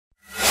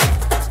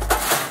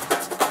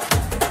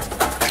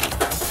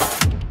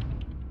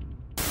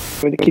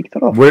We kicked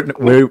it off.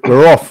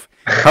 We're off.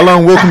 Hello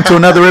and welcome to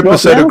another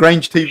episode of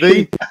Grange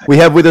TV. We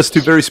have with us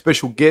two very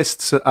special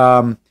guests,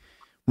 Martin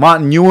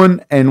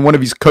Nguyen and one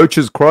of his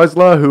coaches,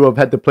 Chrysler, who I've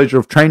had the pleasure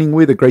of training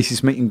with at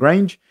Gracie's Meet in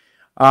Grange.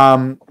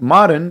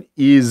 Martin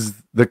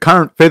is the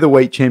current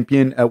featherweight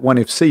champion at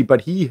 1FC,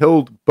 but he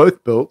held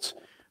both belts,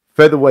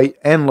 featherweight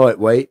and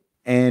lightweight,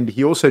 and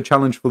he also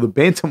challenged for the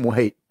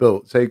bantamweight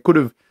belt. So he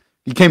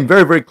came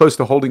very, very close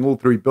to holding all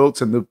three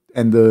belts, and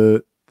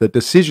the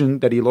decision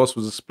that he lost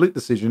was a split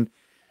decision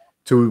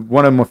to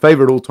one of my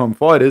favorite all-time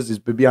fighters, is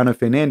Bibiano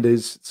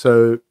Fernandez.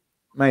 So,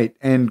 mate,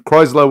 and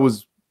Chrysler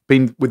has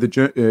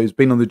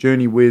been on the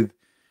journey with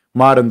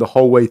Martin the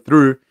whole way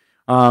through.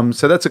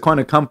 So that's the kind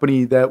of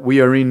company that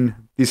we are in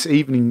this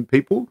evening,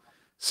 people.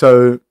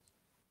 So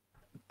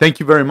thank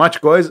you very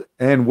much, guys,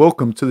 and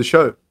welcome to the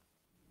show.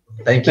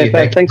 Thank you.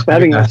 Thanks for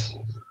having us.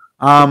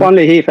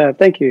 Finally here, Fab.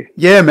 Thank you.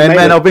 Yeah,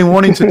 man, I've been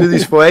wanting to do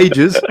this for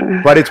ages,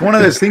 but it's one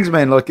of those things,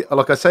 man.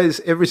 Like I say this,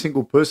 every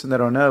single person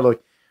that I know,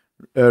 like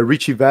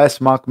Richie Vass,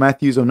 Mark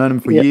Matthews, I've known them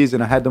for years,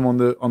 and I had them on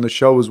the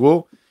show as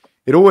well.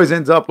 It always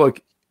ends up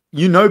like,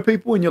 you know,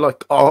 people, and you're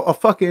like, oh,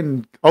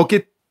 I'll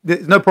get,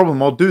 no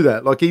problem, I'll do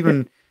that. Like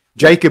even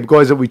Jacob,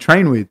 guys that we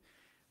train with,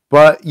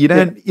 but you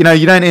don't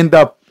end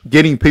up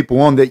getting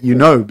people on that, you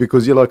know,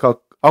 because you're like, I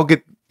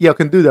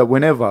can do that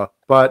whenever,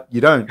 but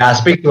you don't. I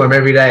speak to him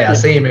every day. I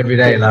see him every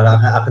day. Like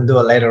I can do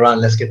it later on.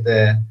 Let's get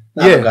the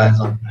other guys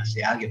on.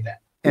 I get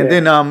that. And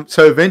then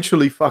so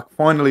eventually,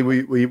 finally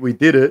we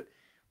did it.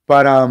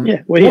 But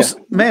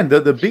also, man,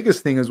 the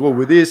biggest thing as well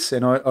with this,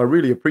 and I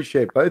really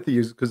appreciate both of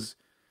you, because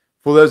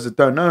for those that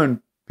don't know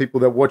and people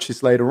that watch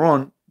this later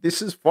on,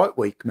 this is fight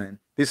week, man.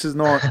 This is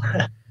not.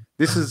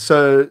 This is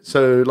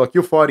so like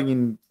you're fighting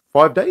in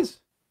 5 days.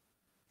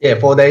 Yeah,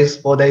 4 days.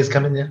 4 days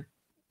coming. Yeah.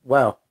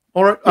 Wow.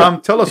 All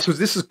right. Tell us, because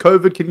this is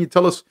COVID. Can you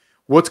tell us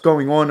what's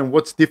going on and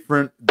what's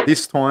different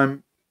this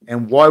time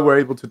and why we're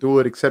able to do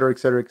it, et cetera, et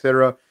cetera, et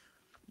cetera?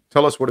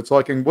 Tell us what it's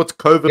like and what's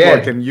COVID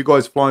like, and you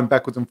guys flying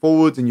backwards and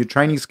forwards and your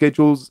training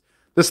schedules,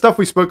 the stuff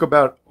we spoke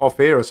about off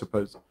air, I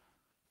suppose.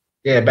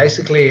 Yeah,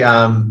 basically,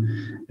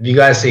 if you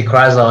guys see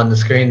Chrysler on the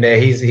screen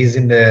there, he's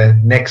in the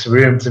next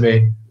room to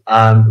me,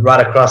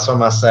 right across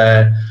from us.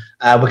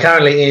 We're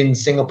currently in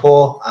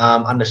Singapore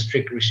under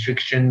strict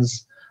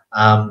restrictions.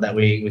 That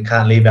we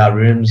can't leave our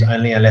rooms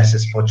only unless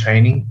it's for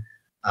training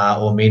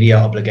or media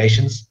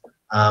obligations.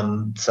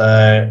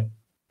 So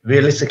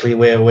realistically,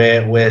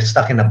 we're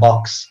stuck in a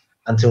box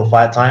until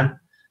fight time.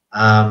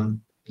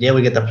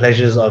 We get the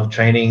pleasures of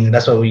training.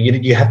 That's why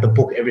you have to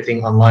book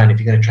everything online. If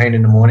you're going to train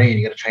in the morning and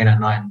you're going to train at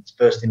night, it's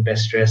first in,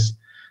 best dress.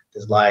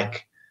 There's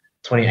like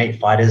 28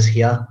 fighters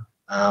here,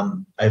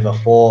 over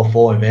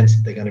four events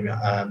that they're going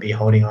to be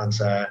holding on.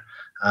 So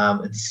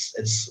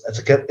it's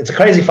a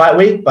crazy fight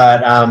week,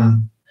 but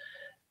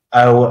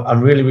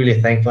I'm really,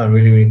 really thankful. I'm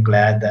really, really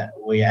glad that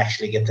we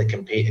actually get to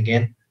compete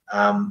again.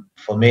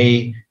 For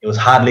me, it was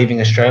hard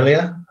leaving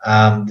Australia.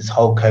 This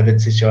whole COVID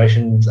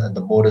situation,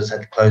 the borders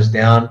had closed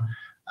down.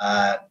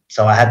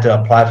 So I had to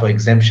apply for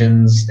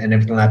exemptions and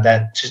everything like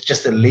that,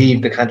 just to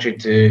leave the country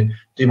to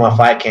do my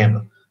fight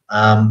camp.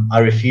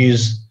 I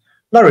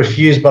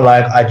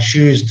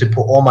choose to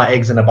put all my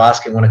eggs in a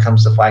basket when it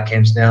comes to fight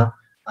camps now.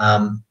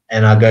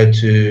 And I go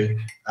to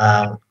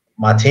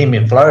my team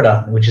in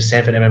Florida, which is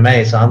Sanford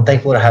MMA. So I'm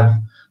thankful to have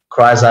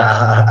Chrysler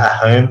at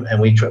home, and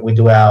we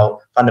do our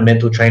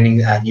fundamental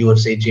training at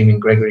UFC gym in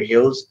Gregory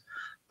Hills.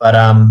 But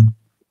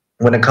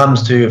when it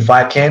comes to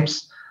fight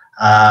camps,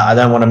 I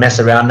don't want to mess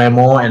around no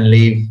more and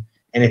leave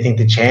anything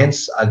to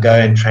chance. I go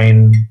and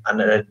train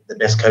under the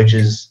best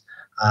coaches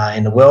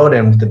in the world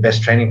and with the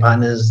best training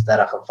partners that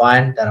I can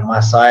find that are my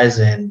size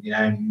and, you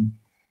know,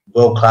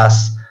 world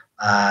class,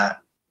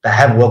 that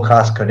have world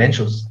class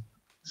credentials.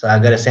 So I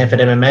go to Sanford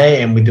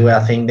MMA and we do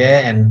our thing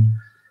there. And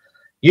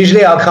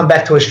usually I'll come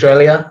back to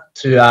Australia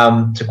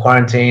to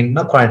quarantine,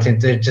 not quarantine,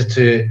 just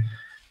to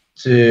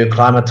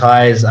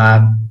acclimatize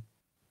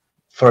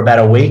for about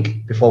a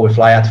week before we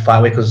fly out to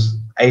fight week, because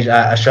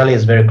Australia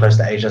is very close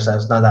to Asia, so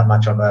it's not that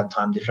much of a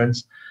time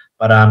difference.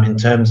 But in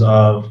terms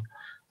of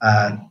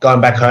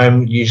going back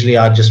home, usually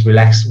I just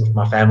relax with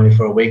my family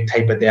for a week,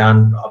 taper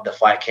down of the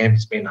fight camp.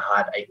 It's been a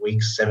hard 8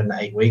 weeks, 7 to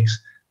 8 weeks.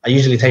 I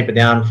usually taper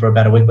down for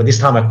about a week, but this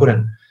time I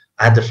couldn't.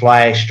 I had to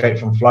fly straight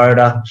from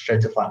Florida straight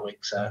to fight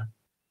week. So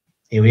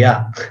here we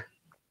are.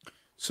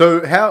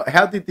 So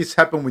how did this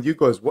happen with you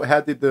guys?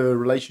 How did the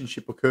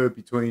relationship occur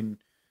between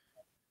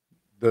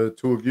the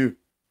two of you?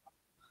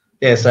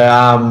 Yeah, so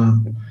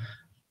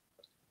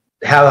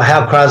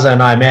how Chrysler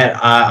and I met,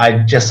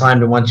 I just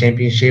signed one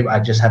championship. I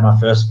just had my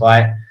first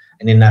fight.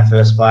 And in that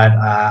first fight,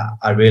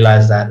 I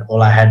realized that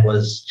all I had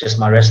was just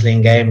my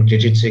wrestling game,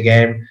 jiu-jitsu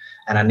game.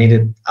 And I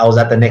was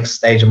at the next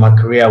stage of my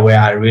career where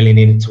I really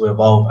needed to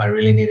evolve. I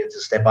really needed to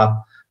step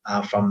up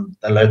from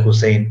the local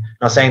scene.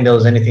 Not saying there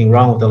was anything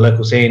wrong with the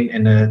local scene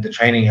and the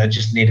training. I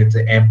just needed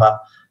to amp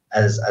up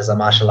as a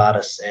martial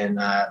artist and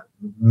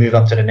move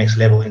up to the next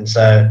level. And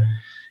so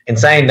in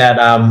saying that,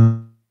 I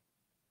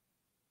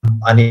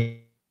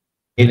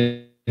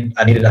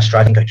needed a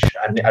striking coach.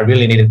 I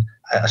really needed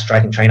a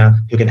striking trainer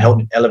who can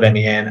help elevate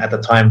me. And at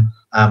the time,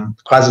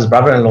 Kreisler's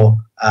brother-in-law,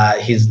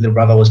 his little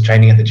brother was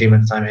training at the gym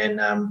at the time,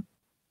 and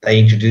they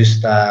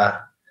introduced. I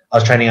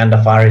was training under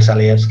Fari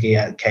Salievsky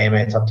at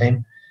KMA Top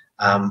Team,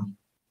 and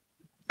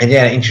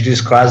yeah,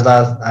 introduced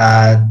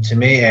Kreisler to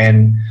me,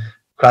 and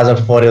Kreisler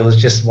thought it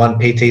was just one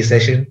PT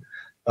session,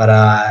 but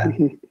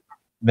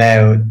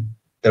man,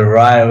 the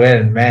ride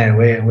went, man,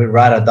 we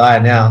ride or die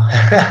now.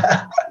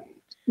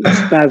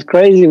 That's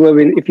crazy.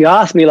 If you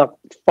asked me like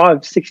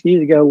 5-6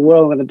 years ago where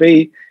I'm going to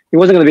be, it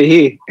wasn't going to be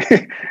here.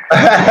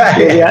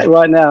 Yeah,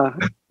 right now,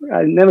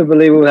 I never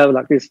believe we'll have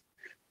like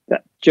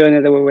that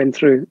journey that we went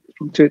through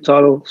from 2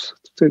 titles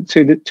to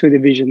 2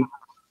 division.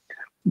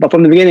 But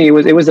from the beginning, it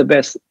was the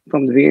best.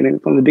 From the journey,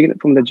 from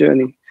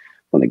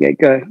the get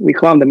go. We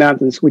climbed the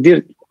mountains. We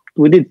did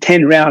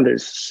 10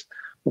 rounders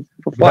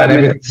for 5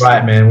 minutes.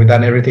 Right, man. We've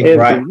done everything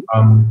right,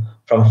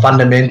 from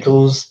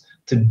fundamentals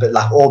to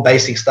like all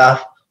basic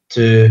stuff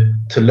to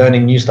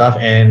learning new stuff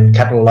and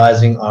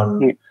capitalizing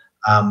on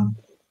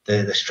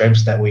the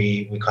strengths that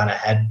we kind of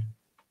had.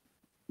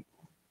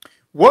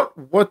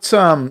 What's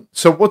the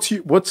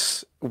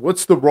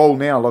role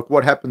now? Like,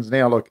 what happens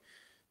now? Like,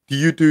 do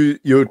you do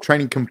your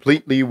training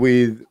completely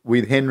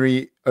with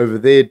Henry over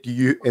there?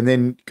 And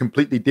then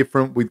completely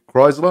different with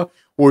Kreisler,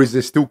 or is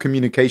there still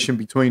communication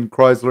between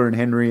Kreisler and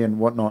Henry and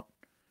whatnot?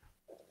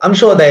 I'm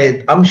sure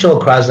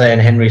Kreisler and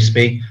Henry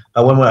speak,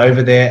 but when we're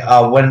over there,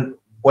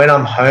 when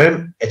I'm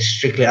home, it's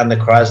strictly under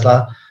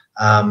Kreisler,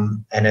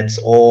 and it's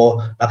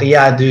all like,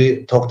 yeah, I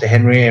do talk to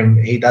Henry,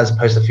 and he does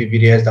post a few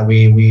videos that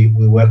we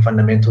work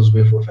fundamentals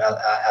with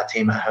our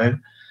team at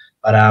home,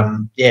 but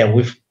yeah,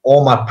 with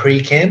all my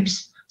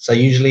pre-camps. So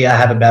usually I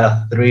have about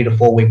a 3 to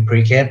 4 week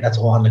pre-camp. That's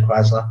all under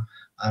Kreisler.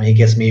 He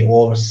gets me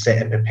all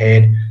set and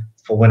prepared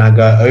for when I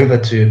go over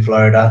to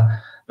Florida.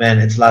 Man,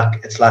 it's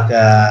like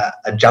a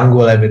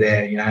jungle over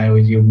there. You know,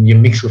 you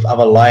mix with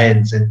other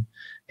lions, and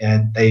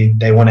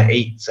they want to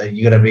eat. So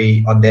you got to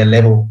be on their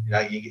level. You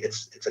know,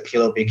 it's a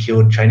kill or be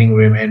killed training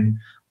room. And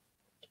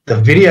the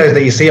videos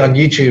that you see on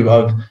YouTube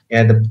of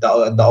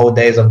the old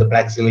days of the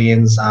Black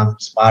Zillions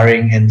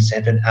sparring and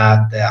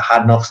the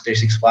Hard Knocks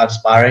 365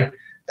 sparring.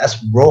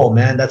 That's raw,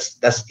 man. That's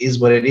is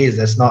what it is.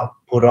 That's not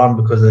put on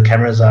because the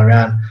cameras are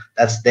around.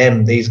 That's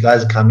them. These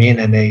guys come in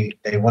and they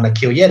want to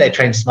kill. Yeah, they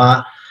train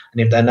smart,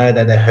 and if they know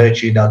that they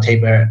hurt you, they'll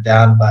taper it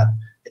down. But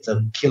it's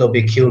a kill or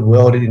be killed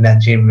world in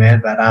that gym, man.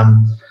 But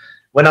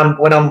when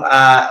I'm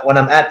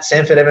at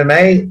Sanford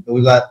MMA,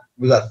 we got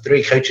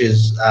 3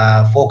 coaches,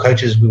 4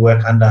 coaches we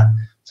work under.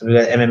 So we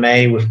got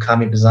MMA with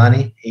Kami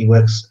Bazani. He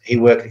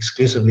worked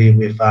exclusively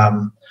with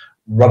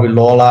Robbie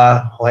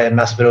Lawler, Jorge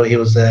Masvidal. He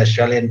was the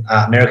Australian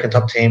American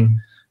Top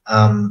Team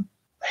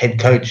head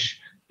coach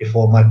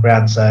before Mike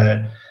Brown.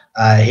 So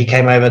he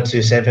came over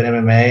to Sanford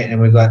MMA,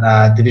 and we've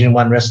got Division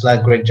 1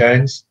 wrestler Greg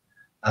Jones,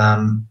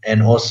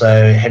 and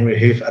also Henry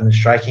Hoof under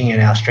striking,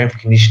 and our strength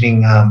and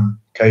conditioning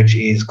coach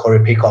is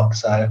Corey Peacock.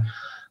 So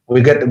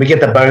we get the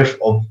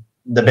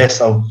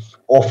best of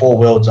all 4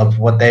 worlds of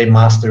what they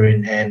master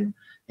in, and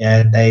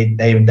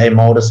they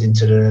mold us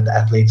into the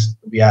athletes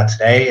we are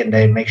today, and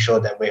they make sure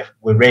that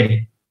we're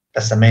ready.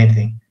 That's the main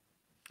thing.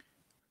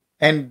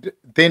 And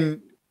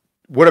then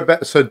what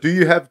about, so do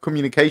you have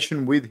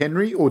communication with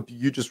Henry, or do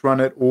you just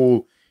run it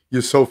all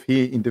yourself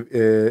here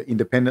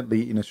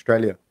independently in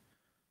Australia?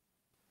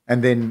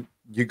 And then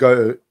you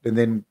go, and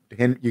then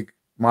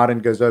Martin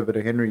goes over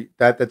to Henry.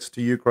 That's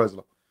to you,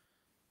 Kreisler.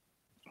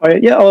 Oh,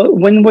 yeah.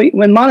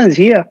 When Martin's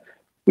here,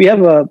 we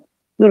have a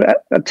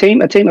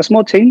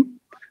small team.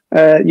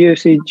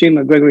 UFC gym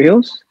at Gregory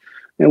Hills,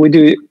 and we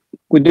do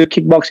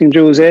kickboxing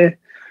drills there.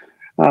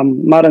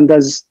 Martin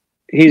does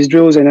his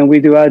drills, and then we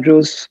do our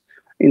drills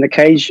in the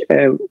cage.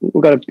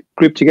 We've got a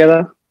group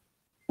together,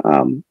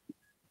 and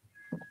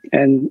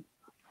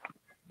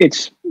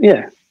it's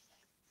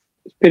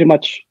pretty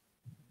much.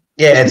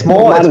 Yeah, it's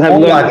more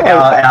like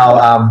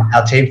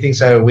our team thing.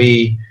 So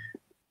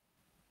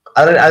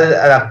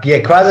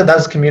Kreisler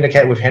does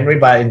communicate with Henry,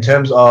 but in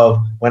terms of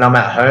when I'm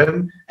at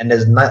home and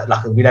there's not,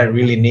 like, we don't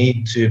really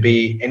need to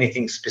be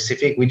anything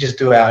specific. We just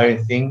do our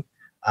own thing,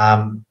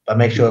 but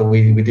make sure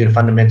we do the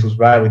fundamentals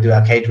right. We do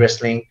our cage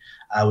wrestling,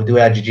 we do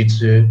our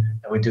jiu-jitsu,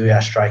 and we do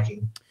our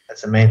striking.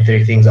 That's the main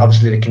 3 things.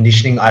 Obviously, the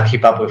conditioning I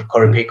keep up with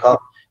Corey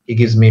Peacock. He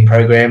gives me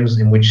programs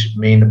in which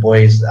me and the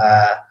boys,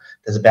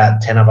 there's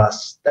about 10 of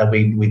us that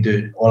we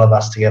do, all of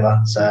us together.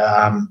 So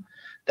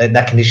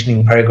that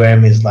conditioning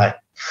program is like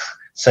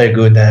so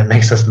good that it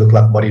makes us look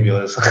like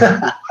bodybuilders.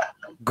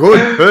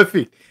 Good,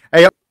 perfect.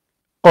 Hey,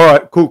 all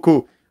right,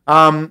 cool.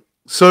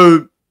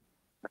 So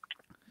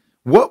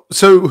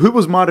who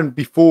was Martin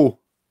before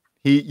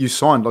you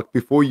signed? Like,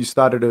 before you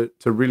started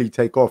to really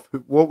take off,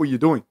 what were you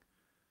doing?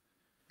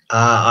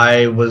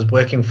 I was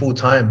working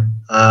full-time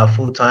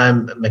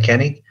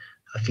mechanic.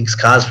 I fix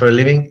cars for a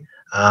living.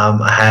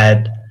 I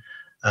had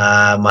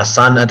my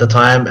son at the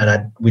time,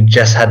 and we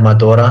just had my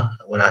daughter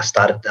when I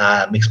started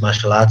mixed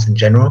martial arts in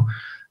general.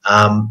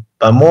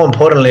 But more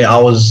importantly, I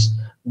was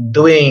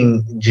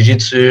doing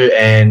jiu-jitsu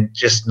and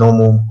just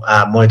normal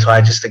Muay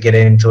Thai just to get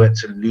into it,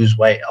 to lose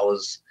weight. I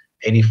was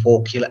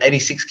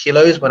 86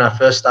 kilos when I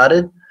first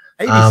started.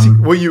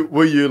 86.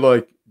 Were you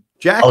like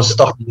jacked? I was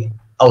stocky,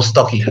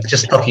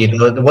 just stocky.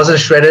 It wasn't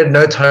shredded,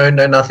 no tone,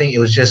 no nothing. It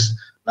was just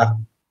like,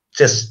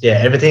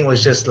 everything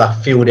was just like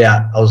filled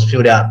out. I was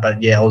filled out,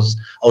 but I was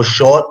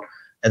short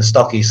and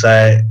stocky,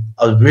 so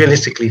I was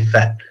realistically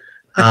fat.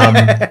 And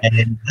like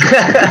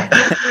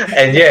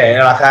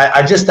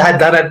I just had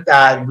done it.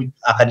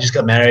 I just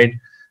got married,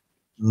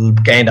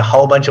 gained a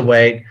whole bunch of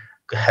weight,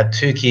 had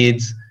 2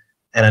 kids,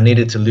 and I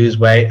needed to lose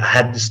weight. I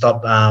had to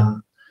stop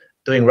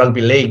doing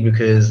rugby league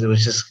because it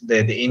was just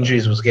the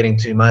injuries was getting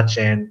too much,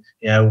 and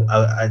there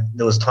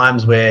was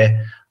times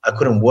where I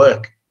couldn't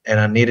work and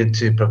I needed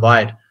to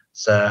provide.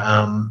 So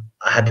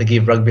I had to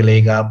give rugby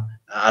league up.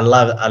 I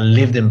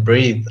lived and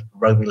breathed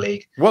rugby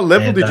league. What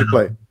level did you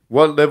play?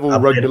 What level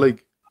rugby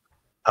league?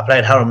 I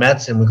played Harold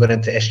Mats and we got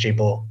into SG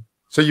ball.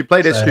 So you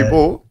played SG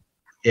ball?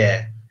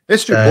 Yeah.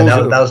 SG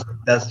ball.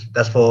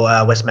 That's for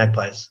West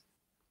Magpies.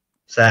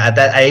 So at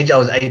that age, I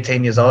was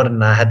 18 years old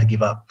and I had to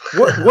give up.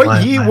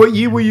 What year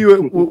were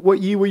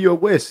you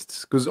at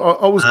West? Because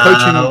I was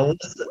coaching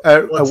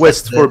at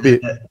West for a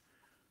bit.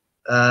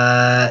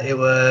 It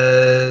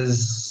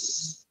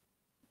was,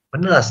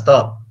 when did I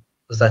stop?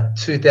 Was that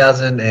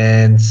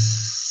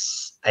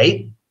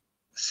 2008,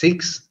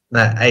 6?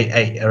 No,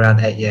 8,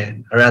 around 8, yeah,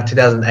 around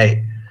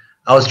 2008.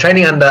 I was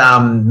training under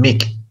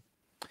Mick.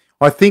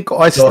 I think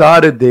I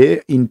started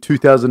there in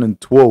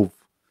 2012.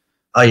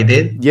 Oh, you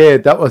did? Yeah,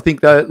 I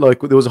think that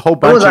like there was a whole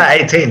bunch. What was I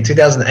 18?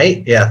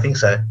 2008? Yeah, I think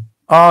so.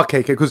 Oh,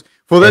 okay. Because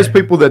for those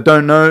people that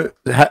don't know,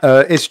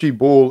 SG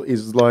Ball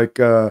is like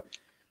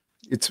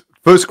it's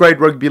first grade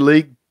rugby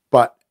league,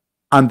 but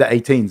under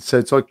 18. So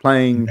it's like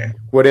playing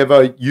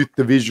whatever youth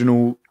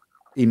divisional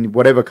in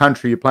whatever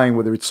country you're playing,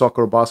 whether it's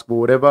soccer or basketball,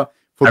 whatever.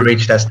 I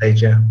reached that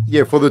stage, yeah.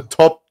 Yeah, for the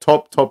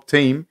top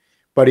team,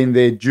 but in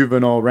their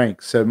juvenile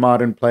ranks. So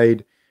Martin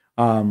played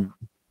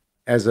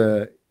as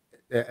a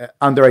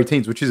under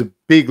 18s, which is a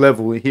big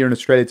level here in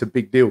Australia. It's a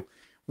big deal.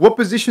 What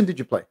position did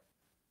you play?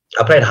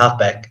 I played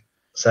halfback.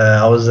 So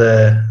I was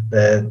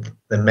the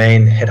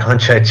main head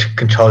honcho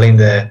controlling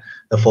the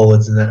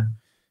forwards and that.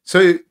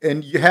 So,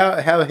 and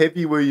how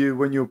heavy were you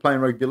when you were playing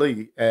rugby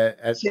league?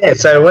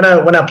 So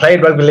when I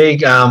played rugby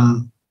league,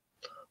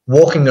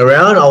 walking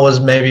around, I was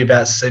maybe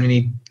about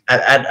 70.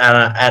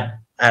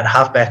 At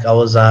halfback, I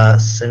was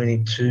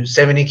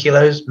 70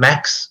 kilos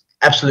max,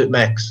 absolute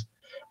max.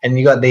 And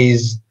you got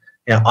these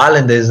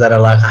islanders that are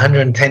like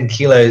 110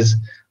 kilos,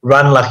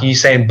 run like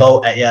Usain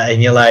Bolt at you,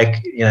 and you're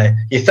like,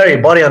 you throw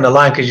your body on the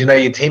line because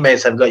your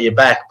teammates have got your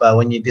back, but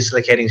when you're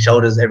dislocating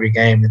shoulders every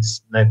game,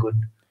 it's no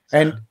good.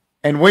 And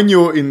when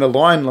you're in the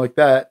line like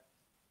that,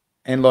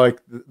 and like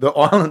the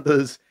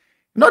Islanders,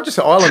 not just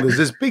the Islanders,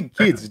 there's big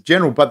kids in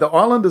general, but the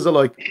Islanders are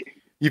like,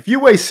 if you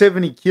weigh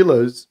 70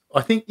 kilos,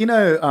 I think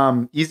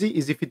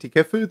Izzy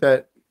Fitikefu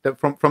that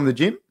from the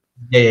gym.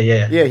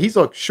 Yeah, he's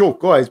like short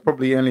guy. He's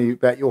probably only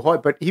about your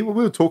height, but we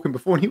were talking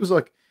before, and he was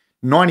like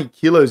 90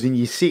 kilos in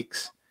year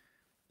 6.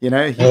 And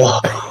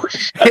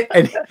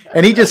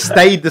he just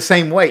stayed the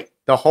same weight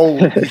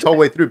his whole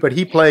way through. But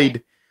he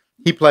played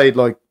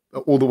like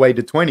all the way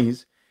to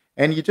 20s,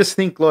 and you just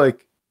think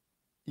like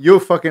you're a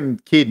fucking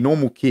kid,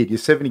 normal kid. You're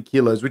 70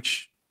 kilos,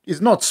 which is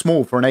not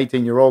small for an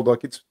 18-year-old.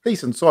 Like it's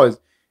decent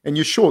size, and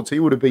you're short, so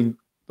you would have been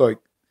like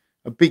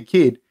a big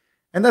kid,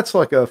 and that's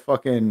like a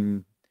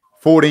fucking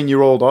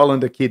 14-year-old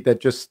Islander kid that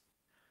just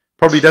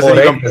probably doesn't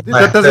even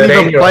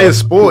play a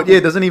sport. Yeah,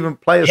 doesn't even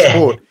play a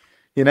sport.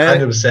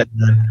 100%.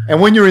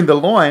 And when you're in the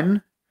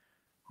line,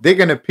 they're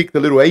going to pick the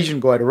little Asian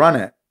guy to run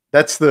it.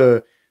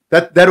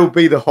 That'll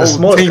be the whole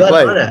team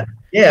play.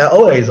 Yeah,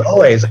 always.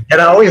 And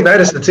I always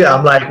noticed it too.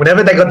 I'm like,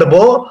 whenever they got the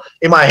ball,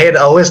 in my head,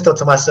 I always thought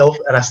to myself,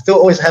 and I still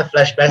always have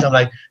flashbacks. I'm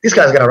like, this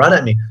guy's going to run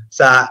at me.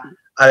 So I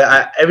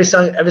every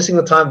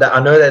single time that I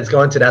know that it's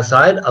going to that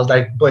side, I was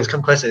like, boys,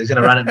 come closer. He's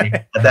going to run at me.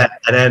 Like that.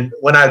 And then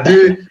when I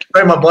do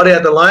throw my body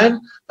at the line,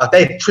 like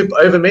they trip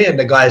over me and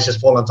the guys just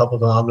fall on top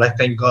of them. I'm like,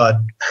 thank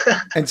God.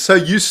 And so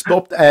you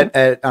stopped at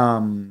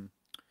under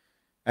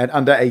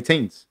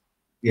 18s.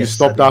 You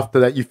stopped after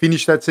that. You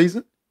finished that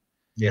season?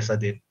 Yes, I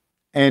did.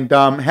 And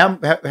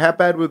how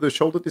bad were the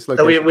shoulder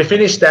dislocations? So we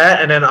finished that,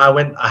 and then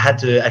I had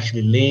to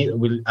actually leave.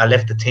 I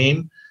left the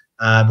team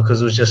because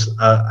it was just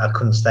I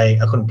couldn't stay.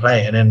 I couldn't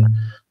play. And then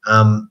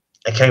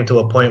it came to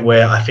a point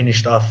where I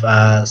finished off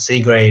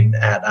C grade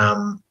at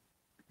Mounties.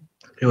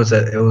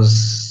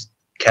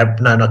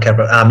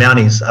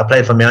 I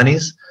played for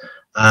Mounties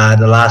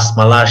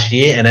my last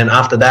year, and then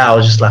after that I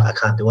was just like, I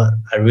can't do it.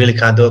 I really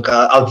can't do it.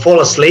 I'd fall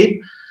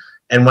asleep,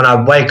 and when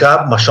I wake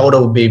up, my shoulder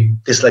would be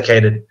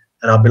dislocated.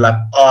 And I'll be like,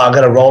 oh, I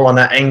got to roll on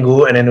that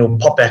angle, and then it'll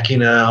pop back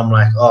in. And I'm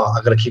like, oh,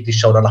 I got to keep this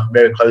shoulder like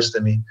very close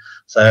to me.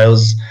 So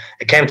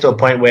it came to a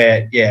point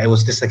where, it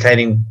was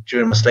dislocating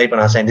during my sleep,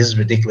 and I was saying, this is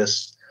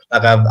ridiculous.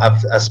 Like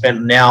I've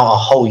spent now a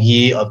whole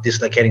year of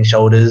dislocating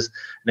shoulders,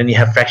 and then you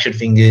have fractured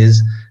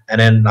fingers, and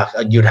then like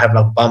you'd have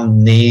like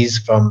bummed knees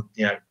from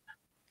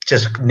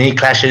just knee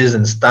clashes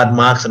and stud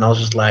marks. And I was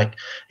just like,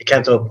 it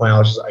came to a point I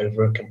was just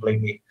over it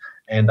completely.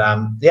 And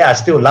yeah, I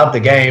still love the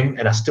game,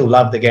 and I still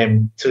love the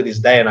game to this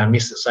day, and I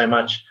miss it so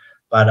much.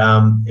 But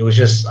it was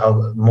just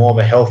more of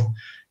a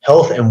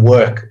health and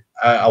work.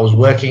 I was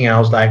working, and I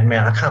was like,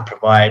 man, I can't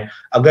provide.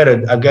 I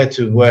go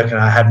to work, and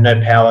I have no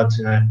power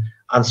to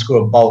unscrew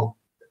a bolt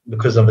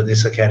because of a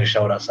dislocated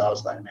shoulder. So I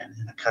was like, man,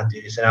 I can't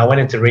do this. And I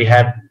went into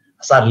rehab.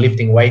 I started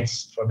lifting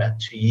weights for about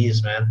 2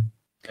 years, man.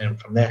 And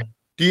from there.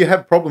 Do you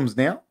have problems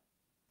now?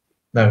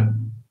 No,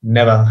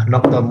 never.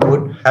 Knocked on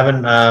wood.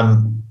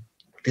 Haven't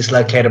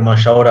dislocated my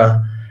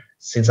shoulder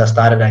since I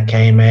started at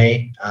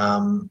KMA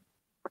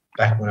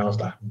back when I was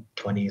like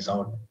 20 years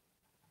old.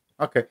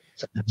 Okay.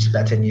 So it's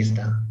about 10 years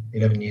now,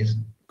 11 years.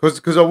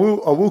 Because I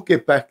will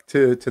get back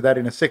to that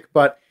in a sec.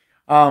 But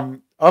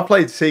I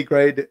played C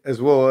grade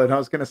as well, and I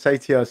was going to say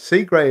to you,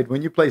 C grade,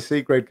 when you play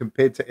C grade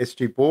compared to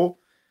SG ball,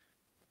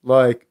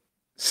 like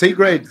C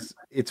grades,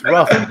 it's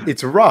rough.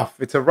 It's rough.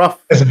 It's a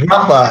rough. It's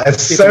rougher.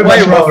 It's so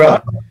much more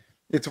rougher.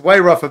 It's way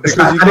rougher because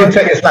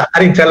it's like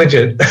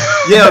unintelligent.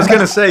 Yeah, I was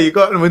going to say, you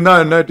got, with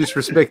no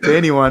disrespect to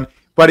anyone,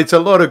 but it's a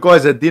lot of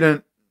guys that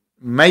didn't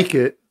make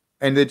it,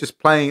 and they're just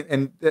playing,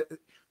 and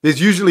there's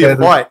usually a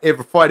fight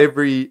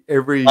every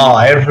every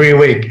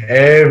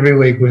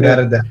week without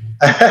a doubt.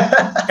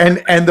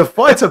 and the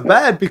fights are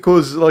bad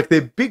because like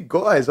they're big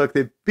guys, like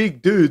they're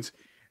big dudes,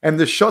 and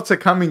the shots are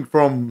coming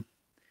from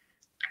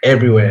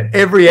everywhere,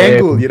 every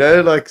angle, you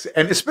know, like,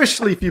 and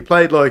especially if you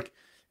played like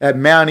at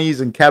Mounties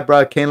and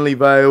Cabra, Kenley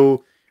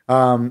Vale,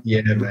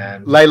 yeah,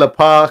 man, Layla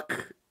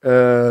Park,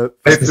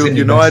 Fairfield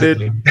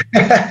United,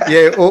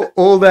 yeah,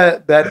 all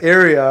that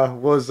area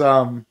was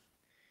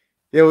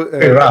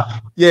very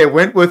rough. Yeah,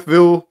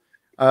 Wentworthville,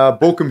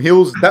 Balcombe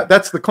Hills.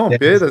 That's the comp, yeah.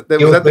 Guildford,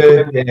 Was that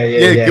the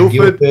yeah,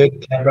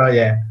 Guildford, Cabra,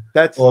 yeah.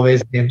 That's all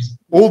these teams.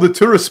 All the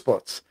tourist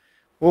spots.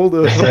 All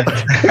the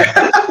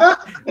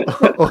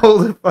all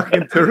the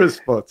fucking tourist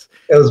spots.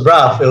 It was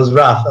rough.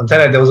 I'm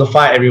telling you, there was a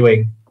fight every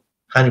week,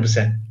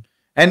 100%.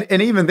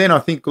 And even then, I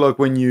think like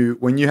when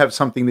you have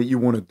something that you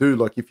want to do,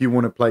 like if you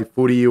want to play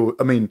footy, or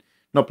I mean,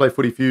 not play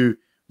footy, if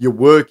you're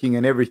working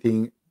and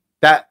everything,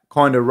 that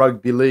kind of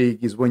rugby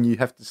league is when you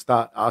have to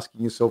start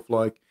asking yourself,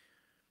 like,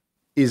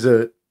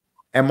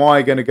 am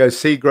I going to go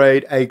C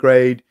grade, A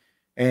grade,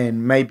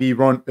 and maybe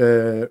Ron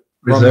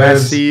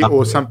Massey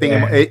or something?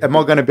 Yeah. Am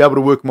I going to be able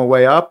to work my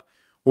way up,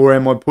 or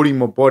am I putting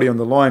my body on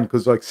the line?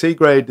 Because like C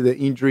grade, the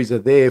injuries are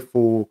there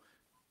for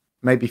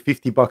maybe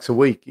 $50 a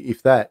week,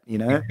 if that, you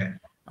know. Okay.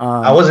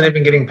 I wasn't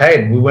even getting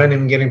paid. We weren't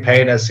even getting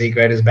paid as C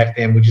graders back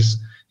then. We just,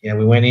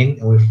 we went in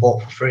and we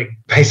fought for free,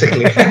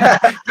 basically.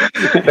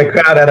 The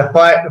crowd had a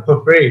fight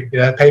for free,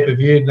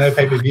 pay-per-view, no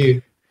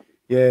pay-per-view.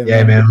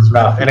 Yeah, man, it was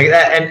rough. And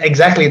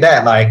exactly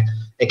that, like,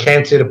 it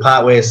came to the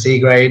part where C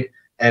grade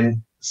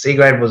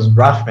was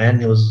rough, man.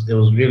 It was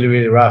really,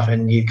 really rough.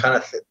 And you kind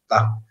of,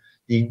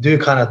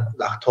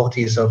 talk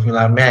to yourself, you're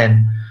like,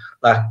 man,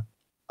 like,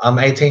 I'm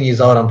 18 years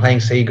old, I'm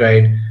playing C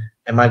grade.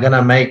 Am I going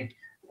to make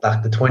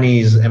like the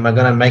 20s? Am I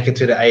going to make it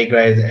to the A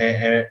grade?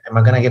 Am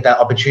I going to get that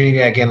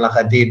opportunity again like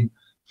I did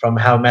from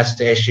How Mass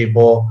to SG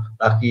Ball?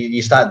 Like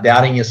you start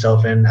doubting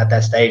yourself, and at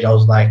that stage I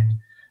was like,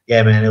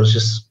 yeah, man, it was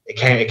just, it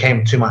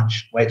came too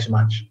much, way too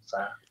much.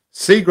 So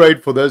C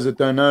grade, for those that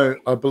don't know,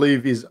 I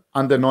believe is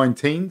under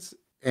 19s,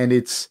 and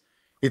it's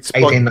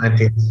 18, like,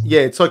 19s.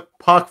 Yeah, it's like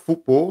park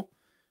football,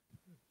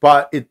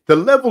 but the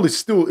level is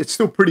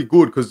still pretty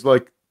good because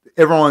like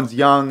everyone's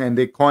young and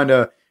they're kind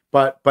of,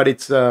 but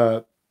it's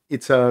a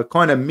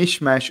kind of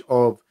mishmash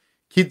of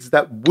kids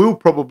that will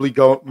probably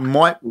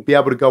might be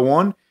able to go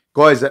on,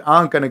 guys that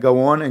aren't going to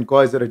go on, and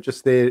guys that are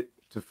just there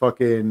to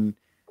fight.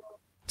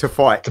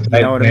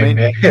 You know what I mean?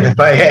 Yeah.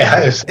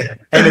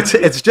 And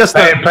it's just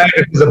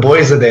the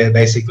boys are there,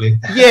 basically.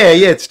 Yeah,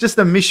 it's just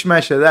a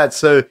mishmash of that.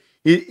 So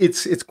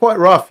it's quite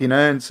rough,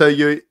 and so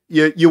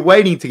you're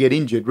waiting to get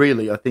injured,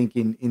 really. I think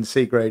in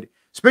C grade,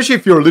 especially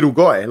if you're a little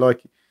guy,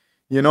 like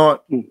you're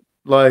not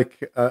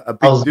like a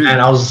big dude.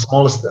 I was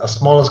the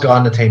smallest guy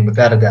on the team,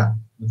 without a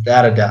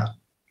doubt.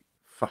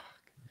 Fuck.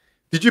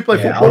 Did you play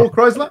football,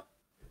 Chrysler?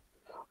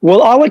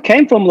 Well, I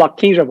came from like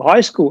Kingsgrove High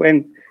School,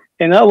 and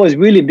I was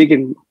really big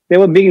they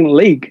were big in the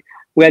league.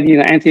 We had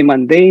Anthony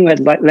Mundine, we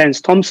had like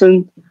Lance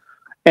Thompson,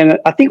 and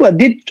I think I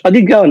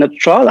did go on a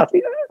trial. I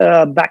think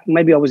back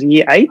maybe I was in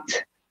year 8.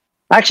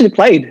 I actually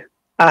played.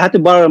 I had to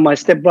borrow my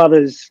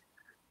stepbrother's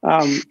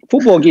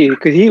football gear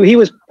because he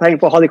was playing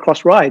for Holy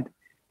Cross Ride,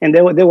 and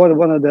they were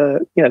one of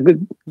the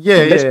good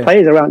best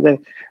players around there,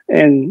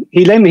 and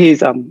he lent me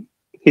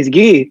his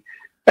gear.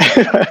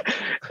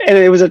 And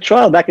it was a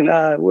trial back in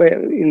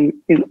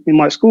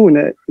my school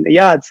in the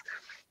yards,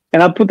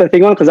 and I put the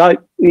thing on because I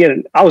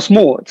was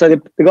small. So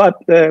the guy,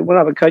 one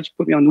other coach,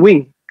 put me on the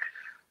wing.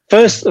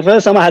 First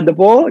time I had the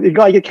ball, the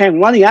guy came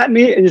running at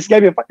me and just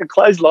gave me a fucking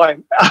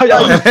clothesline.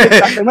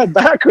 I went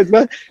backwards,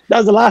 but that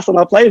was the last time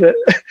I played it.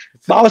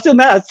 But I was still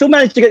mad. I still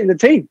managed to get in the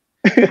team,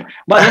 but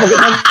I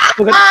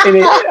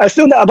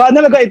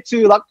never got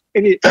into like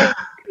any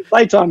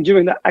playtime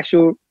during the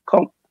actual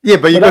comp. Yeah,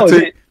 but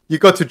you you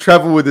got to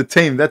travel with the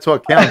team. That's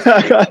what counts.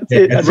 That's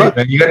it,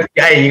 man. You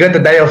got the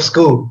day off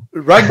school.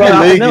 Rugby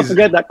I'll league never is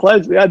forget that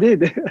close. I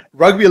did.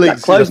 rugby league is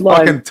a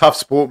clothesline. fucking tough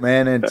sport,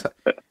 man. And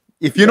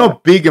if you're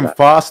not big and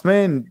fast,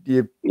 man,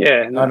 I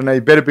don't know.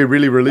 You better be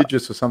really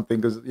religious or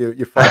something because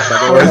you're fucked.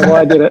 I don't know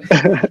why I did it.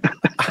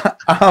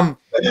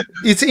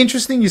 It's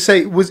interesting you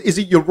say. Is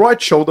it your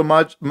right shoulder,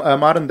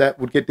 Martin, that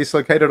would get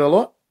dislocated a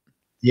lot?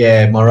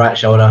 Yeah, my right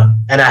shoulder,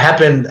 and it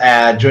happened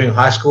during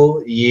high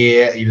school,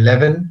 year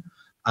 11.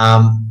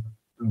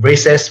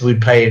 Recess, we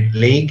played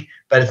league,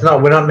 but it's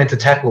not. We're not meant to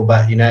tackle,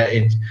 but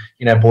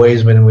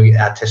boys, when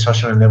our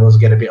testosterone levels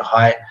get a bit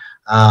high,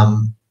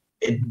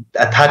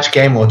 a touch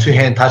game or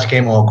two-hand touch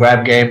game or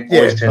grab game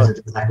always turns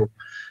into tackle.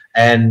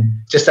 And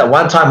just at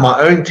one time, my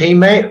own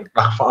teammate,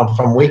 like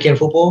from weekend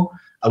football,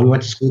 we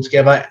went to school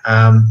together.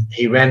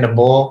 He ran the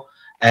ball,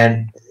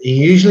 and he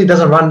usually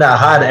doesn't run that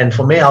hard. And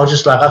for me, I was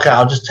just like, okay,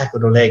 I'll just tackle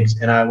the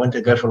legs. And I went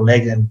to go for the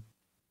legs, and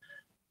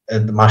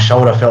my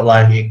shoulder felt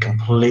like it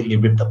completely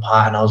ripped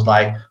apart. And I was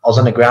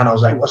on the ground. I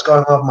was like, what's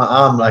going on with my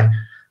arm? Like,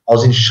 I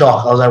was in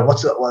shock. I was like,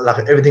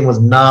 like everything was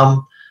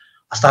numb.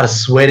 I started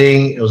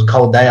sweating. It was a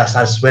cold day. I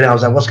started sweating. I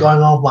was like, what's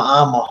going on with my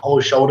arm? My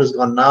whole shoulder's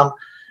gone numb,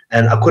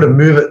 and I couldn't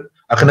move it.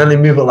 I can only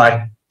move it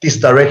like this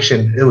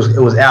direction. It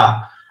was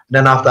out. And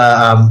then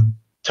after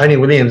Tony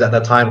Williams at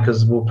that time,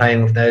 because we were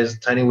playing with those,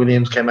 Tony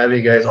Williams came over.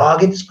 He goes, I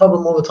get this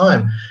problem all the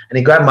time. And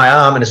he grabbed my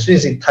arm, and as soon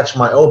as he touched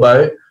my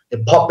elbow,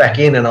 it popped back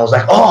in, and I was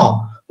like,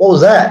 oh, what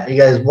was that? He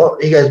goes,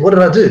 what? He goes, what did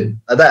I do?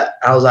 Like that.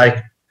 I was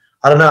like,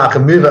 I don't know. I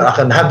can move it. I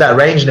can have that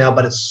range now,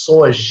 but it's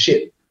sore as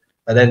shit.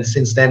 But then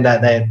since then,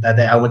 that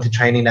day, I went to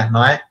training that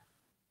night,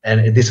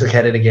 and it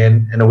dislocated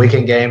again. In a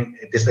weekend game,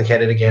 it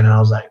dislocated again, and I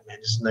was like, man,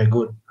 this is no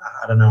good.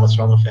 I don't know what's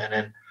wrong with it. And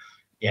then,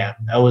 yeah,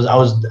 I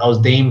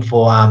was deemed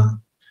for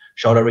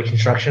shoulder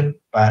reconstruction,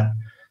 but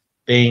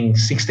being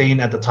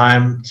 16 at the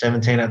time,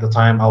 17 at the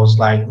time, I was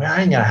like, man,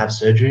 I ain't gonna have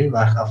surgery.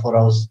 Like, I thought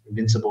I was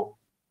invincible,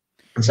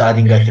 and so I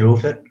didn't go through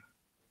with it.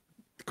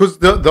 Because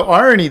the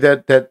irony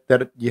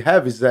that you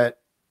have is that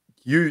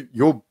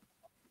you're,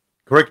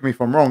 correct me if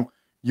I'm wrong,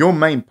 your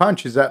main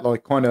punch is that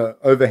like kind of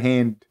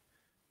overhand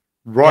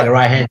right. Yeah, the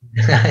right hand.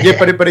 Yeah,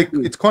 but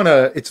it's kind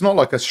of, it's not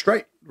like a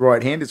straight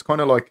right hand. It's kind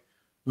of like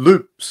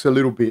loops a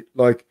little bit,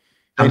 like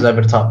comes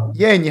over the top.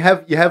 Yeah, and you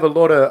have a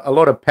lot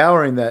of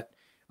power in that.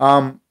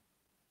 Can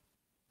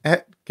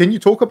you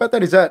talk about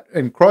that? Is that,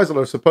 and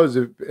Chrysler, I suppose,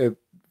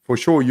 for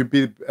sure you'd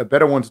be a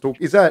better one to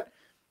talk. Is that,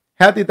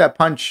 how did that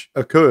punch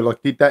occur? Like,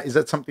 is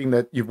that something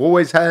that you've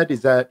always had?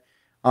 Is that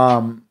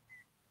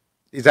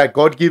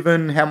God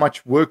given? How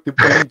much work did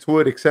went into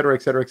it, et cetera,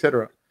 et cetera, et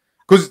cetera?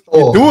 Because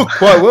you do it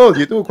quite well.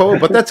 You do it quite well,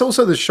 but that's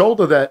also the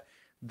shoulder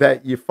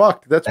that you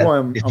fucked. That's why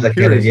I'm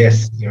curious.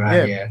 Yes, you're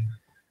right. Yeah.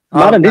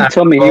 Martin did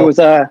tell me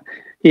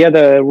he had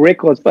a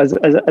record as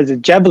a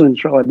javelin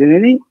thrower,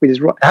 didn't he? With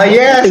his right.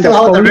 Yeah, I still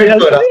hold the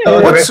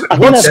record.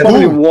 What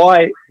school?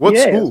 Why? What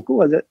school? School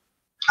was it?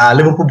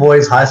 Liverpool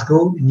Boys High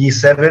School in year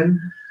 7.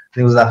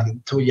 It was like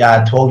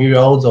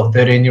 12-year-olds or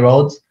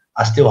 13-year-olds.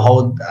 I still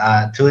hold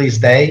to this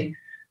day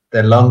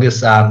the longest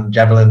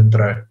javelin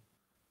throw.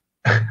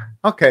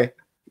 Okay.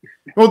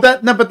 Well,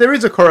 but there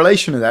is a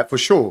correlation to that for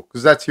sure,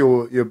 because that's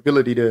your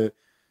ability to,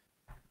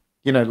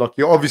 like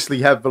you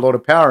obviously have a lot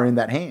of power in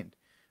that hand,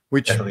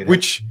 which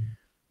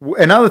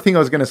another thing I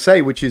was going to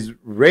say, which is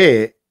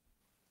rare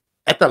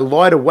at the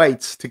lighter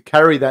weights to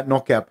carry that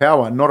knockout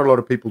power. Not a lot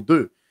of people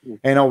do.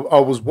 And I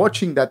was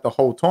watching that the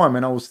whole time,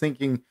 and I was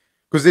thinking,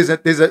 because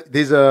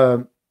there's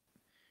a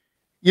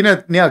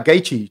now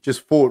Gaethje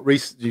just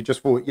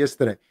fought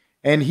yesterday,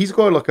 and he's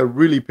got like a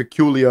really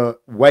peculiar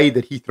way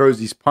that he throws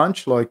his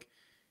punch, like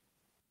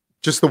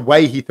just the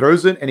way he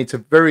throws it, and it's a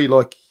very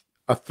like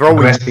a throwing,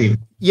 aggressive.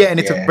 Yeah, and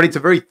it's a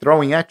very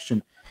throwing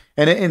action,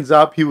 and it ends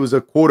up he was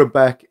a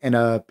quarterback and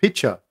a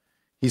pitcher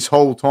his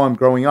whole time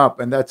growing up,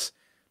 and that's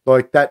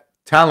like that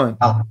talent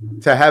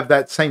to have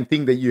that same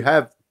thing that you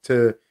have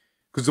to,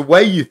 because the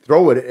way you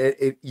throw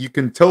it, you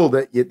can tell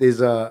that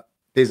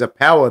there's a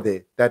power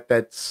there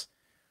that's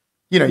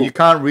you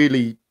can't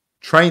really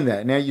train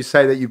that. Now you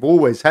say that you've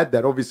always had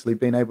that, obviously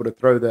being able to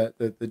throw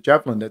the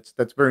javelin.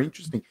 That's very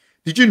interesting.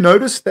 Did you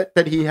notice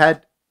that he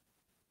had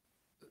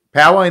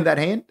power in that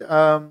hand?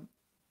 Oh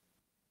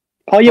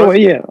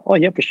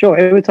yeah, for sure.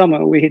 Every time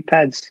we hit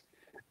pads,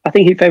 I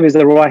think he favors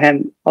the right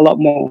hand a lot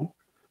more.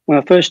 When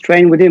I first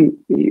trained with him,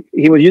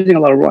 he was using a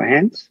lot of right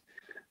hands,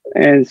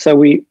 and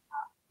so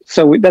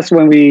that's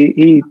when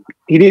he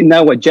didn't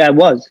know what jab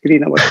was. He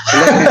didn't know what left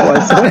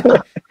hand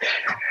was.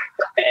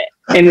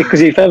 And because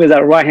he favors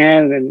that right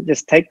hand and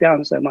just take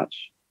down so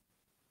much.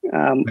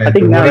 I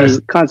think now he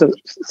kind of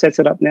sets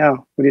it up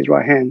now with his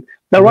right hand.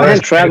 The right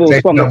hand travels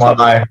from the top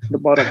to the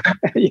bottom.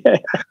 Yeah.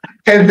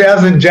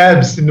 10,000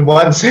 jabs in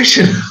one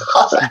session.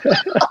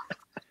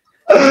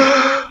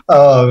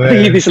 Oh, man. I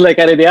think he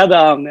dislocated the other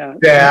arm now.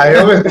 Yeah, I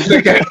almost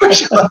dislocated my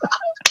shoulder.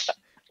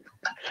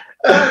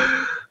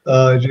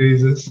 Oh,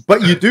 Jesus.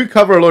 But you do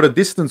cover a lot of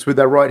distance with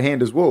that right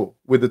hand as well,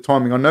 with the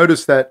timing. I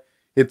noticed that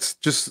it's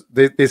just,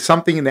 there's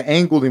something in the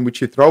angle in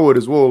which you throw it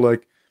as well.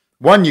 Like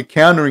one, you're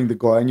countering the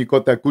guy and you've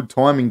got that good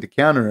timing to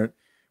counter it,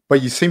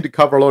 but you seem to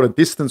cover a lot of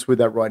distance with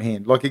that right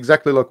hand. Like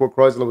exactly like what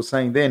Chrysler was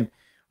saying then.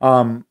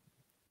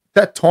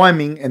 That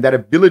timing and that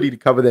ability to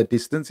cover that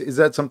distance, is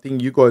that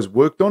something you guys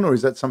worked on, or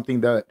is that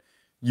something that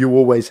you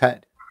always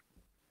had?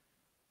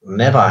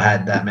 Never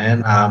had that,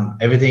 man.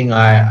 Everything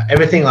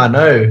I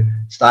know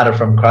started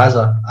from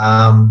Chrysler.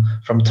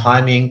 From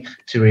timing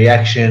to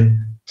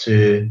reaction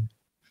to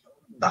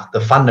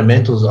the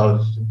fundamentals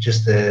of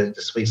just the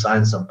sweet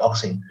science of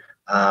boxing.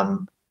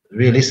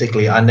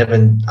 Realistically, I never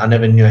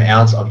knew an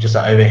ounce of just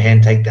an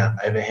overhand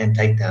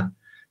takedown.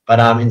 But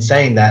in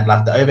saying that,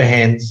 like the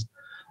overhands,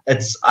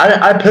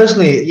 I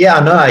personally,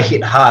 I know I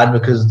hit hard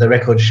because the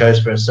record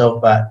shows for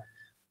itself, but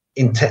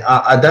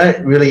I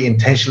don't really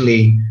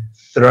intentionally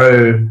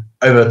throw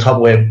over the top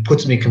where it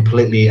puts me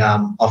completely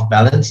off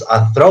balance.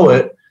 I throw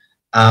it,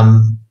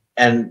 and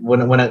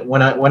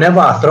whenever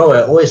I throw it,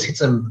 it always hits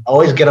them. I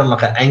always get on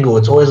like an angle.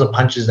 It's always the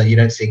punches that you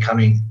don't see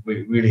coming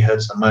really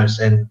hurts the most.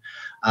 And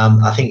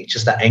I think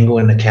just the angle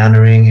and the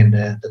countering and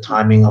the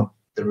timing of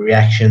the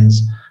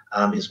reactions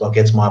is what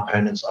gets my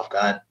opponents off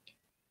guard,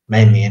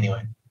 mainly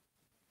anyway.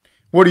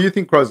 What do you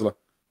think, Chrysler?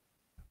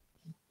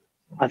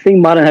 I think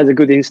Martin has a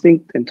good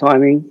instinct and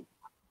timing.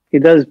 He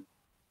does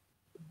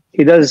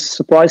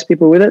surprise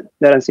people with it.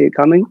 They don't see it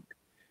coming.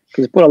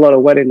 He's put a lot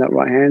of weight in that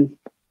right hand.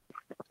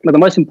 But the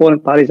most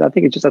important part is I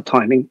think it's just the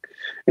timing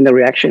and the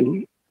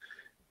reaction.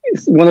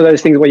 It's one of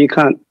those things where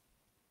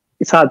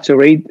it's hard to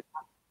read.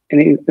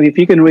 And if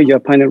you can read your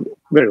opponent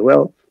very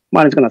well,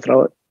 Martin's going to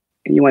throw it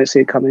and you won't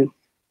see it coming.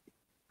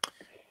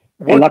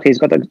 And lucky he's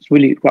got that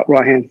really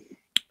right hand.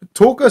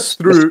 Talk us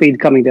through the speed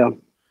coming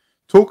down.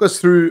 Talk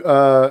us through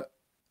the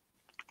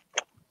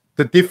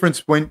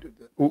difference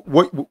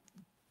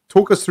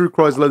talk us through,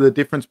 Chrysler, the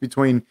difference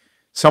between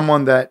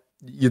someone that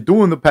you're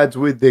doing the pads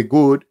with, they're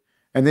good,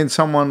 and then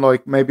someone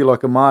like maybe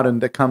like a Martin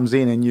that comes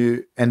in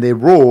and they're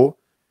raw,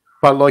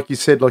 but like you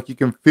said, like you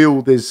can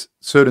feel there's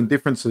certain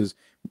differences,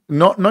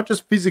 not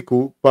just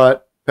physical,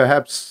 but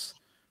perhaps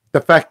the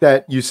fact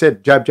that you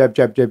said jab, jab,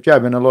 jab, jab,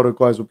 jab, and a lot of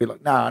guys will be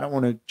like, nah, I don't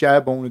want to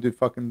jab, I want to do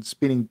fucking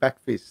spinning back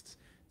fists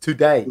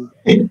today.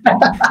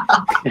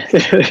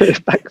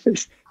 Back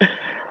fist.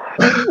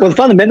 Well, the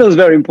fundamental is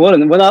very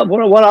important. What I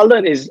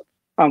learned is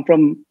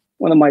from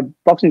one of my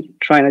boxing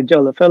trainer,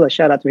 Joe LaFella.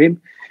 Shout out to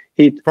him.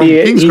 From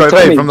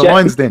Kingsgrove, from the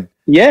Lions Den.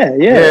 Yeah.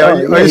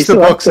 I used to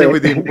box there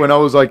with him when I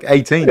was like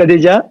 18. Oh,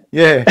 did you?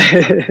 Yeah.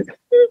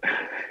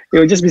 It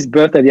was just his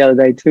birthday the other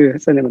day too. I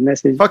sent him a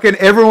message. Fucking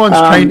everyone's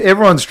trained.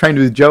 Everyone's trained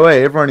with Joe.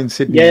 Everyone in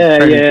Sydney.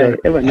 Yeah.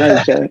 Everyone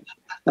knows Joe.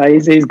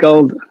 He's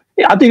gold.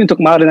 Yeah, I even took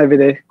Martin over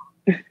there.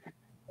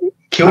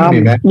 Killed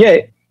me, man. Yeah.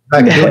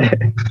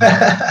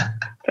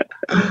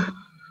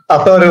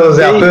 I thought it was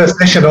our first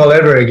session all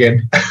over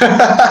again.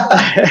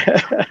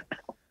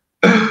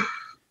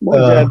 More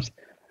jabs.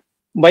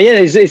 But yeah,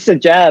 it's the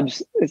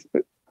jabs. It's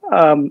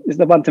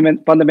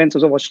the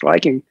fundamentals of what's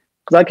striking.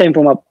 Because I came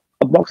from a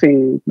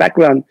boxing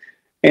background,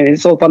 and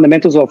it's all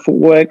fundamentals of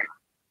footwork,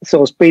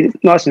 so speed,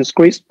 nice and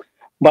crisp.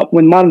 But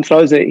when Martin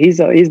throws it, it's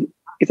an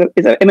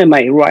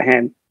MMA right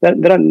hand. They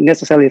don't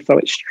necessarily throw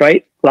it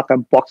straight like a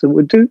boxer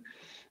would do.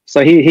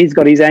 So he's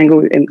got his angle,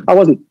 and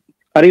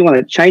I didn't want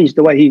to change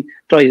the way he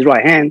throws his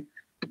right hand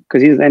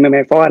because he's an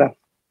MMA fighter.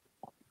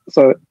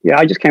 So yeah,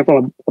 I just came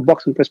from a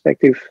boxing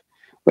perspective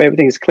where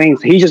everything is clean.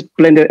 So he just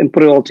blended it and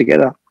put it all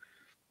together.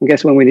 I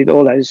guess when we did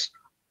all those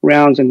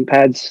rounds and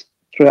pads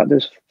throughout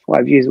those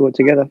 5 years we were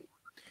together.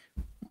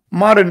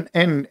 Martin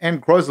and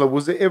Chrysler,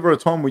 was there ever a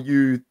time where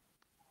you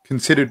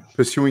considered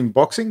pursuing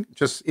boxing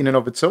just in and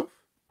of itself?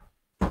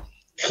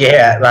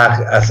 Yeah, like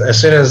as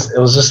soon as it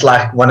was just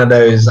like one of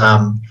those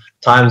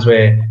times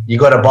where you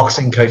got a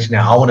boxing coach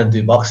now. I want to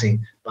do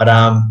boxing, but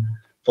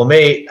for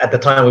me at the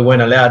time we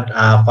weren't allowed.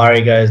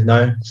 Fari goes,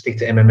 no, stick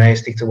to MMA,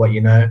 stick to what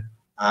you know.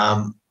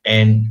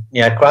 And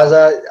yeah,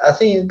 Chrysler, I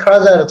think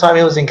Chrysler at the time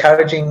he was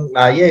encouraging.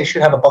 You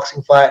should have a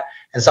boxing fight.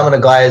 And some of the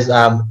guys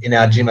in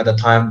our gym at the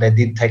time, they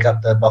did take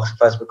up the boxing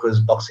fights because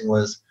boxing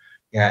was,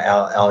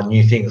 our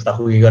new thing. It's like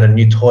we got a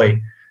new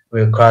toy.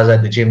 We're Chrysler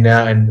at the gym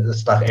now, and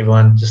it's like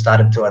everyone just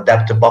started to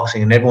adapt to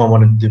boxing, and everyone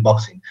wanted to do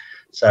boxing.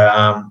 So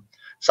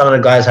some of the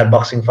guys had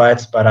boxing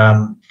fights, but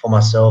for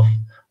myself,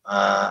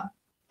 I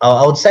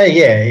would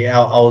say,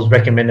 I was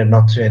recommended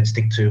not to and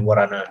stick to what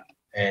I know.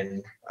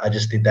 And I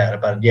just did that.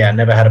 But yeah, I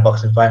never had a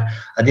boxing fight.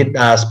 I did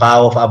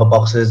spar with other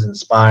boxers and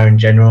spar in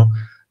general,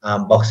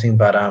 boxing,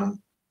 but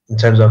in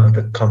terms of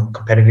the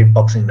competitive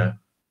boxing, no.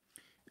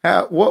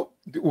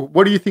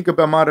 What do you think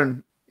about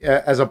Martin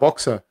as a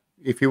boxer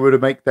if he were to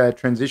make that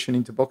transition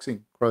into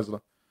boxing,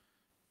 Chrysler?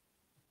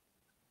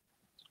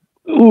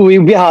 Ooh,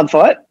 it'd be a hard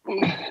fight.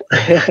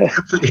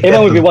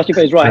 Everyone would be watching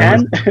for his right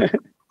hand.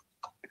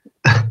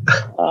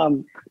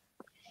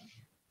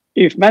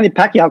 If Manny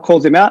Pacquiao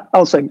calls him out,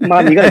 I'll say,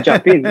 Martin, you got to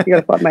jump in. You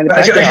got to fight Manny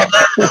Pacquiao.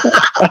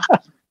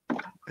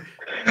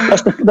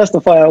 That's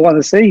the fight I want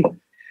to see.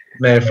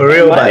 Man, for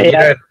real, mate.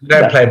 You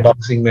don't play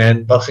boxing,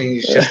 man. Boxing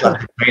is just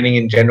like training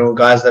in general.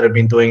 Guys that have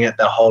been doing it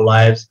their whole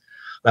lives.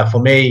 Like for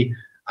me,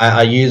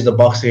 I use the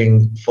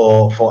boxing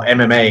for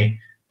MMA,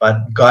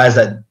 But guys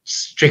that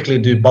strictly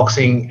do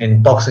boxing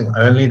and boxing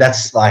only,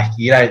 that's like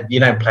you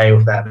don't play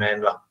with that,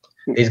 man. Like,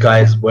 these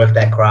guys work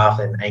that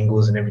craft and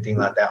angles and everything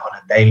like that on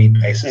a daily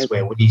basis.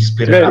 Where we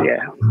split it up,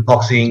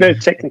 boxing, very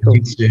technical,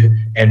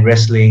 and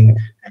wrestling,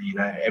 and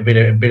a bit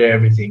of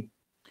everything.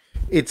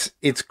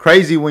 It's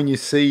crazy when you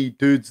see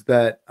dudes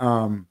that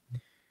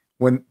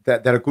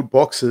that are good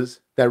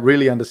boxers that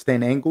really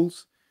understand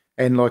angles,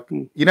 and like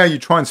you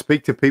try and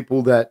speak to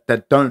people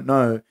that don't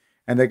know,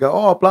 and they go,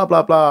 oh, blah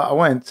blah blah. I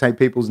won't say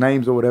people's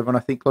names or whatever, and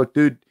I think, like,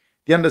 dude,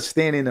 the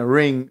understand in a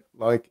ring,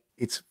 like,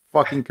 it's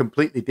fucking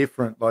completely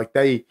different. Like,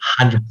 100%,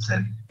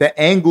 the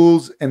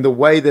angles and the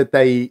way that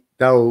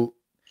they'll,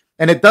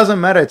 and it doesn't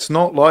matter. It's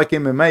not like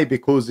MMA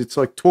because it's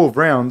like 12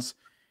 rounds,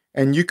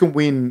 and you can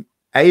win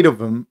 8 of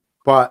them,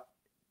 but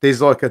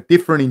there's like a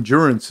different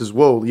endurance as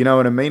well. You know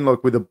what I mean?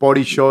 Like with the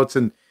body shots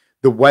and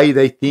the way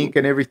they think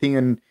and everything.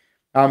 And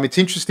it's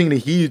interesting to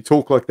hear you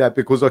talk like that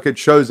because like it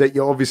shows that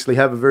you obviously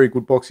have a very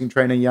good boxing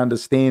trainer. You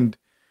understand,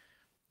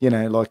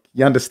 like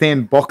you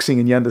understand boxing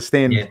and you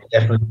understand. Yeah,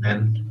 definitely,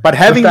 man. But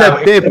having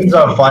that depth.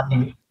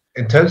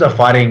 In terms of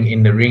fighting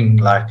in the ring,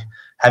 like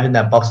having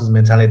that boxer's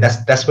mentality,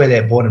 that's where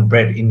they're born and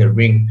bred, in the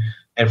ring.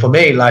 And for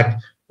me, like,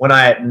 when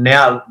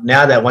now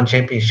that one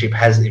championship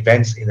has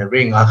events in the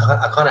ring,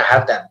 I kind of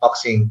have that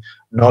boxing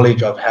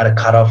knowledge of how to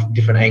cut off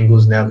different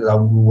angles now because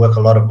we work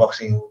a lot of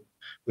boxing.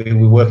 We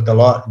worked a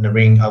lot in the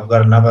ring. I've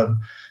got another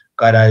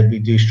guy that we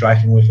do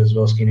striking with as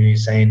well, Skinny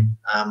Hussein.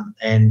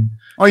 And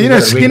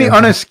Skinny.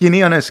 I know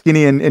Skinny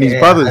and his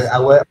brothers.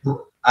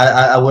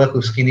 I work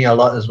with Skinny a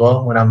lot as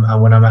well when I'm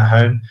at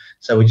home.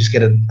 So we just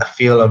get a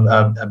feel of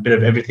a bit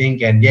of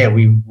everything, and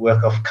we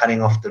work off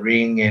cutting off the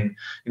ring, and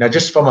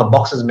just from a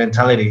boxer's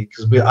mentality,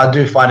 because I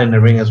do fight in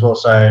the ring as well.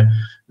 So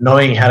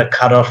knowing how to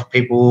cut off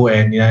people,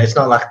 and it's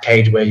not like a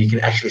cage where you can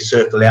actually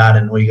circle out,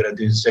 and all you got to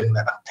do is circle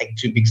out, like take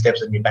 2 big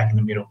steps, and you're back in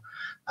the middle.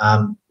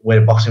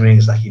 Where the boxing ring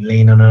is like you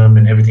lean on them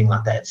and everything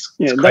like that. It's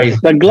crazy.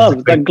 The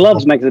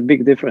gloves makes a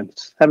big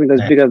difference. Having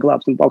those bigger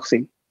gloves in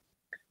boxing,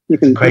 you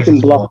can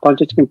block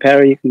punches, you can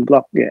parry, you can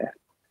block. Yeah,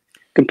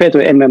 compared to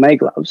MMA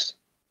gloves.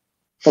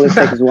 All it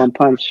takes is one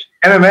punch.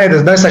 MMA,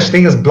 there's no such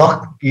thing as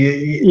block.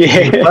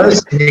 You're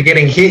close, and you're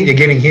getting hit. You're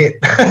getting hit.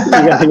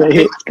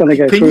 It's gonna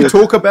go. Can you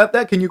talk about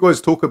that? Can you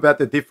guys talk about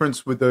the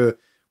difference with the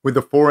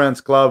 4-ounce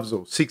gloves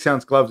or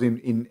 6-ounce gloves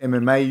in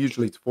MMA?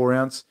 Usually it's 4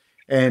 ounce,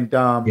 and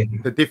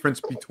the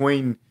difference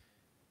between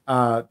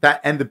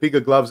that and the bigger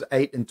gloves,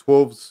 8 and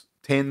 12s,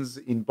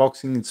 10s in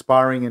boxing and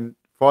sparring and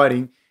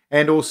fighting,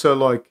 and also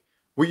like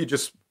what you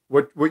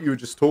were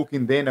just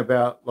talking then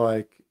about,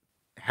 like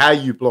how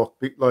you block,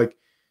 like.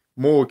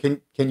 More can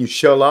you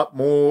shell up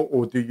more,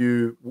 or do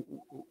you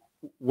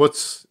what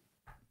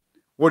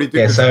do you do?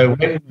 Yeah, so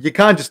you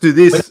can't just do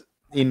this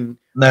in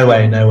no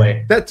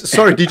way.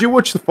 Sorry, did you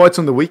watch the fights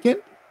on the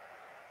weekend?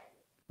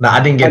 No,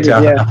 I didn't get to.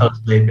 I fell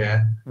asleep.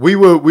 Yeah, we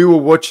were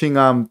watching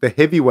the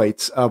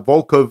heavyweights,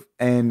 Volkov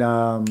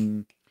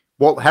and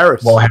Walt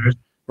Harris.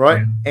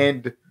 Right? Yeah.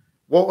 And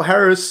Walt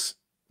Harris.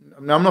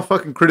 Now, I'm not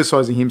fucking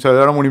criticizing him,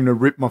 so I don't want him to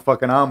rip my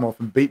fucking arm off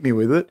and beat me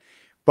with it.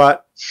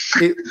 But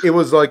it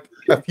was like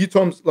a few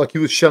times, like he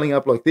was shelling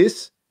up like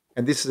this,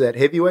 and this is at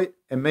heavyweight.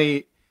 And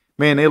me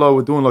and Eli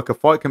were doing like a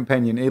fight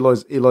companion.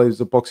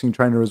 Eli's a boxing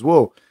trainer as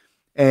well,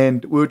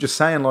 and we were just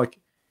saying like,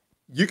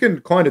 you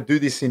can kind of do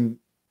this in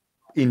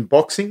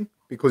boxing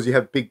because you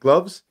have big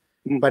gloves,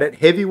 but at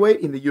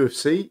heavyweight in the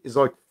UFC is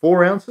like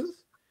 4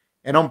 ounces,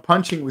 and I'm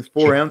punching with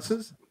 4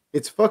 ounces.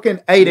 It's fucking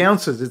 8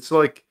 ounces. It's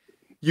like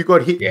you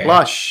got hit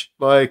flush,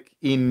 like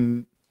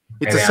in.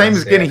 It's the same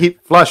as getting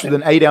hit flush with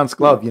an 8-ounce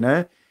glove,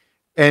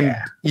 And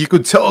you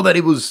could tell that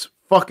it was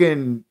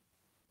fucking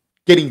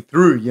getting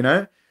through,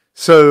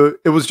 So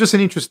it was just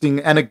an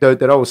interesting anecdote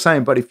that I was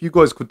saying. But if you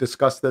guys could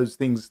discuss those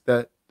things,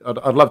 that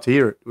I'd love to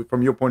hear it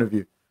from your point of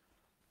view.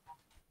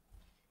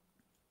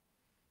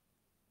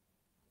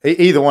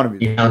 Either one of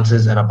you.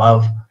 Ounces and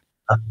above.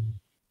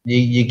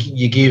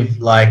 You give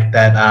like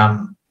that.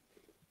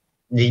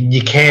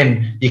 You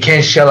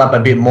can shell up a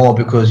bit more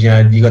because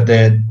you got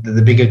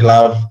the bigger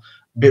glove.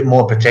 Bit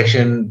more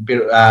protection,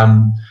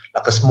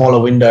 like a smaller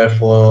window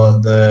for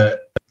the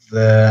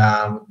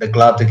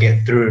glove to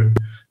get through.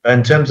 But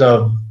in terms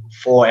of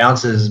 4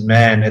 ounces,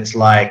 man, it's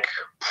like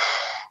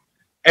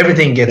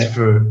everything gets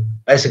through.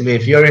 Basically,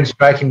 if you're in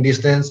striking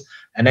distance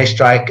and they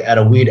strike at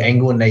a weird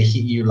angle and they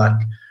hit you like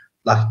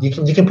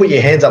you can put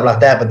your hands up like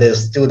that, but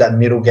there's still that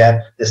middle gap.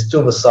 There's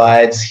still the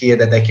sides here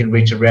that they can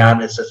reach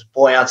around. It's just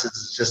 4 ounces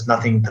is just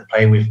nothing to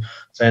play with.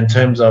 So in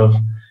terms of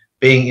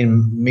being in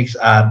an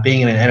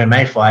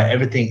MMA fight,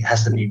 everything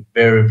has to be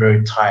very,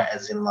 very tight,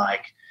 as in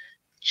like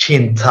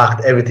chin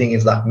tucked. Everything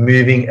is like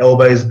moving.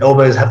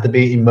 Elbows have to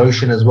be in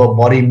motion as well.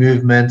 Body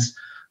movements,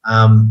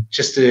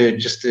 just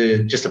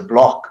to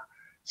block.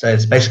 So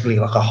it's basically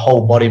like a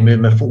whole body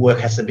movement. Footwork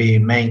has to be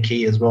main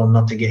key as well,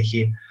 not to get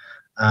hit.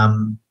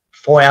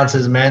 4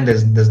 ounces, man.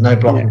 There's no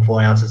blocking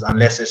 4 ounces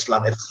unless it's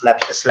like it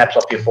slaps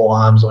off your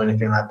forearms or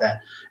anything like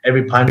that.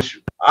 Every punch,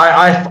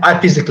 I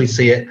physically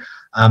see it.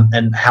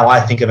 And how I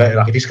think of it,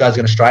 like if this guy's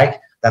going to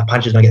strike, that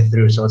punch is going to get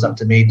through. So it's up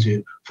to me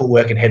to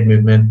footwork and head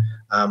movement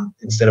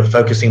instead of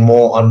focusing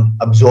more on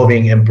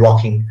absorbing and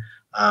blocking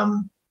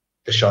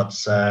the shots.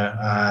 So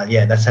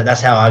yeah,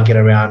 that's how I get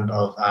around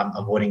of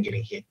avoiding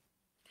getting hit.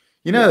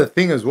 You know, the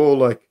thing as well,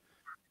 like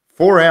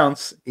 4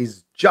 ounce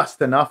is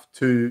just enough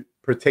to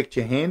protect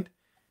your hand.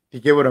 Do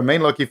you get what I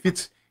mean? Like if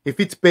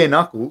it's bare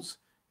knuckles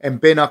and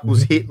bare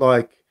knuckles hit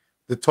like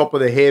the top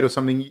of the head or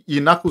something,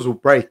 your knuckles will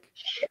break.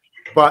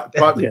 But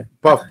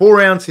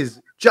 4 ounce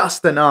is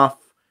just enough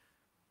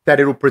that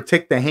it'll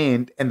protect the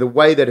hand, and the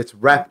way that it's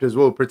wrapped as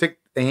well, protect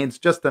the hands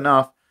just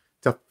enough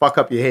to fuck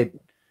up your head.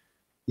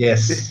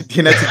 Yes.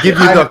 You know, to give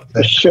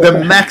you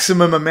the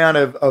maximum amount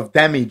of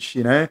damage,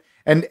 you know,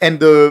 and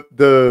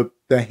the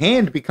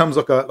hand becomes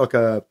like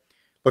a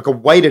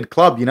weighted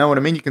club, you know what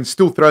I mean? You can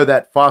still throw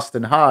that fast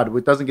and hard.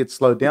 It doesn't get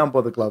slowed down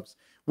by the gloves.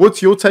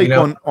 What's your take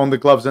on the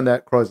gloves and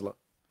that, Chrysler?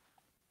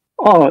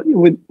 Oh,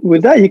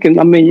 with that, you can,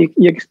 I mean,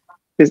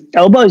 there's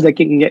elbows that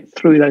you can get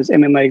through those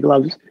MMA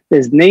gloves.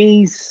 There's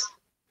knees.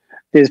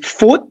 There's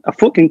foot. A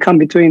foot can come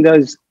between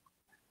those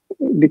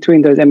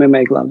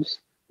MMA gloves.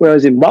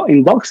 Whereas in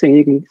boxing,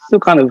 you can still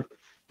kind of,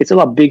 it's a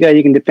lot bigger.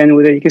 You can defend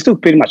with it. You can still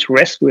pretty much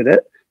rest with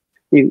it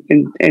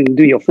and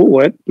do your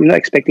footwork. You're not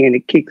expecting any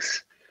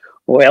kicks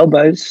or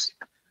elbows.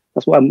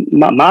 That's why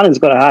Martin's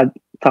got a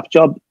tough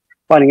job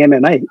fighting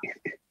MMA.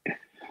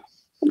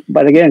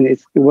 But again,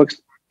 it works.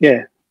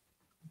 Yeah.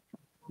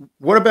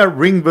 What about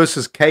ring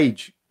versus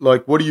cage?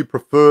 Like, what do you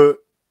prefer?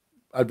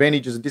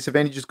 Advantages and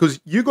disadvantages? Because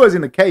you guys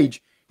in the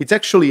cage, it's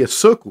actually a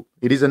circle.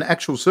 It is an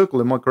actual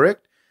circle. Am I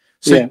correct?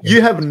 So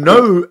you have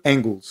no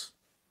angles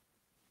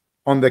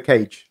on the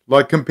cage,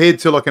 like compared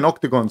to like an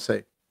octagon,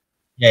 say.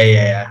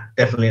 Yeah,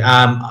 definitely.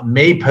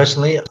 Me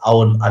personally,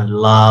 I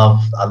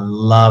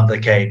love the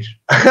cage.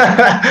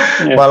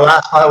 My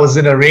last fight was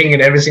in a ring,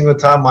 and every single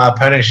time my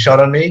opponent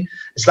shot on me,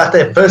 it's like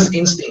their first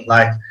instinct,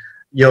 like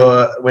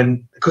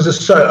because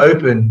it's so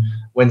open.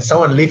 When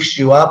someone lifts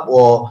you up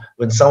or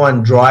when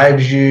someone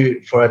drives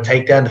you for a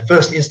takedown, the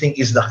first instinct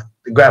is to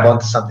grab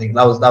onto something.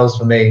 That was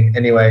for me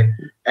anyway,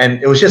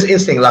 and it was just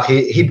instinct. Like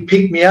he'd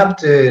pick me up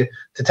to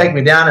take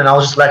me down, and I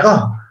was just like,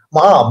 oh, my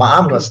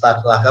arm got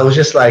stuck. Like I was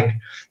just like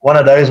one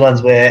of those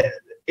ones where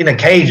in a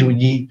cage,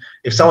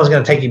 if someone's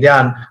going to take you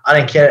down, I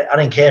don't care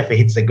if it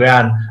hits the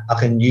ground. I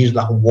can use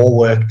like wall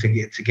work to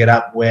get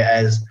up.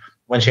 Whereas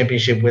one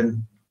championship,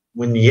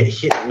 when you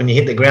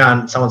hit the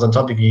ground, someone's on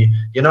top of you,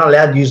 you're not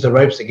allowed to use the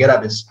ropes to get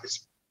up.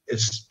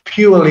 It's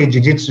purely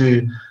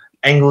jiu-jitsu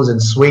angles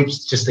and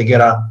sweeps just to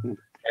get up.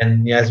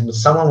 And with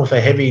someone with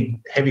a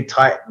heavy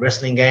tight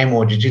wrestling game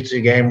or jiu-jitsu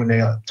game, when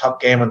they're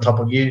top game on top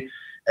of you,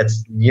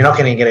 you're not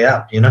going to get it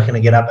up. You're not going to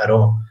get up at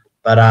all.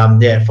 But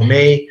for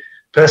me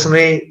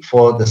personally,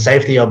 for the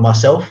safety of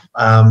myself,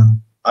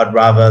 I'd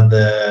rather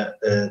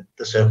the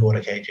circle or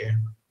the cage.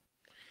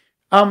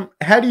 Yeah.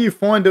 How do you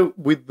find it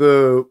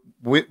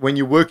when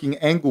you're working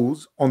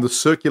angles on the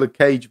circular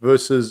cage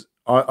versus?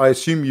 I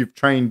assume you've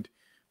trained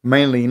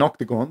mainly in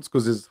octagons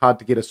because it's hard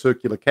to get a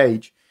circular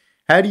cage.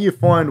 How do you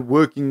find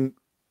working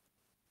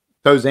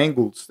those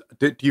angles?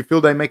 Do you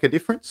feel they make a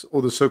difference,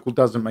 or the circle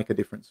doesn't make a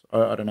difference?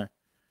 I don't know.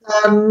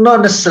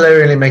 Not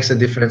necessarily makes a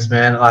difference,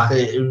 man. Like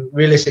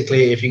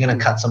realistically, if you're gonna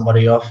cut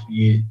somebody off,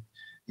 you're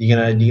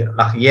gonna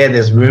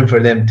there's room for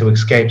them to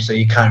escape, so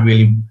you can't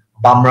really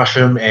bum rush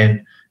them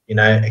and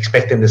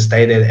expect them to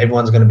stay there.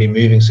 Everyone's gonna be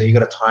moving, so you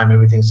got to time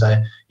everything.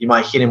 So you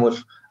might hit him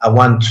with a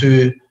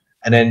 1-2,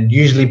 and then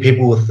usually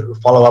people will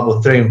follow up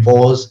with 3 and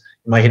 4s.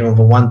 You might hit him with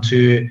a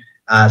 1-2,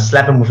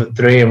 slap him with a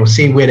 3, and we'll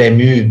see where they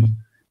move.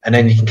 And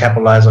then you can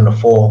capitalize on the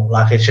 4.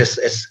 Like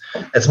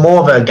it's more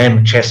of a game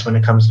of chess when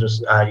it comes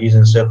to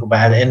using a circle. But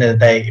at the end of the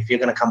day, if you're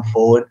going to come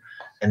forward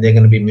and they're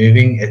going to be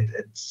moving,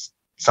 it's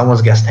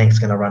someone's gas tank's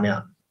going to run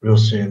out real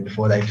soon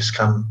before they just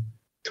come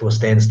to a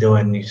standstill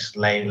and you just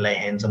lay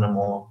hands on them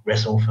or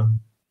wrestle with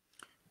them.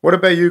 What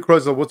about you,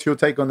 Chrysler? What's your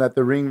take on that?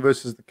 The ring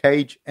versus the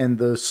cage and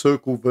the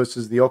circle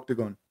versus the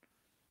octagon?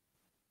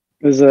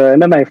 As an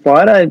MMA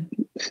fighter,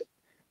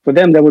 for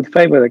them, they would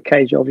favor the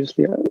cage.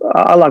 Obviously,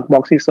 I like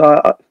boxing, so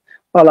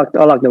I like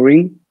the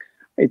ring.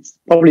 It's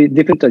probably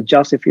different to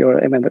adjust if you're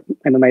an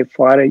MMA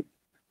fighter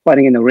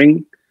fighting in the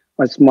ring.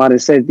 As Martin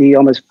said, he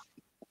almost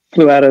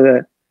flew out of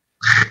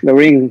the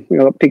ring,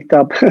 picked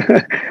up.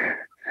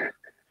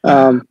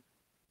 I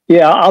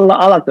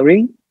like the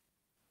ring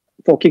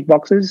for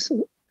kickboxers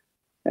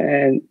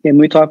and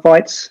Muay Thai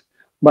fights.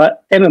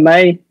 But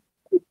MMA,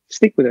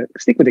 stick with it.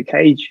 Stick with the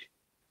cage.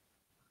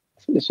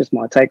 It's just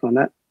my take on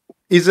that.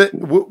 Is it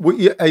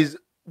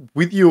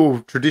with your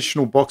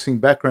traditional boxing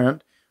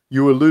background?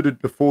 You alluded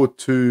before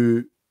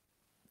to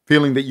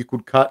feeling that you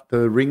could cut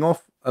the ring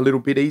off a little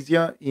bit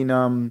easier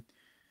in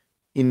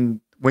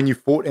when you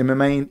fought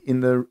MMA in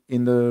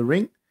the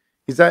ring.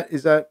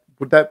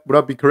 Would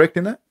I be correct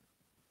in that?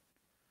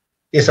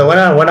 Yeah. So when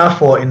I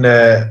fought in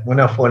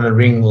the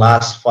ring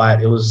last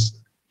fight, it was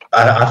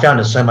I found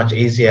it so much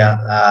easier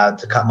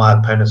to cut my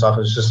opponents off.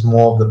 It was just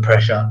more of the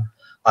pressure.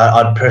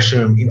 I'd pressure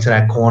them into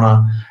that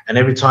corner, and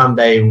every time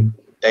they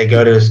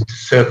go to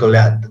circle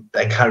out,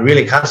 they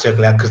can't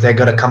circle out because they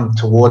got to come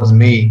towards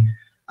me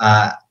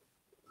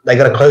they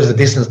got to close the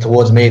distance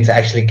towards me to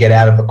actually get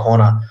out of the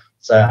corner.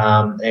 So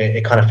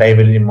it kind of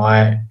favored in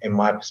my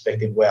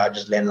perspective, where I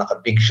just land like a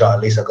big shot.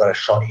 At least I got a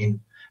shot in,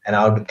 and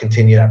I would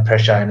continue that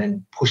pressure and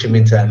then push them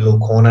into that little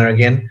corner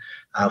again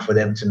for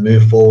them to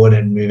move forward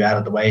and move out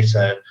of the way.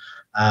 So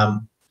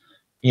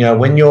you know,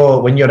 when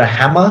you're the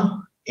hammer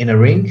in a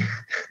ring,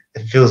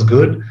 it feels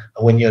good.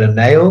 But when you're the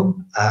nail,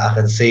 I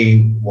can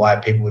see why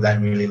people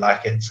don't really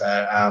like it.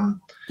 So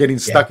getting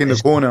stuck in the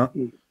corner.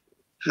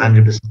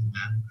 100%.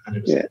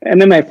 Yeah,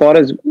 MMA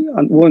fighters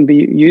wouldn't be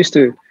used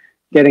to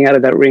getting out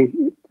of that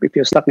ring if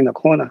you're stuck in the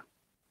corner.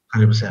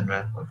 100%,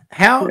 man.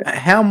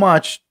 How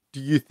much do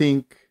you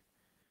think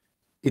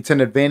it's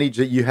an advantage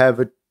that you have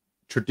a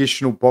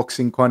traditional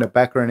boxing kind of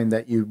background in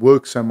that you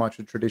work so much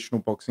with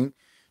traditional boxing?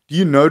 Do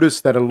you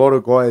notice that a lot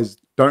of guys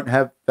don't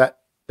have that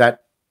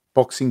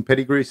boxing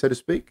pedigree, so to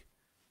speak?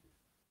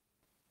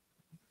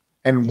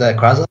 And The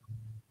Chrysler?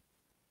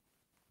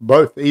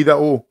 Both, either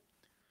or.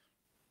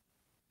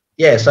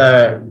 Yeah,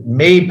 so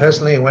me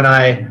personally, when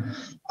I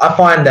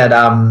find that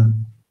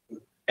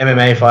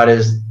MMA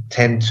fighters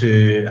tend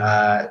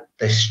to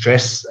they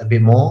stress a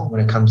bit more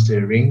when it comes to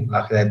the ring.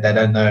 Like they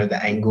don't know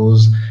the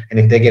angles, and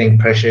if they're getting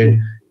pressured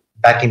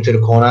back into the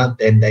corner,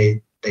 then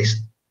if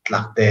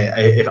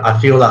I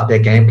feel like their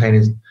game plan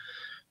is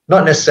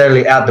not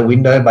necessarily out the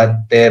window,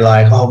 but they're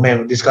like, oh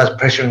man, this guy's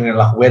pressuring me.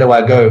 Like, where do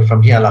I go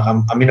from here? Like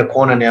I'm in a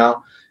corner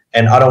now,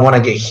 and I don't want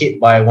to get hit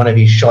by one of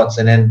his shots,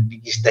 and then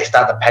they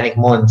start to panic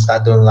more and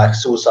start doing like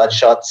suicide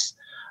shots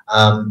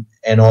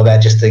and all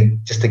that just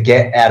to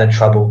get out of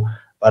trouble.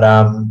 But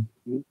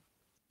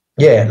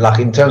yeah, like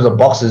in terms of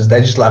boxers,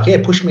 they're just like,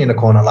 yeah, push me in the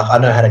corner. Like I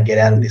know how to get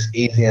out of this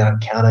easy and I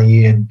counter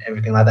you and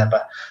everything like that.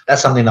 But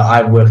that's something that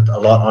I've worked a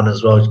lot on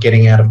as well, is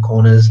getting out of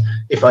corners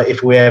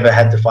if we ever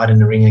had to fight in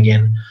the ring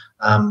again.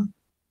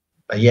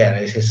 But yeah,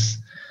 it's just,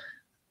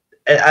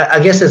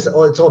 I guess it's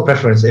all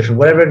preference. If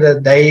whatever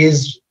the day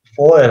is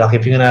for, like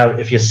if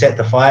you're set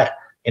to fight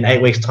in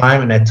 8 weeks'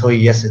 time and they tell you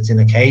yes, it's in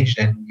a cage,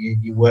 then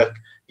you work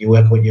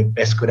what you're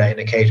best good at in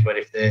a cage. But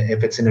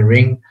if it's in a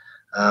ring,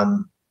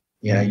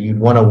 you know, you'd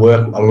want to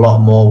work a lot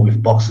more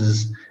with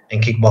boxers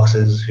and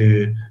kickboxers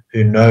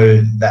who know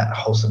that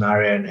whole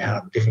scenario and how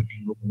different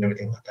people and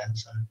everything like that.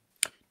 So,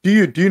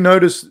 do you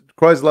notice,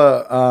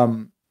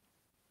 Chrysler,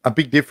 a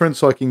big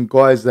difference, like in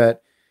guys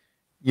that,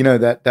 you know,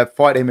 that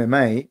fight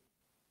MMA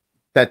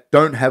that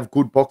don't have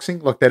good boxing?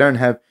 Like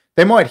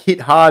they might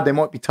hit hard, they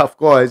might be tough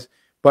guys,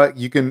 but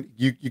you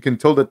can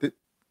tell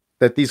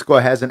that this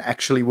guy hasn't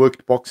actually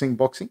worked boxing.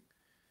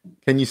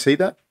 Can you see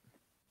that?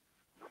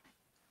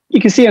 You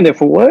can see on their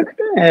footwork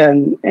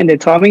and their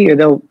timing. You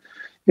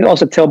can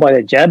also tell by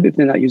their jab if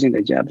they're not using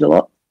their jabs a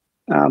lot.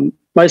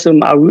 Most of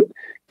them are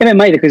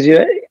MMA because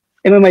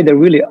MMA, they're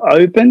really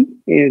open.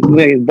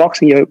 In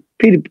boxing, you're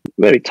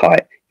very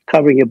tight,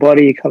 covering your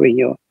body, covering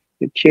your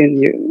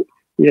chin.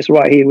 You're just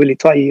right here, really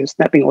tight. You're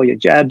snapping all your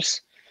jabs.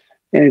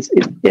 And it's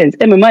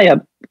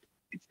MMA.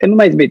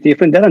 MMA is a bit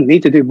different. They don't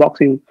need to do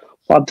boxing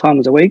 5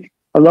 times a week,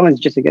 as long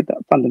as just to get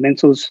the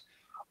fundamentals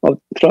of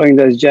throwing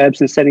those jabs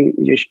and setting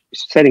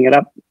it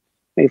up,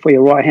 maybe for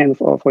your right hand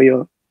or for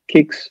your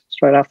kicks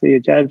straight after your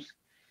jabs.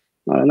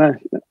 I don't know.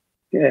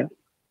 Yeah.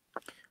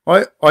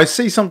 I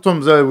see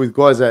sometimes though with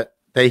guys that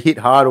they hit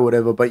hard or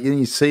whatever, but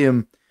you see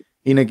them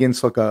in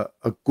against like a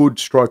good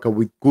striker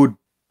with good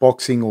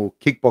boxing or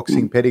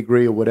kickboxing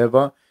pedigree or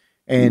whatever,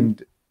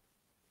 and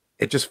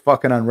it just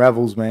fucking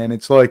unravels, man.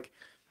 It's like,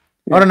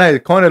 I don't know,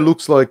 it kind of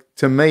looks like,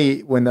 to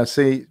me, when I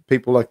see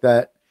people like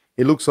that,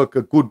 it looks like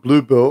a good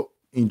blue belt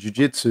in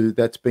jiu-jitsu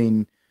that's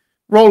been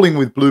rolling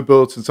with blue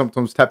belts and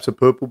sometimes taps a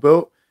purple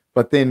belt,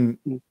 but then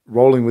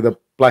rolling with a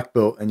black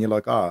belt, and you're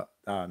like, oh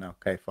no,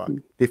 okay, fuck,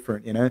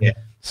 different, you know? Yeah.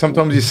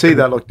 Sometimes you see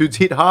that, like, dudes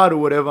hit hard or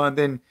whatever, and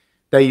then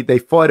they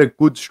fight a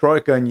good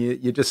striker, and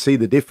you just see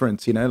the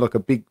difference, you know, like a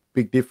big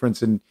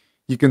difference, and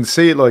you can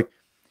see it, like,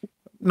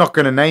 not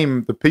going to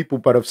name the people,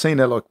 but I've seen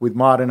it, like, with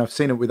Martin, I've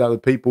seen it with other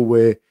people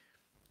where,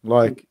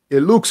 like, it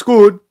looks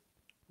good.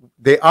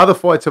 The other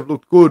fights have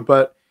looked good,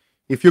 but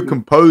if you're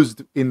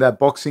composed in that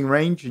boxing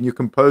range and you're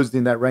composed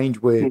in that range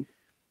where,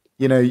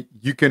 you know,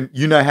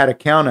 you know how to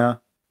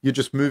counter, you're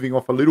just moving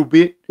off a little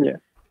bit,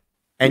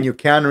 and you're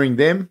countering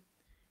them.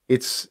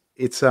 It's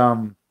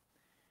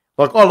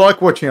like I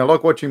like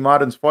watching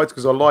Martin's fights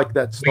because I like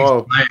that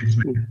style. Science,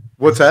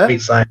 What's that?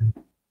 Sweet science.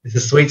 It's a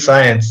sweet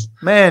science,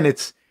 man.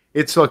 It's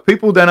like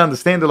people don't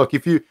understand it. Like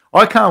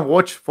I can't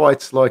watch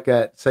fights like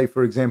at, say,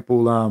 for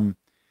example,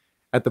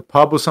 at the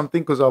pub or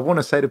something, because I want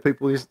to say to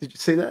people, did you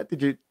see that?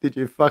 Did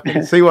you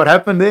fucking see what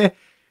happened there?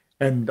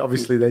 And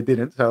obviously they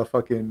didn't, so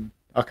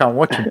I can't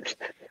watch it.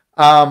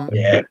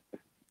 Yeah.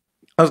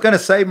 I was going to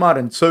say,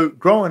 Martin, so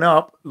growing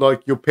up,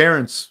 like your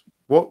parents,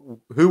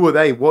 who were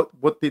they?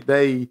 What did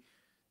they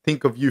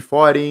think of you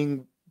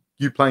fighting,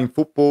 you playing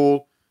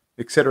football,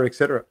 et cetera, et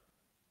cetera?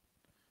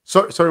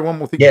 Sorry, one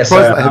more thing. Yes,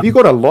 have you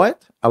got a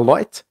light? A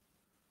light?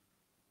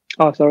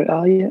 Oh, sorry.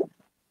 Oh, yeah.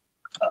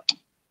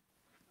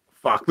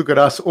 Fuck, look at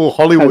us, all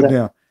Hollywood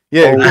now.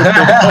 Yeah.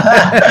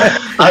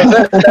 I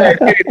was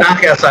pretty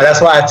dark outside.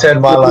 That's why I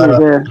turned my light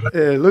up.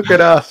 Yeah, look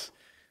at us.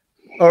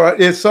 All right.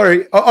 Yeah,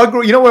 sorry. I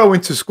grew. You know where I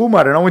went to school,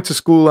 Martin? I went to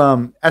school,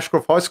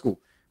 Ashcroft High School.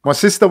 My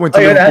sister went to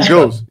Liverpool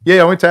Girls.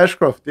 Yeah, I went to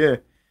Ashcroft. Yeah.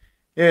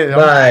 Yeah.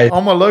 Nice.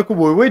 I'm a local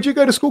boy. Where'd you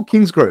go to school?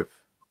 Kingsgrove.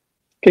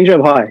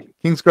 Kingsgrove High.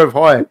 Kingsgrove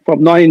High.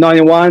 From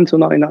 1991 to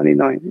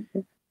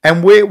 1999.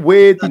 And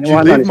where did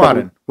you live,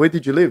 Martin? Where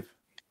did you live?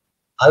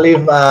 I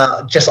live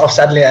just off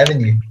Sadleir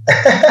Avenue.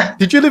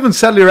 Did you live in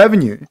Sadleir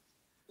Avenue?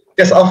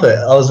 Just off it.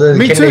 I was in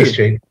Kendi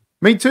Street.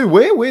 Me too.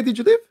 Where did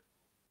you live?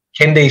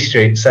 Kendi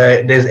Street.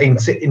 So there's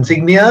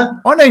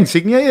Insignia. I know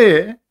Insignia,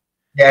 yeah.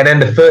 Yeah, and then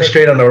the first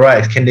street on the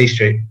right is Kendi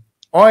Street.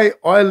 I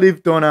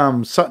lived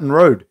on Sutton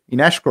Road in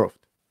Ashcroft.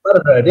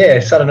 Sutton Road, yeah.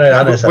 Sutton Road,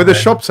 I know Sutton Where the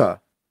Road. shops are.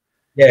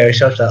 Yeah, the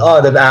shops are.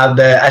 Oh,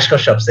 the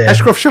Ashcroft shops there.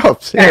 Ashcroft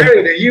shops, yeah.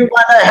 Harry, you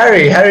might know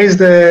Harry. Harry's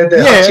the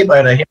chip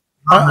owner.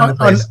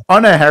 I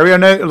know Harry. I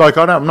know,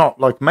 I'm not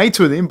like mates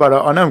with him, but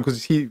I know him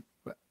because he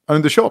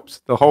owned the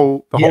shops the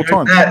whole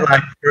time. That,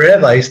 like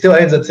forever. He still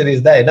owns it to this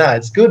day. No,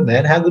 it's good,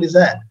 man. How good is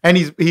that? And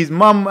his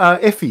mum,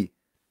 Effie.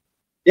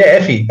 Yeah,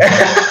 Effie.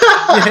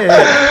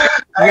 Yeah.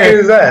 How good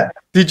is that?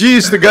 Did you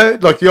used to go?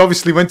 Like, you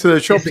obviously went to the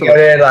shops. I used to go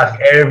there like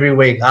every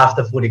week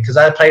after footy because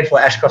I played for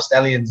Ashcroft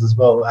Stallions as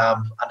well,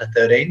 under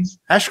 13s.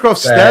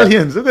 Ashcroft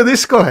Stallions. Look at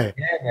this guy.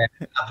 Yeah,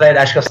 I played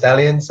Ashcroft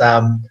Stallions.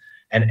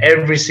 And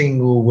every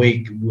single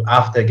week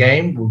after a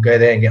game, we'll go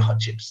there and get hot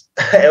chips.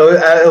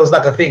 It was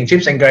like a thing,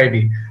 chips and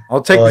gravy.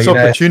 I'll take this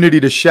opportunity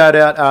to shout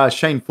out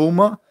Shane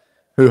Fulmer,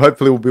 who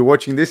hopefully will be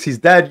watching this. His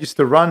dad used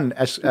to run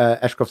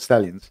Ashcroft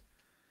Stallions.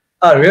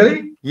 Oh,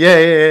 really?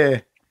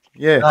 Yeah.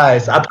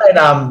 Nice. I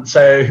played,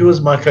 so who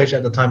was my coach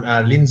at the time?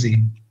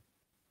 Lindsay.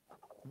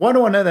 Why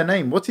do I know that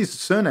name? What's his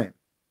surname?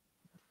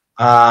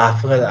 I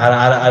forgot.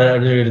 I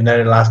don't really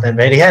know the last name,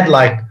 but he had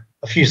like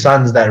a few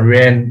sons that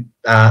ran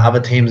other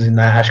teams in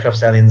Ashcroft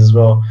Stallions as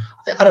well.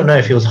 I don't know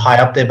if he was high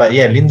up there, but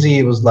yeah,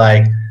 Lindsay was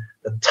like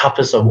the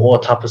toughest of all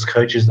toughest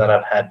coaches that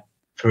I've had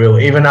for real.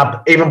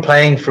 Even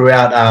playing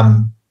throughout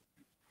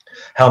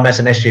Helmets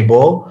and SG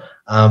Ball,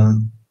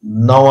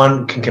 no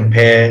one can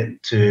compare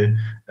to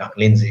like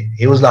Lindsay.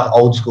 He was like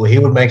old school. He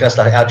would make us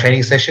like our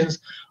training sessions.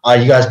 Oh,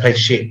 you guys play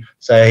shit.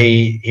 So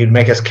he'd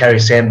make us carry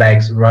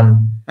sandbags,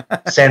 run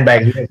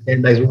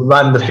we'd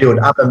run the field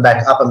up and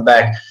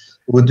back.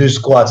 We'd do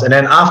squats, and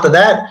then after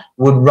that,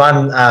 we'd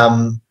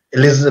run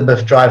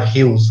Elizabeth Drive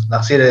hills.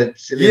 Like see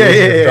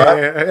Elizabeth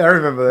Drive? I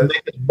remember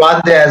that.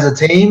 Run there as a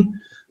team,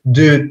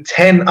 do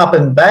 10 up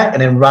and back,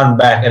 and then run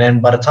back. And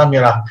then by the time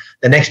you're like,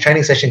 the next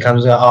training session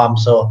comes, you're like, oh, I'm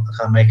sore, I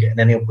can't make it. And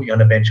then he'll put you on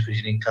the bench because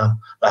you didn't come.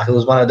 Like it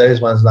was one of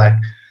those ones. Like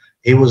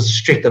he was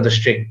strict of the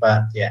strict,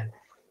 but yeah.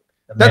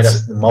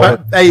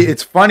 Hey,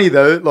 it's funny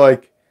though.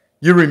 Like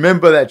you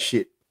remember that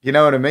shit. You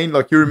know what I mean?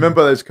 Like you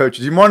remember those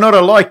coaches. You might not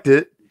have liked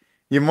it.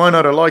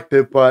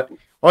 But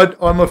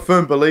I'm a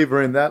firm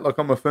believer in that. Like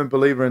I'm a firm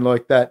believer in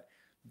like that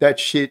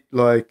shit.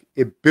 Like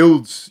it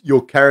builds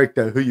your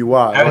character, who you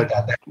are.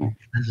 That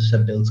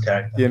just builds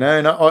character. You know,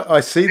 and I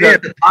see that.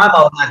 At the time,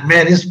 I was like,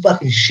 man, this is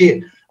fucking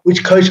shit.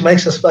 Which coach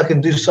makes us fucking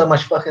do so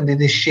much fucking do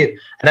this shit?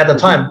 And at the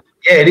time,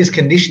 yeah, it is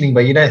conditioning,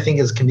 but you don't think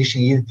it's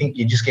conditioning. You think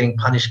you're just getting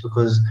punished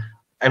because.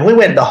 And we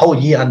went the whole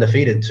year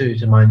undefeated too,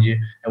 to mind you.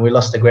 And we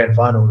lost the grand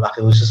final. Like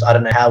it was just, I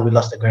don't know how we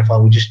lost the grand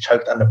final. We just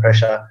choked under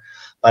pressure.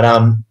 But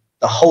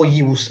the whole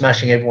year we were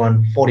smashing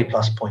everyone 40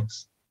 plus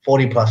points.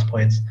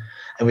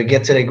 And we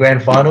get to the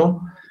grand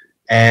final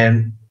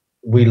and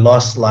we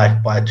lost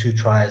like by 2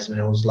 tries. And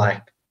it was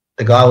like,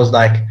 the guy was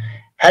like,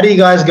 how do you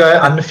guys go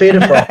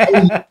undefeated for a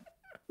whole year,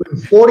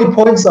 with 40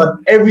 points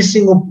on every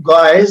single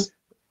guys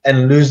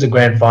and lose the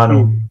grand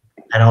final?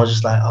 And I was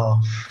just like,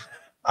 oh,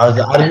 I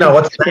didn't know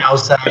what to say. I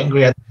was so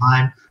angry at the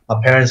time.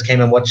 My parents came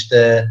and watched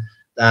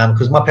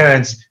because my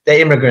parents, they're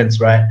immigrants,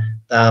 right?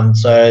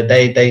 So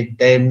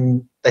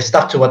they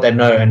stuck to what they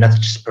know, and that's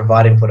just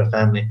providing for the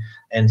family.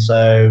 And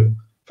so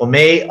for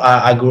me,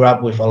 I grew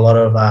up with a lot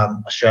of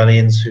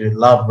Australians who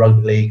love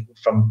rugby league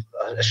from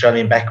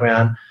Australian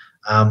background.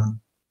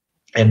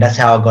 And that's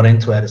how I got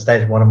into it at the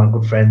States. One of my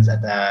good friends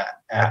at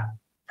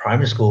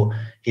primary school,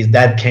 his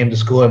dad came to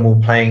school and we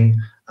were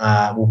playing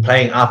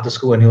after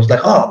school, and he was like,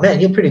 oh man,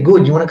 you're pretty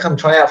good. You want to come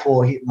try out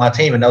for my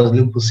team? And that was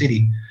Liverpool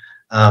City.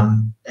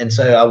 And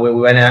so we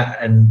went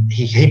out and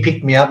he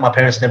picked me up. My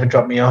parents never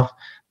dropped me off,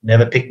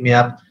 never picked me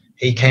up.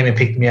 He came and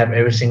picked me up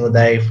every single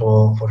day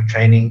for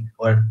training,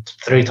 or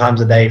 3 times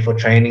a day for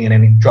training, and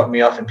then he dropped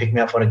me off and picked me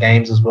up for the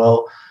games as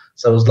well.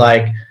 So it was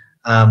like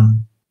I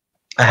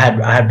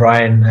had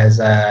Brian as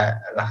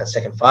like a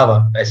second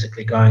father,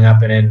 basically, growing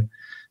up. And then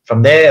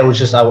from there, it was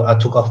just I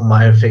took off on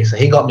my own feet. So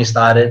he got me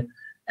started,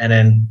 and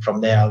then from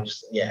there, I was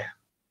just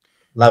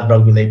love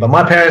rugby league. But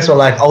my parents were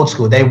like old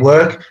school. They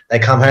work, they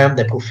come home,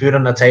 they put food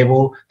on the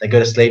table, they go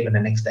to sleep, and the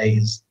next day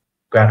is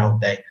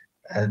Groundhog Day.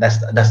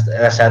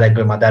 That's how they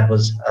go. My dad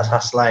was a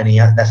hustler,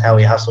 and that's how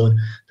he hustled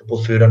to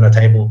put food on the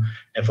table.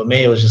 And for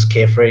me, it was just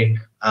carefree.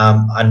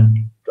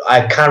 And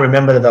I can't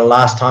remember the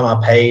last time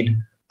I paid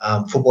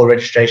football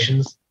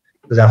registrations,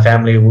 because our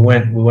family we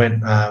weren't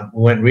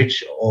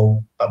rich,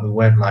 but we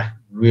weren't like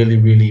really,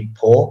 really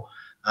poor.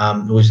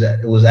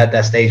 It was at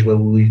that stage where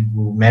we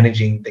were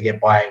managing to get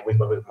by with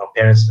my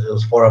parents. It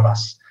was 4 of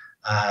us.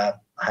 I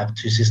have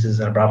 2 sisters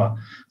and a brother.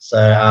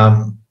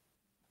 So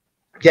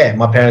yeah,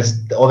 my parents,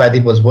 all they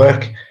did was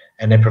work,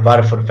 and they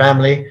provided for the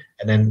family.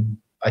 And then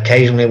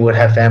occasionally we would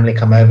have family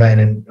come over, and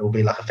then it would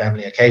be like a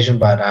family occasion.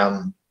 But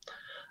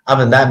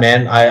other than that,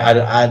 man,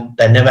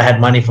 they never had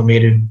money for me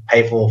to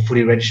pay for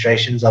footy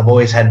registrations. I've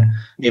always had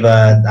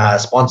either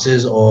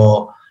sponsors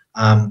or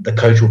the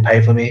coach would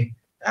pay for me.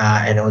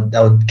 And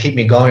that would keep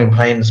me going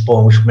playing the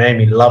sport, which made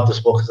me love the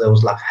sport because it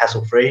was like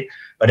hassle free.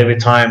 But every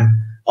time,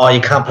 oh,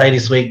 you can't play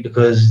this week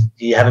because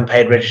you haven't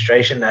paid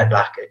registration, that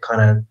like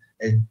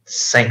it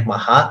sank my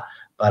heart.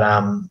 But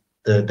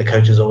the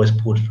coaches always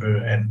pulled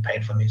through and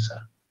paid for me. So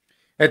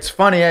it's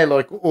funny,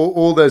 like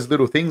all those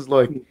little things,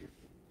 like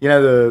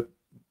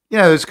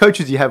those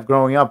coaches you have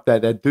growing up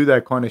that do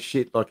that kind of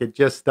shit. Like it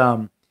just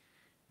I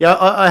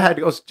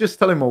was just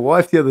telling my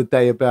wife the other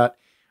day about.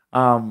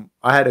 I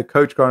had a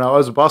coach growing up. I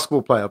was a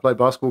basketball player. I played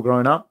basketball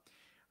growing up.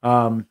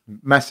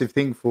 Massive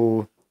thing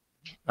for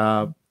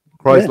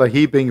Chrysler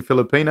here being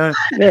Filipino.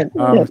 Yeah,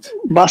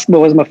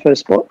 basketball was my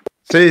first sport.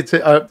 See,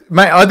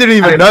 mate, I didn't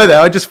even know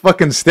that. I just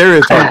fucking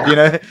stereotyped,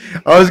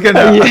 I was gonna,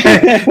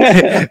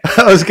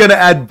 I was gonna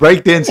add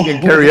breakdancing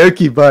and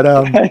karaoke, but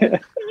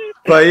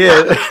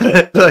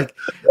yeah, like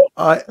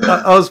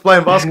I was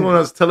playing basketball and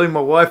I was telling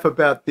my wife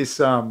about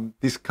this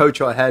this coach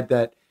I had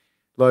that.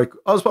 Like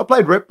I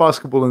played rep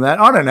basketball and that.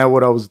 I don't know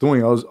what I was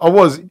doing. I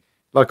was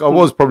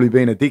probably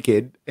being a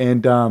dickhead.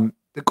 And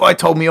the guy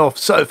told me off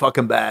so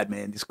fucking bad,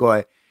 man. This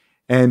guy,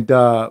 and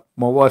my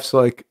wife's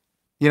like,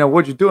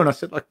 what'd you do? And I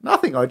said like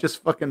nothing. I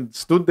just fucking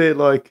stood there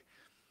like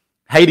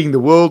hating the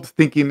world,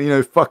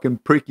 thinking, fucking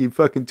prick, you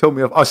fucking told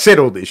me off. I said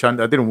all this. I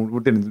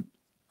didn't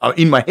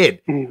in my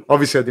head.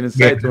 Obviously, I didn't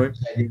say it to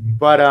him.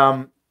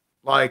 But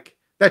like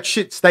that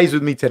shit stays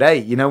with me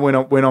today.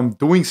 When I'm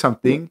doing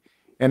something.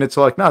 And it's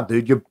like, nah,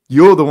 dude,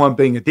 you're the one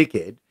being a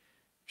dickhead.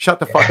 Shut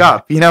the fuck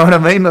up. You know what I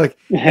mean? Like,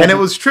 and it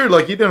was true.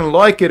 Like, you didn't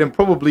like it. And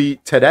probably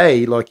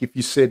today, like, if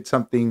you said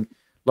something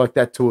like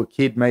that to a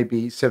kid,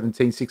 maybe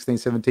 16,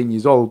 17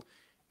 years old,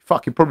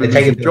 fuck, you probably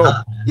lose your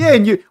job. Yeah,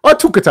 and I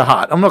took it to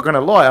heart. I'm not going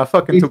to lie. I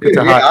fucking took it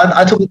to heart.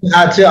 I took it to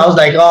heart too. I was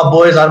like, oh,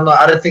 boys, I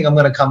don't think I'm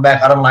going to come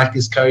back. I don't like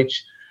this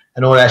coach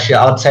and all that shit.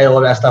 I would say all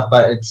that stuff,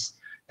 but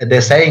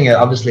they're saying it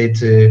obviously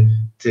to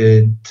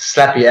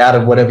slap you out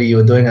of whatever you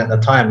were doing at the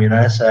time,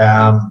 So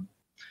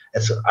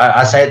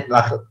I say it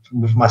like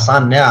with my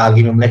son now. I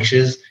give him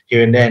lectures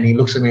here and there, and he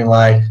looks at me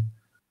like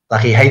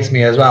he hates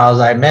me as well. I was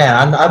like,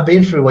 man, I've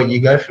been through what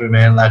you go through,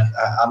 man. Like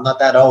I'm not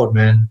that old,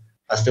 man.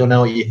 I still know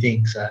what you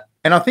think. So,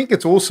 and I think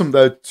it's awesome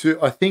though.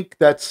 I think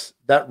that's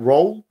that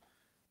role,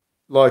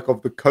 like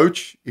of the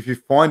coach. If you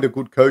find a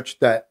good coach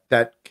that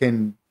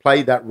can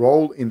play that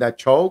role in that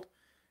child,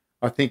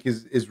 I think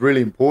is really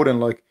important.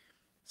 Like.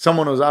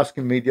 Someone was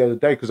asking me the other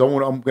day because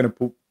I'm going to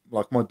put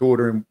like my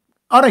daughter in.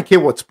 I don't care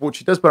what sport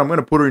she does, but I'm going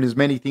to put her in as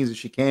many things as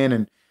she can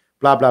and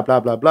blah blah blah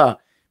blah blah.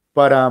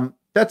 But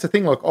that's the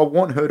thing. Like I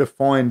want her to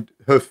find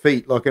her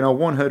feet. Like, and I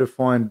want her to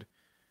find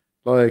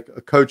like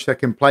a coach that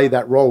can play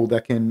that role.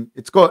 That can.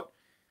 It's got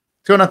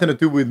nothing to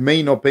do with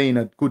me not being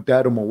a good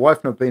dad or my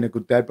wife not being a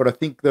good dad. But I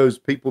think those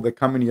people that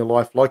come into your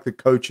life, like the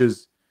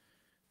coaches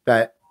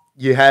that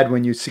you had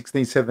when you're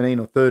 16, 17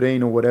 or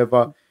 13 or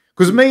whatever.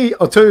 Because me,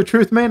 I'll tell you the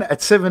truth, man.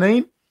 At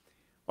 17.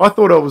 I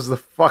thought I was the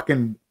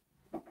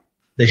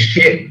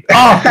shit.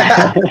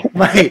 Oh,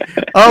 mate,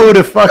 I would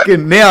have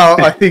fucking now.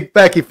 I think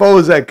back if I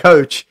was that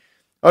coach,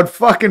 I'd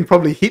fucking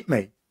probably hit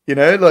me.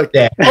 Like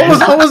yeah.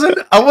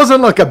 I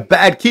wasn't like a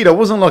bad kid. I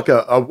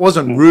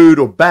wasn't rude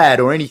or bad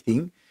or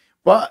anything,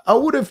 but I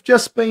would have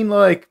just been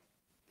like,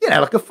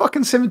 like a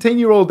fucking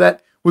 17-year-old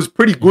that was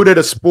pretty good at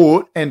a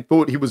sport and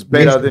thought he was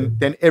better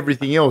than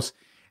everything else.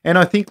 And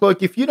I think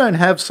like if you don't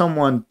have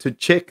someone to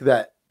check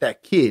that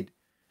kid.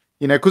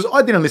 Because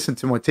I didn't listen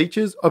to my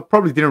teachers. I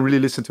probably didn't really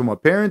listen to my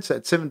parents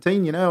at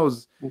 17. I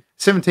was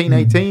 17,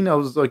 18. I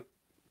was like,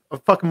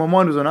 my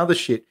mind was on other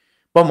shit.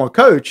 But my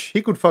coach,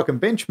 he could fucking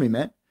bench me,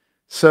 man.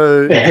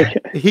 So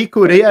he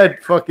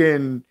had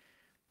fucking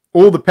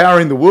all the power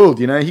in the world,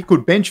 He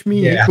could bench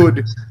me. Yeah.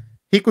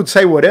 He could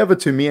say whatever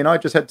to me, and I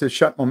just had to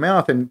shut my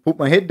mouth and put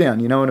my head down.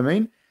 You know what I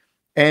mean?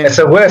 And it's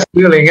the worst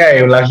feeling,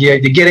 eh? Like you're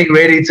getting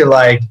ready to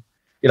like.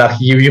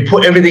 You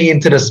put everything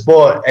into the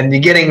sport and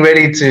you're getting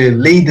ready to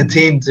lead the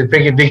team to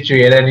freaking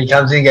victory, and then he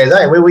comes in and goes,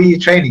 hey, where were you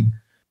training?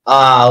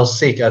 I was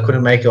sick. I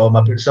couldn't make it, or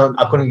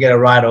I couldn't get a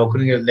ride, or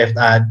couldn't get left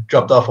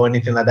dropped off or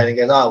anything like that. And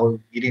he goes, oh, well,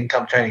 you didn't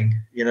come training.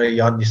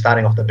 You're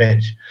starting off the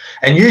bench.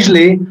 And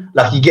usually,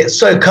 like, you get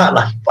so cut,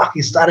 like, fuck,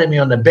 he started me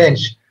on the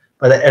bench.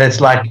 And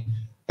it's like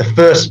the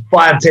first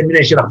 5-10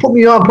 minutes, you're like, put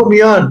me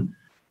on.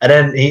 And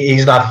then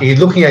he's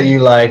looking at you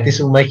like,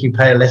 this will make you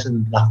pay a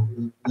lesson, like,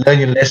 learn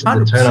your lesson 100%.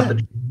 And turn off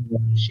the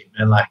shit,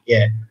 man. Like,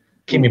 yeah,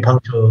 keep me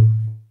punctual.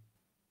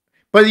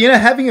 But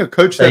having a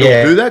coach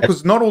that'll do that,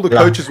 because not all the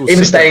coaches will.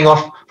 Even staying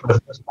off for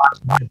the first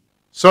 5 minutes.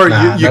 Sorry,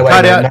 you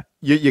cut out.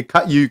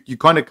 You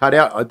kind of cut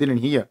out. I didn't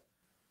hear.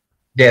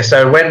 Yeah,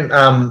 so when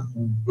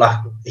like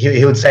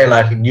he would say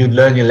like you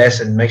learn your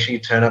lesson, make sure you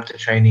turn up to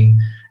training,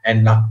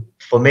 and like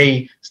for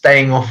me,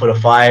 staying off for the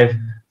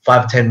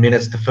 5-10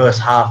 minutes, the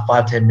first half,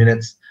 5-10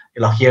 minutes,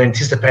 you're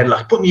anticipating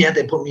like put me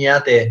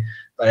out there,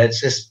 but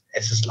it's just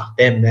like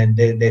them, man.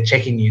 They're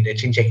checking you, they're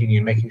chin checking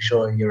you, making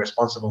sure you're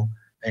responsible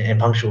and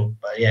punctual.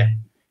 But yeah.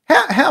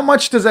 How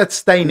much does that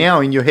stay now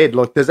in your head?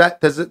 Like does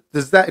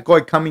that guy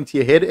come into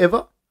your head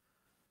ever?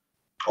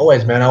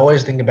 Always, man. I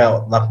always think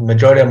about like the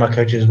majority of my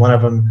coaches. One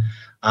of them,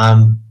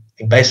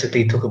 he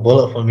basically took a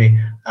bullet for me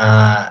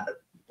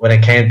when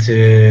it came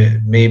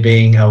to me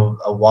being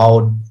a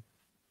wild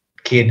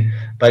kid.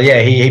 But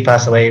yeah, he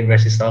passed away,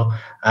 rest his soul.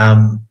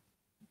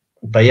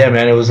 But yeah,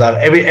 man, it was like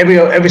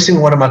every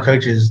single one of my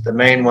coaches, the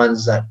main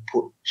ones that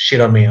put shit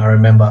on me, I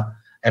remember.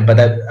 But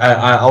that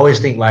I always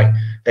think like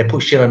they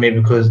put shit on me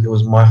because it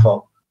was my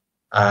fault.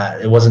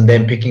 It wasn't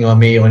them picking on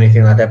me or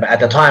anything like that. But at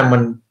the time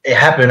when it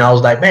happened, I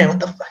was like, man, what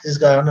the fuck is this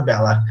going on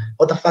about? Like,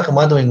 what the fuck am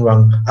I doing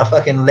wrong? I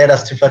fucking led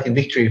us to fucking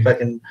victory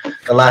fucking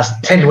the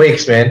last 10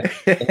 weeks, man.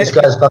 And this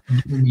guy's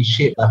fucking giving me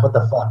shit. Like, what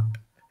the fuck?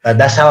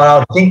 That's how I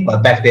would think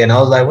back then. I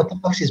was like, what the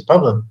fuck's his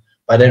problem?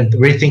 But then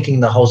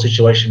rethinking the whole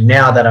situation,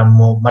 now that I'm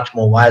much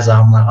more wiser,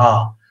 I'm like,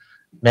 oh,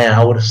 man,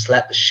 I would have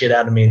slapped the shit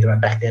out of me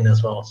back then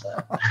as well. So.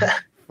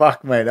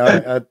 Fuck, mate.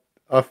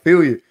 I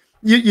feel you.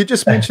 You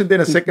just mentioned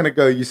then a second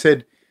ago, you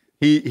said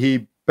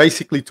he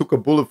basically took a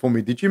bullet for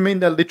me. Did you mean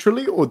that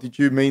literally, or did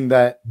you mean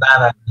that?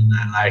 No.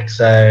 Like,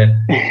 so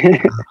I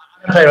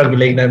don't play rugby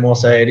league no more,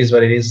 so it is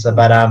what it is.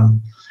 But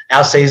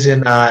our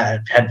season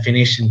had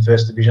finished in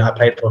first division. I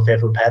played for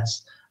Fairfield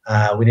Pats.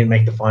 We didn't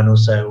make the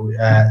finals, so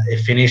it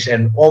finished.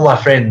 And all my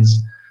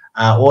friends,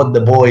 all the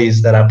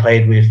boys that I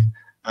played with,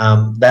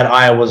 that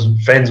I was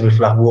friends with,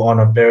 like we were on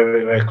a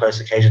very, very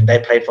close occasion. They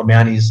played for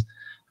Mounties,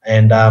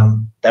 and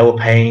they're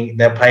playing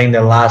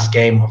their last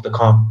game of the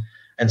comp.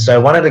 And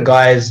so one of the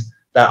guys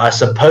that I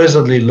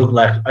supposedly looked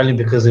like only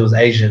because he was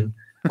Asian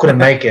couldn't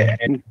make it,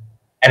 and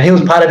he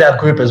was part of our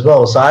group as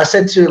well. So I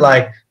said to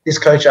like this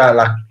coach,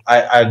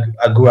 I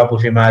grew up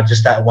with him.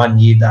 Just that 1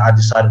 year that I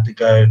decided to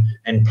go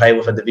and play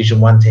with a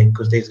Division 1 team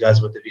because these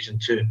guys were Division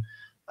 2.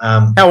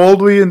 How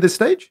old were you in this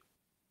stage?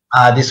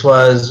 I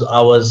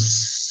was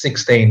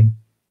 16,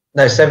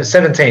 no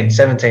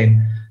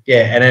 17.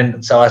 Yeah, and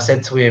then so I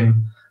said to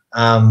him,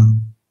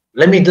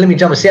 let me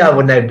jump and see how I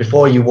would know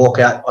before you walk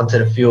out onto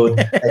the field.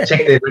 They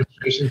check their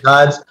registration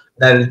cards,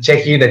 they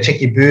check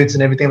your boots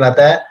and everything like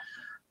that.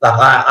 Like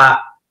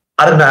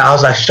I don't know. I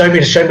was like, show me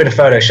the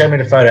photo.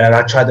 And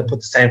I tried to put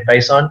the same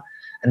face on.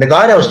 And the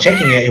guy that was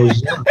checking it, he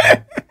was young.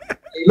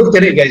 He looked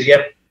at it, he goes,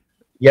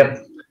 yep.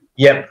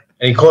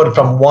 And he called it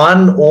from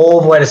 1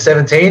 all the way to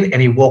 17,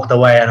 and he walked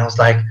away. And I was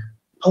like,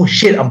 oh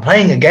shit, I'm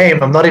playing a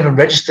game. I'm not even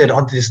registered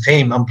onto this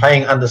team. I'm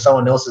playing under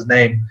someone else's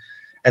name.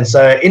 And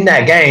so in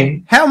that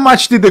game, how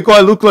much did the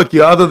guy look like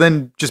you other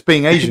than just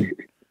being Asian?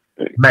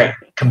 Mate,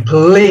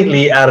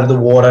 completely out of the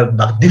water,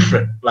 like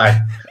different. Like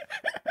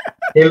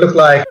he looked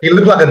like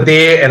a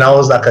deer, and I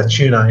was like a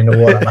tuna in the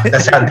water. Like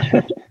that's how deep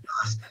it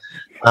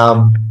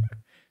was.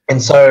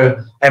 And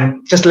so,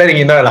 and just letting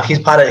you know, like he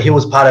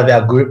was part of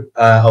our group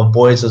of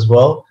boys as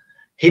well.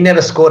 He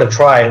never scored a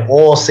try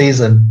all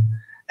season,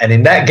 and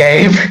in that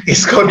game, he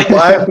scored 5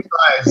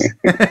 tries.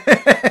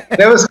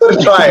 Never scored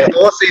a try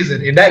all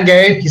season. In that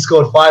game, he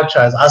scored 5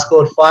 tries. I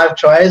scored 5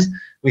 tries.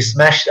 We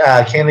smashed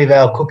Canley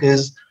Vale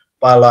Cookers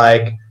by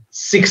like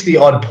 60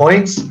 odd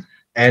points,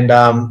 and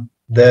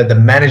the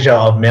manager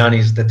of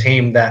Mounties, the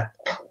team that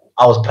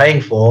I was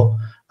playing for,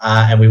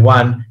 and we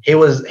won. He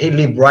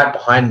lived right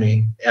behind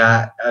me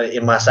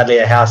in my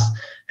Sadleir house,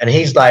 and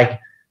he's like,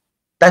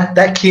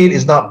 that kid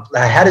is not.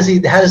 How does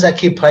that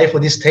kid play for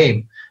this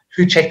team?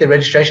 Who checked the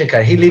registration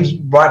card? He lives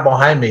right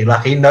behind me.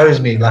 Like he knows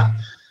me. Like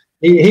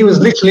he was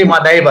literally my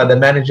neighbor, the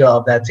manager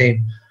of that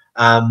team.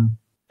 And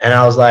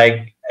I was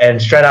like,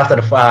 and straight after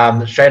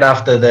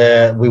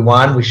we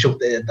won, we shook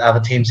the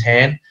other team's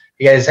hand.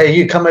 He goes, hey,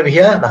 you come over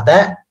here like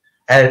that.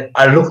 And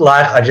I looked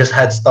like I just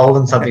had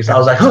stolen something. So I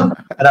was like, huh.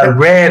 And I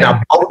ran.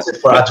 I bolted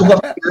for it. I took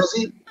off the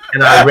jersey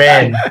and I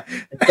ran.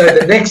 And so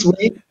the next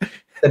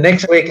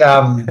week,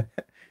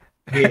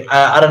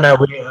 I don't know.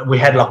 We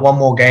had like one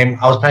more game.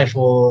 I was playing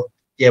for.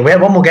 Yeah, we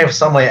had one more game for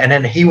somewhere, and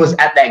then he was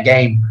at that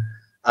game.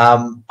 I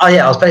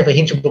was playing for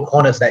Hinchinbrook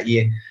Hornets that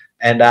year,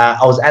 and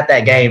I was at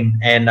that game,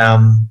 and I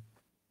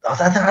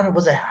don't know,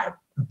 was it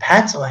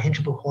Pats or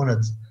Hinchinbrook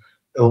Hornets?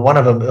 One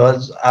of them. It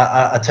was.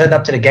 I turned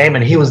up to the game,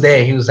 and he was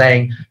there. He was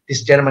saying,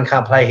 "This gentleman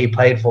can't play. He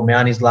played for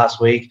Mounties last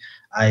week.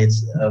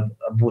 It's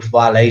with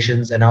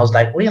violations." And I was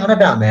like, "What are you on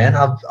about, man?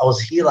 I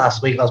was here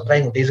last week. I was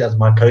playing with these guys."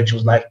 My coach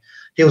was like,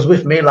 "He was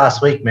with me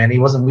last week, man. He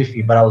wasn't with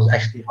you, but I was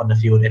actually on the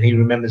field, and he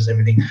remembers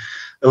everything."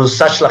 It was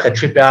such like a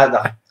trip out.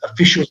 The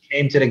officials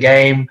came to the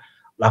game.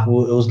 Like it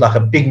was like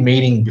a big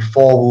meeting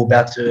before we were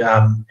about to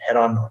head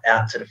on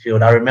out to the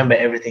field. I remember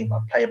everything by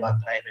play, man.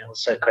 It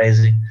was so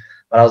crazy.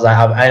 But I was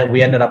like,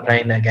 we ended up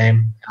playing that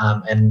game,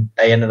 and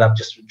they ended up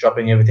just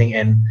dropping everything.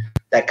 And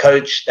that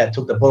coach that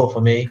took the bullet for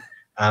me,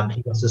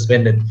 he got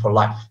suspended for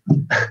life.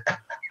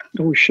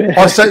 Oh shit!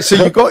 Oh, so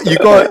you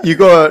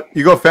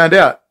got found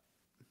out.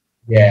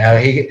 Yeah,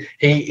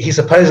 he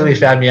supposedly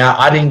found me out.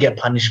 I didn't get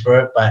punished for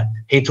it, but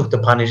he took the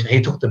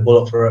He took the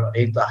bullet for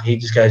it. He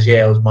just goes,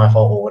 "Yeah, it was my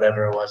fault," or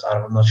whatever it was.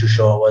 I'm not too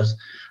sure it was.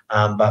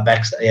 But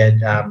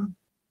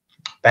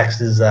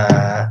Baxter's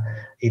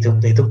he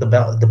took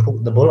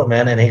the bullet,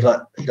 man, and he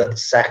got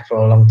sacked for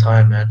a long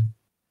time, man.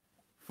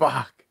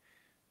 Fuck.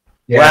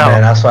 Yeah, wow.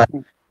 man, that's why.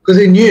 Because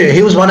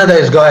he was one of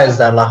those guys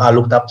that like I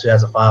looked up to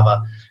as a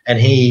father, and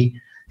he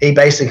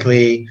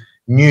basically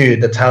knew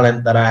the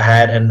talent that I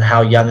had and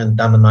how young and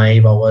dumb and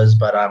naive I was,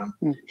 but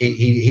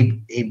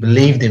he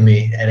believed in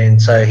me, and then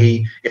so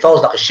if I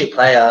was like a shit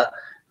player,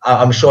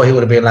 I'm sure he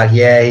would have been like,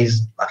 yeah,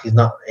 he's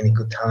not any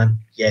good talent.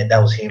 Yeah, that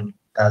was him.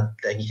 That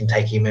you can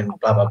take him and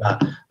blah blah blah.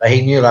 But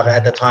he knew like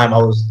at the time I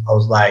was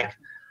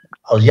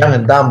young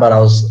and dumb, but I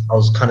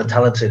was kind of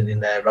talented in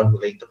the rugby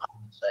league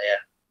department. So yeah.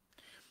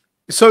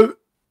 So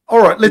all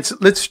right,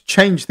 let's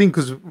change things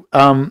because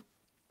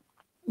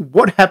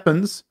what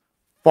happens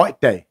fight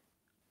day?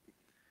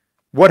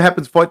 What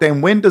happens fight day,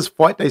 and when does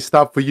fight day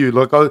start for you?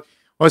 Like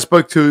I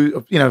spoke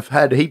to, I've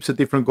had heaps of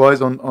different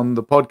guys on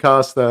the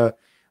podcast.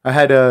 I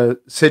had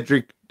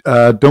Cedric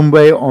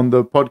Doumbé on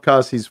the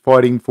podcast.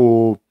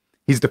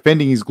 He's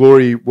defending his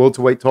glory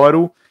welterweight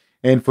title,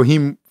 and for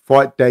him,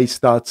 fight day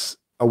starts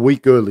a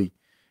week early.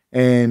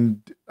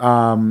 And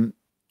I've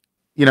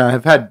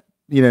had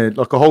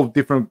like a whole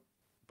different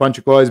bunch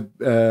of guys.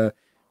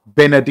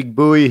 Benedict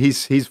Bowie,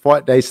 his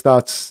fight day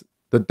starts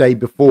the day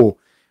before.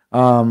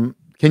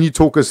 Can you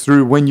talk us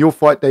through when your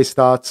fight day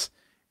starts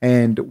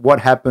and what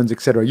happens,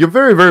 etc.? You're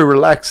very, very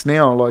relaxed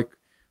now, like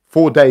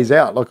 4 days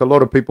out. Like a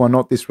lot of people are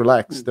not this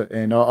relaxed,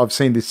 and I've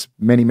seen this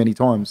many, many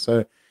times.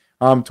 So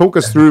talk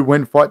us through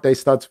when fight day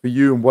starts for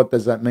you and what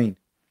does that mean?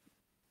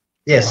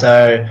 Yeah,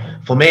 so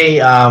for me,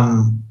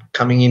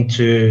 coming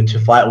into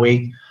fight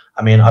week,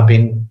 I mean, I've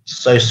been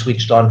so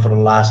switched on for the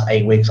last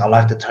 8 weeks. I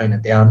like to tone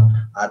it down,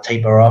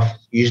 taper off.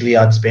 Usually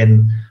I'd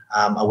spend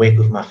a week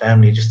with my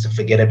family just to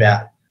forget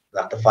about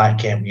like the fight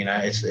camp.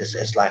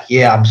 It's like,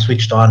 yeah, I'm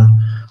switched on.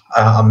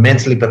 I'm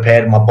mentally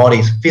prepared. My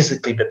body's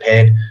physically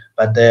prepared.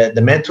 But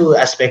the mental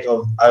aspect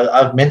of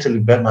I've mentally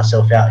burnt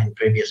myself out in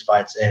previous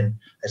fights, and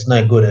it's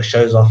no good. It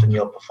shows off in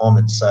your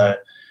performance. So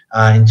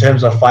in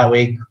terms of fight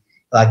week,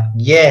 like,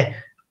 yeah,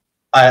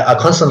 I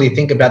constantly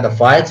think about the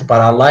fights,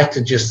 but I like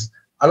to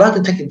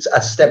take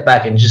a step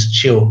back and just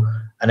chill.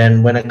 And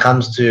then when it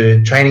comes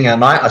to training at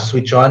night, I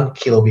switch on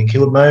kill or be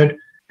killed mode,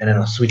 and then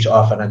I switch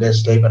off and I go to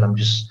sleep, and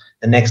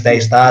the next day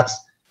starts.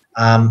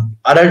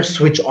 I don't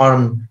switch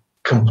on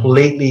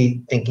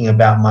completely thinking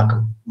about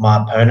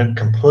my opponent,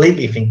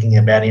 completely thinking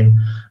about him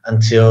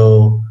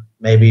until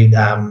maybe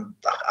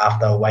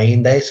after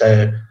weigh-in day.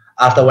 So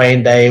after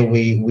weigh-in day,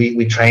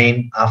 we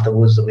train.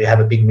 Afterwards, we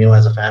have a big meal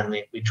as a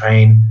family. We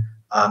train.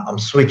 I'm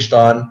switched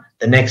on.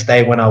 The next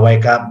day when I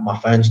wake up, my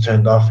phone's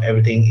turned off.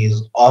 Everything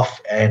is off,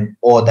 and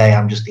all day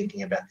I'm just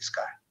thinking about this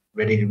guy,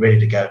 ready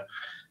to go.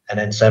 And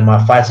then so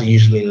my fights are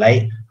usually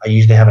late. I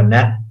usually have a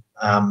nap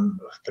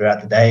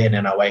throughout the day, and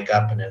then I wake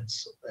up and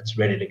it's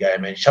ready to go. I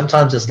mean,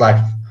 sometimes it's like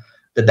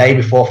the day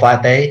before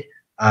fight day.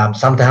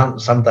 Some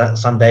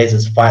days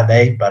it's fight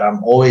day, but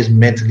I'm always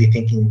mentally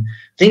thinking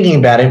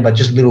about him, but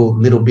just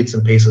little bits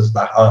and pieces.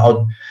 Like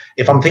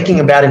if I'm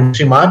thinking about him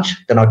too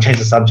much, then I'll change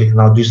the subject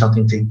and I'll do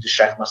something to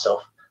distract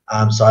myself,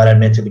 so I don't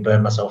mentally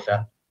burn myself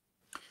out.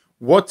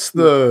 What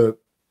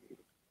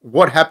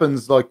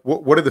happens? Like,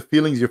 what are the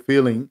feelings you're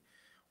feeling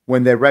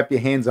when they wrap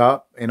your hands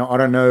up? And I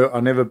don't know,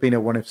 I've never been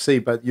at ONE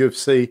FC, but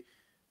UFC,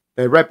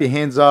 they wrap your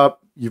hands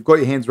up. You've got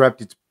your hands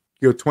wrapped. It's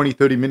 20,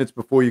 30 minutes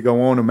before you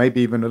go on, or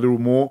maybe even a little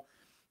more.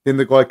 Then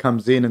the guy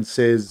comes in and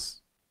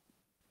says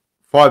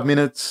 5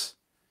 minutes,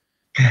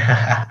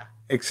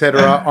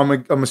 etc.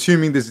 I'm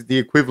assuming this is the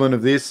equivalent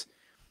of this.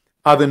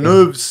 Are the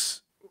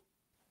nerves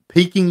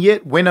peaking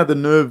yet? When are the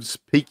nerves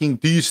peaking?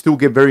 Do you still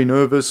get very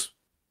nervous?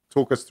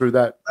 Talk us through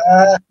that.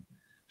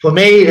 For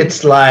me,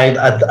 it's like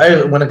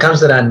when it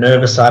comes to that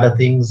nervous side of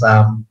things,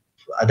 I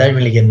don't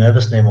really get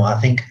nervous anymore. I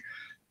think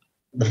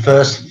the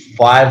first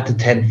 5 to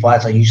 10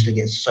 fights, I used to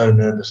get so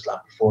nervous,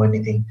 like before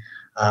anything.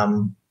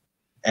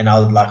 And I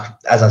would, like,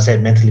 as I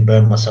said, mentally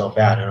burn myself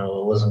out, and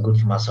it wasn't good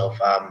for myself.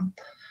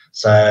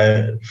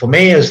 So for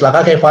me, it's like,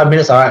 okay, 5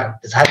 minutes, all right,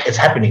 it's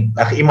happening.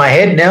 Like in my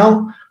head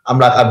now, I'm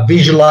like, I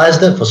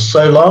visualized it for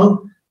so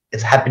long,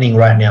 it's happening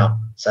right now.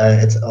 So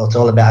it's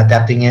all about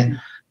adapting it,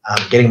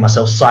 getting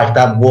myself psyched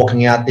up,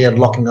 walking out there,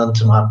 locking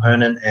onto my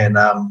opponent, and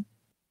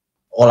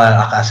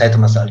I say to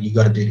myself, you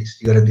got to do this.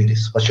 You got to do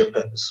this. What's your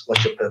purpose?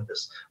 What's your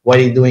purpose? What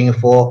are you doing it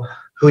for?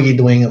 Who are you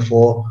doing it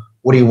for?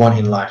 What do you want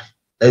in life?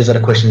 Those are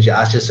the questions you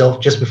ask yourself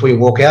just before you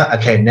walk out.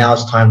 Okay, now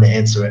it's time to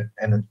answer it,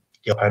 and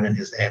your opponent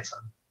is the answer.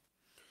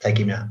 Take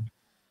him out.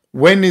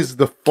 When is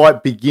the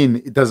fight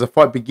begin? Does the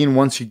fight begin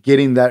once you get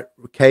in that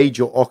cage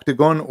or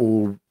octagon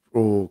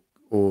or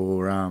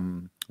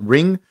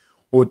ring,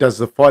 or does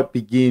the fight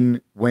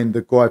begin when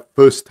the guy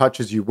first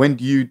touches you? When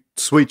do you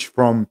switch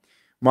from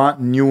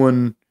Martin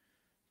Nguyen,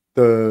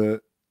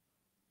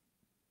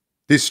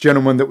 this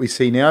gentleman that we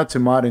see now, to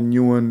Martin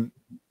Nguyen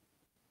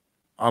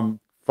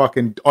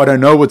I don't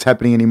know what's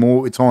happening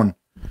anymore. It's on.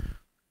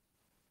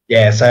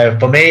 Yeah, so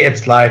for me,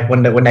 it's like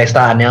when they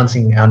start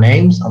announcing our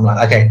names, I'm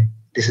like, okay,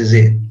 this is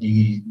it.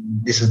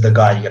 This is the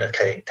guy you got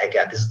to take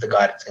out. This is the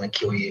guy that's going to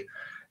kill you.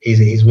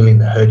 He's willing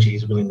to hurt you.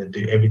 He's willing to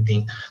do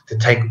everything, to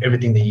take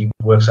everything that you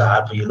work so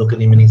hard for. You look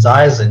at him in his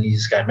eyes and you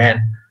just go,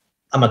 man,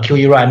 I'm gonna kill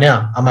you right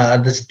now.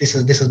 This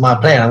is my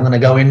plan. I'm gonna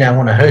go in there. I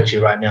want to hurt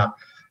you right now.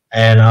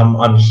 And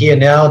I'm here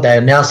now. They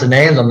announce the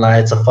names. I'm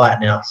like, it's a fight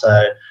now.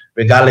 So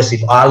regardless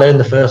if I land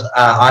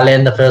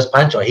the first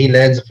punch or he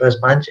lands the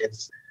first punch,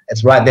 it's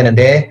right then and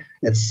there.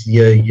 It's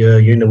you're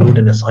in the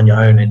wilderness on your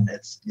own, and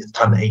it's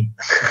time to eat.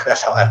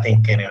 That's how I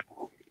think anyway.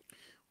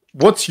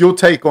 What's your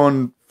take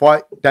on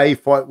fight day,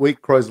 fight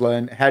week, Chrysler,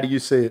 and how do you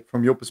see it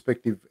from your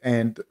perspective?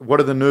 And what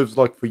are the nerves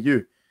like for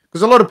you?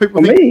 Because a lot of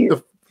people think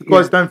the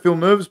guys don't feel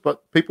nerves,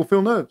 but people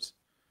feel nerves.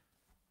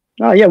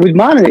 Oh yeah, with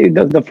Martin,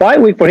 the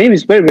fight week for him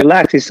is very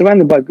relaxed. He's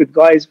surrounded by good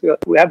guys.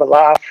 We have a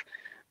laugh.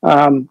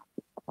 But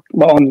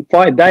on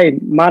fight day,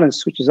 Martin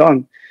switches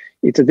on.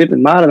 It's a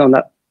different Martin on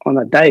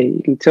that day.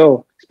 You can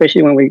tell,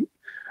 especially when we're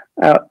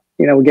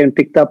getting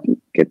picked up,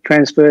 get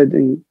transferred,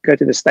 and go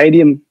to the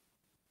stadium.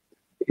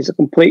 He's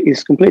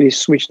completely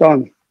switched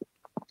on,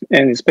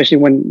 and especially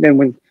when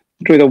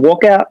through the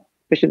walkout,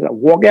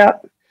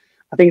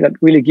 I think that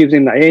really gives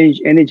him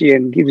the energy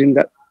and gives him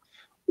that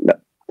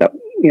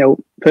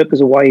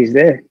purpose of why he's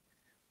there.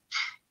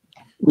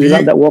 We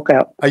love that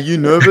walkout. Are you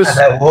nervous?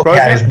 That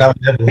walkout is no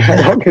level.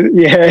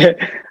 Yeah,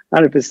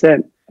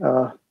 100%.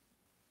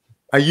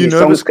 Are you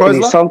nervous, Chrysler?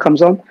 His song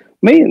comes on.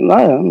 Me? No,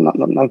 I'm not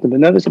nothing to be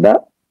nervous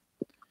about.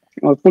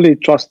 I fully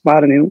trust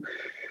Martin.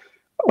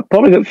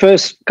 Probably the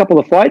first couple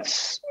of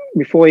fights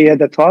before he had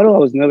the title, I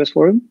was nervous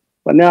for him.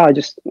 But now I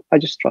just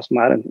trust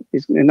Martin.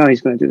 He's going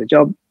to do the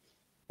job.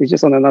 He's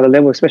just on another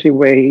level, especially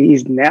where he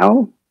is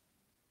now,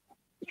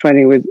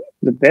 training with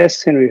the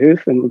best, Henry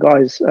Hoof, and the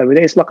guys over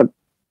there. It's like a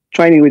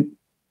training with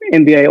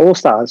NBA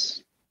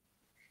All-Stars.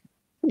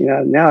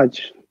 Now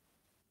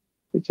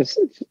it's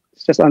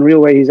just unreal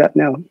where he's at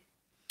now.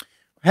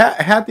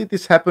 How did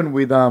this happen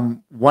with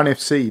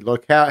 1FC?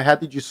 Like, how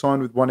did you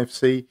sign with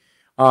 1FC?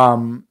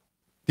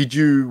 Did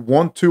you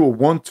want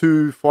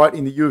to fight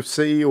in the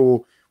UFC,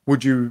 or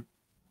would you?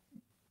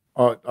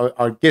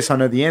 I guess I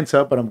know the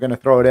answer, but I'm going to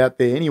throw it out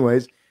there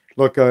anyways.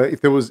 Like, if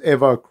there was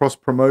ever a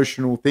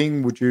cross-promotional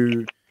thing, would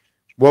you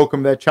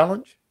welcome that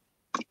challenge?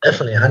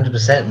 Definitely,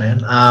 100%, man.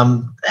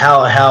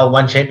 How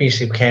one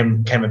championship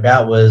came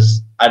about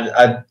was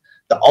the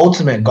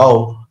ultimate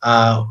goal.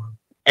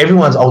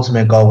 Everyone's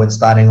ultimate goal when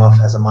starting off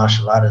as a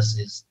martial artist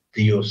is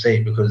the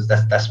UFC, because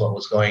that's what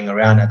was going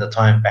around at the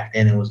time. Back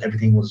then,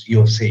 everything was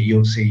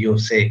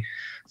UFC.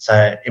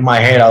 So in my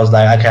head, I was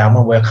like, okay, I'm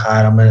gonna work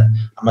hard. I'm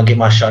gonna get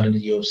my shot in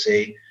the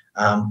UFC.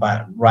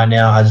 But right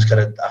now, I just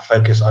gotta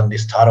focus on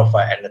this title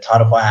fight. And the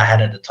title fight I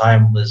had at the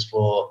time was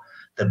for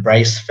the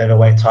Brace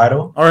Featherweight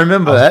title. I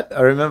remember that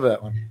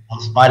one. I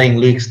was fighting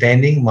Luke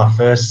Standing. My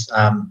first,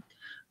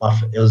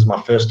 it was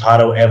my first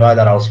title ever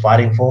that I was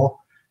fighting for.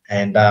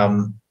 And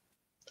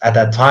at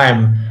that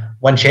time,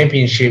 one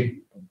championship,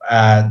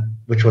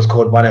 which was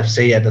called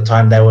 1FC at the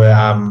time,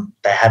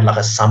 they had like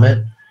a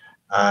summit,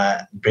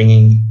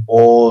 bringing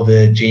all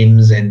the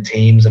gyms and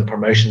teams and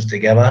promotions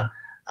together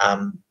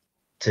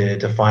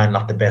to find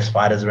like the best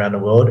fighters around the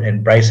world.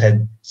 And Brace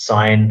had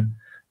signed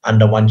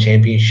under one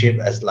championship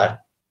as like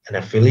an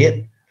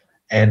affiliate.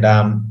 And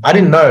I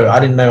didn't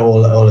know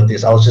all of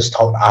this. I was just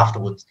told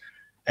afterwards.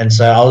 And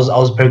so I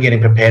was getting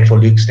prepared for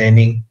Luke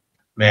Standing.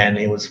 Man,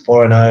 he was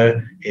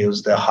 4-0. He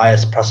was the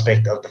highest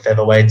prospect of the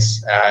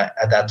featherweights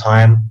at that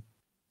time,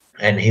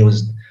 and he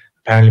was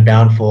apparently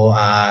bound for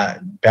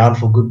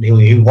good.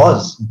 He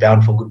was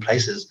bound for good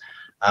places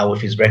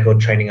with his record,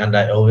 training under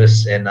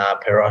Elvis and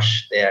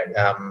Perosh, their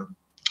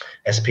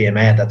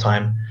SPMA at that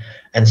time.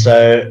 And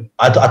so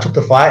I took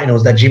the fight, and it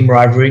was that gym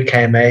rivalry,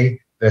 KMA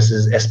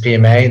versus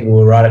SPMA. We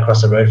were right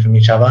across the road from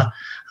each other.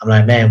 I'm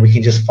like, man, we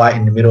can just fight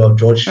in the middle of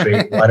George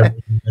Street. Why don't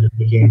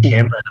we pick in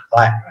Canberra to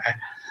fight, right?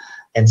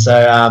 And so,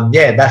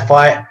 that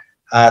fight,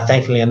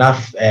 thankfully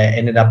enough,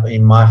 ended up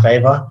in my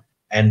favor.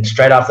 And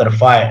straight after the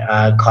fight,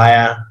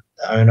 Kaya,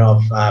 the owner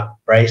of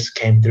Brace,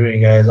 came through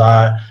and goes,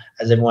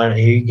 as everyone,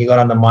 he got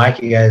on the mic,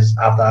 he goes,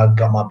 after I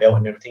got my belt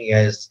and everything, he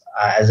goes,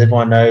 as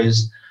everyone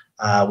knows,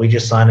 we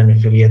just signed an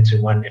affiliate to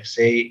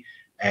 1FC,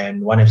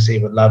 and 1FC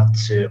would love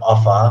to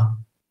offer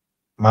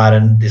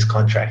Martin this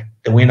contract,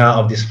 the winner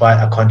of this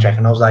fight, a contract.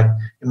 And I was like,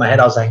 in my head,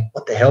 I was like,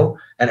 what the hell?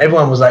 And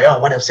everyone was like, oh,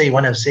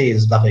 1FC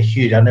is like a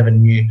huge, I never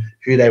knew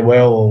who they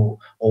were or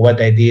what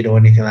they did or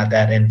anything like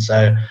that. And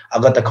so I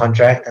got the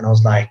contract, and I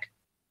was like,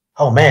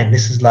 oh man,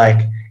 this is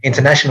like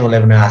international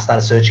level now. I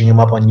started searching him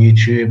up on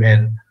YouTube,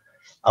 and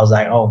I was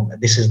like, oh,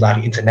 this is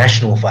like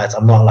international fights.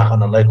 I'm not like on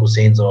the local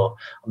scenes, or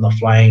I'm not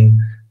flying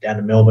down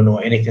to Melbourne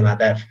or anything like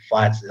that for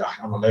fights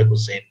on the local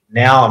scene.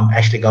 Now I'm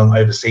actually going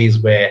overseas,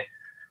 where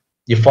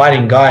you're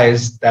fighting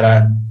guys that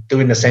are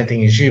doing the same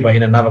thing as you, but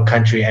in another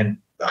country, and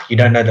you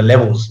don't know the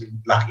levels,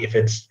 like if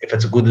it's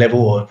a good level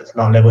or if it's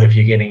not level, if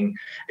you're getting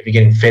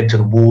fed to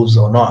the wolves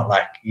or not,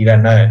 like you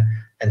don't know.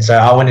 And so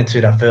I went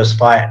into that first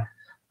fight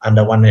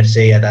under ONE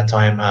FC at that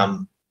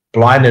time,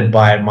 blinded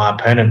by my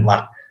opponent.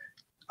 Like,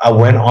 I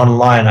went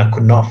online, I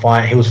could not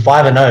find. He was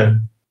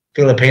 5-0,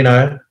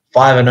 Filipino,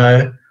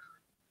 5-0,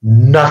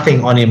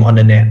 nothing on him on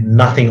the net,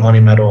 nothing on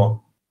him at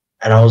all.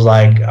 And I was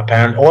like,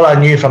 apparently, all I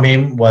knew from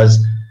him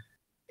was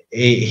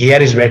he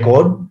had his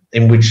record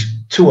in which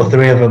 2 or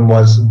 3 of them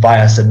was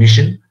via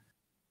submission,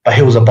 but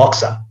he was a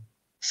boxer.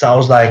 So I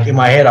was like, in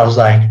my head, I was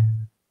like,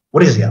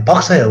 what is he, a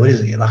boxer or what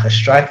is he? Like a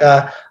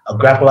striker, a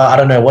grappler? I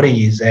don't know what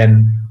he is.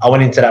 And I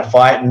went into that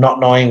fight not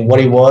knowing what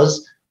he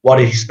was, what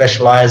he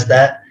specialized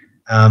at.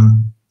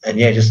 And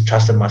yeah, just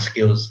trusted my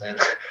skills. And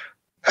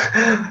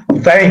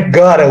thank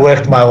God it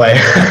worked my way.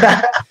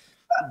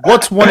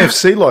 What's ONE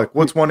FC like?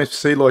 What's ONE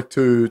FC like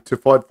to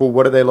fight for?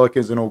 What are they like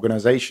as an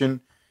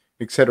organization,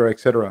 et cetera, et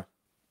cetera?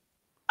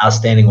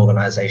 Outstanding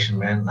organization,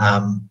 man.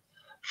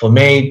 For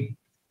me,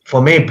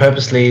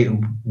 purposely,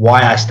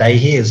 why I stay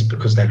here is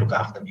because they look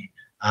after me.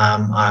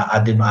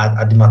 I did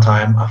my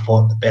time. I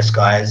fought the best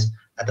guys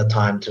at the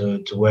time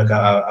to work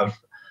out.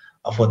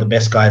 I fought the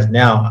best guys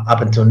now, up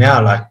until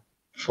now. Like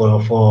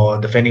for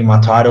defending my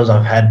titles,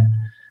 I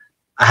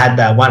had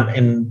that one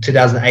in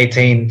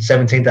 2018,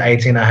 17 to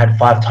 18. I had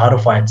 5 title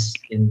fights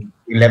in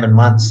 11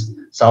 months.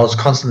 So I was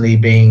constantly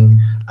being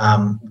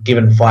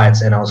given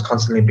fights, and I was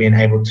constantly being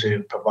able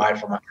to provide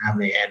for my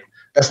family. And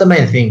that's the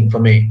main thing for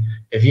me.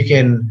 If you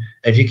can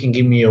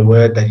give me a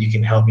word that you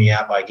can help me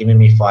out by giving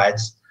me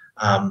fights,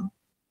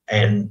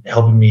 and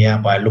helping me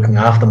out by looking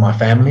after my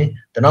family,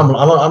 then I'm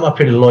a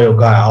pretty loyal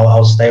guy.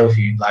 I'll stay with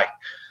you. Like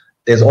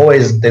there's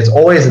always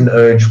an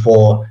urge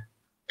for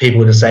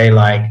people to say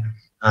like,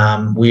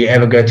 will you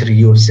ever go to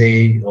the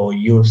UFC or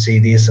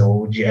UFC this,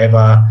 or would you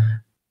ever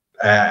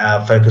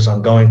focus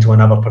on going to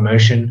another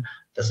promotion?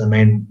 That's the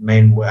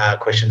main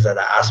questions that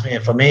they ask me.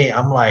 And for me,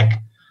 I'm like,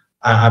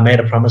 I made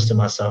a promise to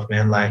myself,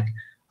 man. Like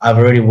I've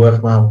already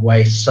worked my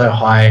way so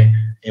high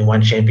in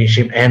one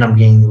championship, and I'm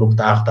getting looked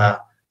after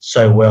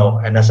so well,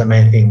 and that's the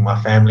main thing.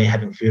 My family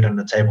having food on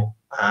the table.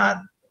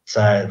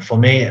 So for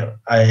me,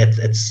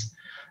 it's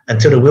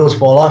until the wheels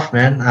fall off,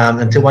 man.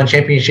 Until one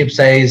championship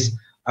says,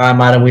 "All right,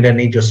 Martin, we don't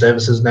need your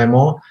services no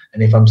more."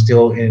 And if I'm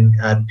still in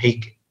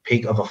peak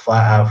of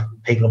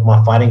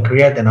my fighting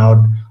career, then I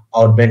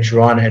would venture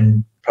on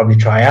and probably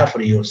try out for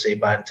the UFC.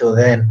 But until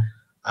then,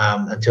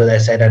 until they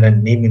say they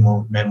don't need me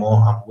no more,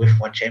 I'm with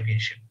one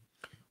championship.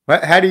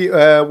 How do you?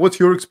 What's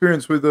your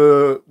experience with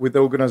the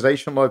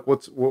organization like?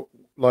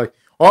 Like?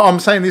 Oh,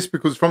 I'm saying this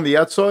because from the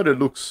outside it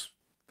looks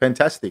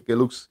fantastic. It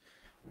looks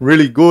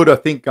really good. I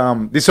think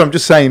I'm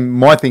just saying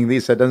my thing.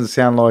 It doesn't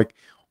sound like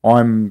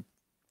I'm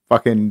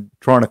fucking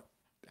trying to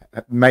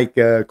make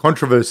a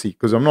controversy,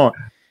 because I'm not.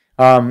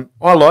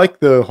 I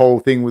like the whole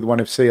thing with ONE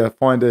FC. I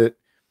find it.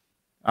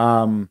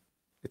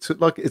 It's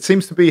like it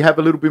seems to have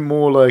a little bit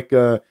more like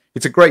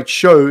it's a great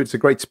show. It's a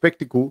great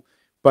spectacle,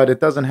 but it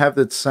doesn't have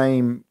that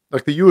same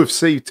like the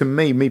UFC to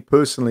me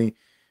personally.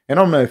 And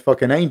I'm no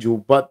fucking angel,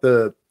 but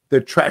the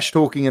trash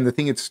talking and the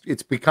thing,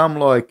 it's become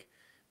like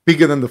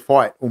bigger than the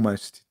fight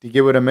almost. Do you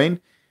get what I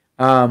mean?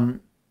 And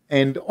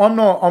I'm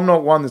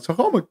not one that's like,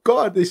 oh my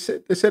God, they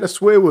said a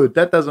swear word.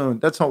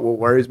 That's not what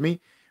worries me.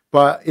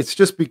 But it's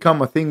just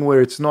become a thing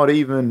where it's not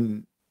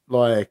even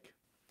like,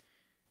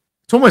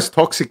 it's almost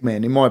toxic,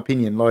 man, in my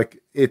opinion. Like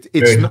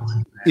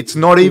it's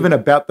not even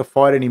about the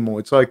fight anymore.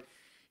 It's like,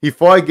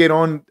 if I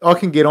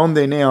can get on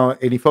there now,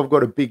 and if I've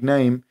got a big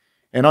name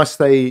and I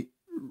say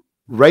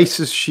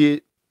racist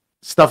shit,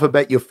 stuff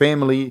about your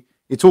family,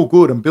 it's all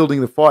good. I'm building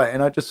the fight.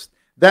 And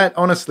that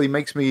honestly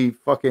makes me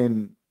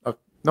fucking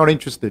not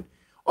interested.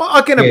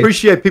 I can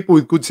appreciate people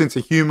with good sense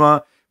of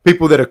humor,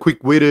 people that are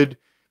quick-witted.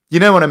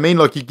 You know what I mean?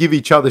 Like you give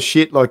each other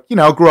shit. Like, you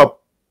know, I grew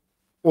up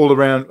all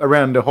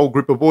around a whole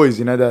group of boys,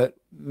 you know, that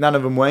none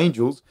of them were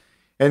angels.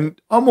 And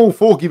I'm all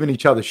for giving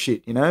each other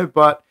shit, you know,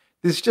 but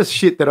there's just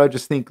shit that I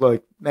just think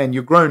like, man,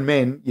 you're grown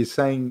men, you're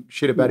saying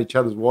shit about each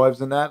other's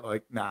wives and that,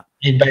 like, nah.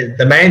 But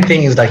the main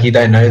thing is like you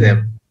don't know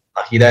them.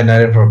 Like you don't know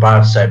them from a bar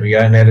of soap. You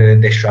don't know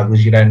their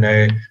struggles. You don't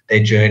know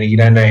their journey. You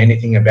don't know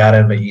anything about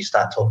it, but you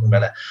start talking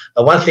about it.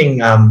 The one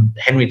thing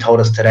Henry told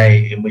us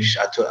today, in which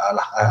I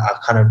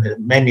kind of, it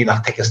made me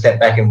like take a step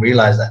back and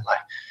realize that like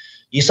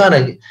he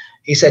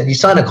said you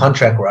sign a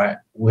contract, right,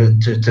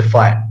 to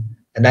fight,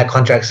 and that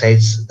contract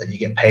says that you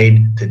get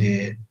paid to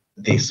do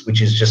this,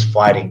 which is just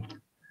fighting.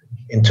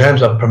 In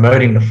terms of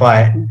promoting the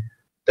fight,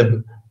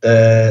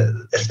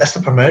 that's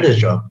the promoter's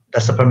job.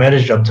 That's the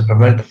promoter's job to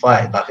promote the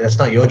fight. Like that's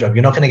not your job.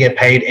 You're not going to get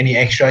paid any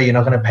extra. You're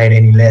not going to pay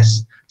any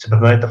less to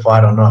promote the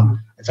fight or not.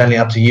 It's only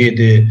up to you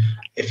to.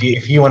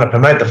 If you want to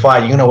promote the fight,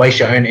 you're going to waste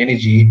your own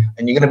energy,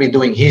 and you're going to be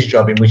doing his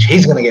job, in which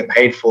he's going to get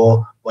paid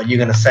for what you're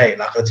going to say.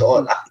 Like it's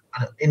all like,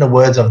 in the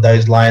words of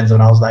those lines.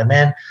 And I was like,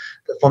 man,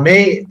 for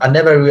me, I'm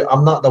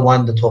not the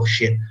one to talk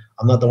shit.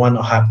 I'm not the one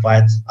to hype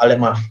fights. I let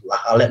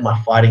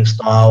my fighting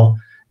style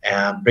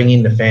bring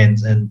in the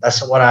fans, and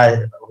that's what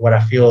I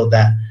feel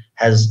that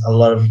has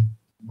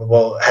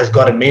has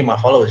gotten me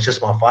my followers,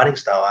 just my fighting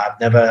style.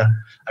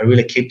 I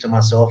really keep to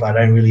myself. I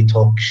don't really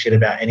talk shit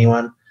about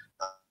anyone.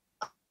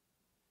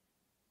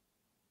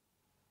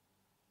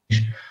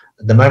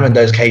 The moment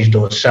those cage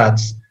doors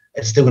shuts,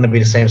 it's still going to be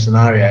the same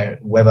scenario,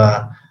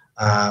 whether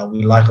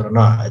we like it or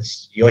not.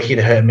 It's you're here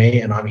to hurt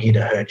me, and I'm here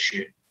to hurt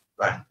you.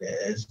 Like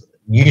it's,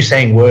 you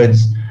saying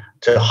words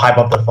to hype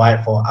up the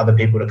fight for other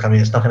people to come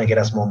in, it's not going to get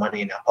us more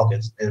money in our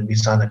pockets. And we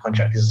sign the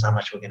contract. This is how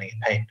much we're going to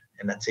get paid,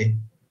 and that's it.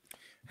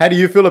 How do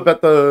you feel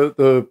about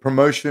the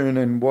promotion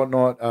and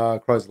whatnot,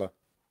 Chrysler?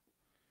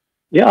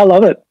 Yeah, I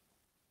love it.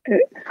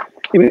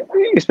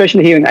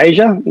 Especially here in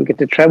Asia, you get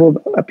to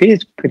travel up here.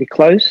 It's pretty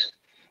close.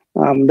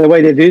 The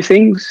way they do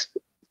things,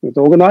 it's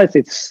organized.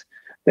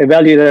 They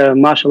value the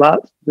martial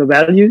arts, the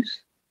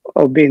values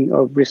of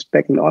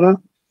respect and honor.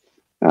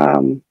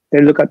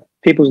 They look at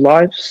people's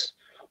lives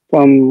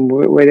from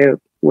where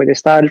they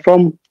started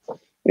from.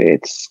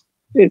 It's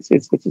a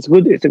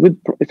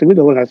good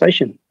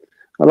organization.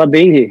 I love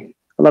being here.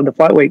 I love the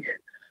fight week.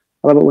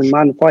 I love it when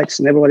Martin fights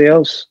and everybody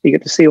else. You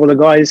get to see all the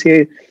guys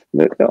here,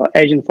 the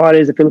Asian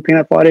fighters, the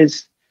Filipino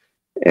fighters.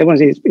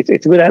 Everyone's here.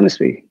 It's a good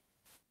atmosphere.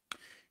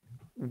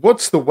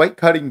 What's the weight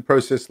cutting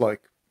process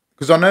like?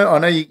 Because I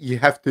know you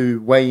have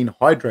to weigh in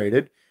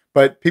hydrated,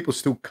 but people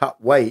still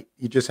cut weight.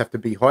 You just have to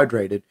be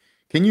hydrated.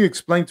 Can you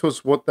explain to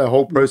us what the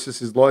whole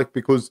process is like?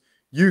 Because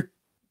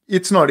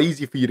it's not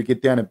easy for you to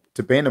get down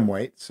to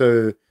bantamweight.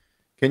 So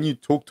can you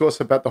talk to us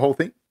about the whole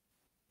thing?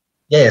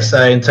 Yeah,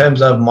 so in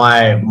terms of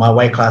my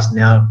weight class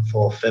now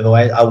for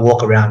featherweight, I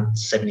walk around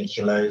 70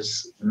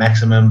 kilos.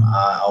 Maximum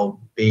I'll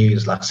be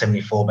is like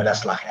 74, but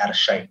that's like out of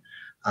shape.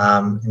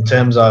 In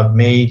terms of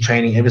me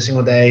training every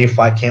single day,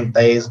 fight camp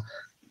days,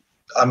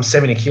 I'm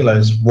 70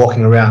 kilos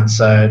walking around.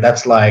 So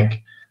that's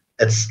like,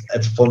 it's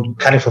for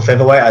cutting for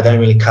featherweight. I don't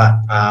really cut.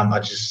 I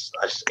just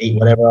eat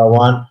whatever I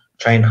want,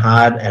 train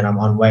hard, and I'm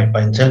on weight.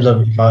 But in terms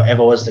of if I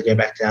ever was to go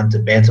back down to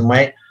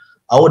bantamweight,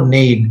 I would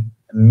need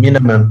a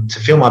minimum to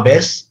feel my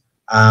best.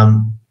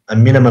 A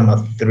minimum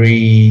of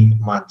 3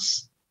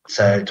 months,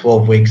 so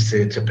 12 weeks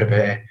to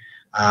prepare.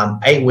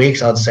 8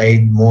 weeks, I'd say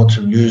more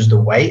to lose the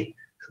weight,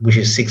 which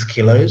is 6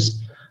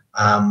 kilos.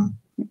 But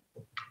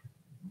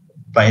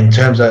in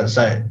terms of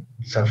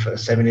so for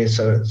 70, it's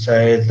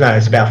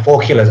about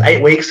 4 kilos.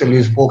 8 weeks to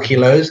lose 4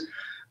 kilos,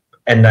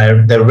 and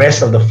the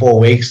rest of the 4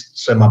 weeks,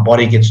 so my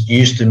body gets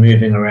used to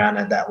moving around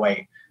at that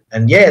weight.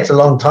 And yeah, it's a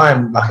long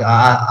time. Like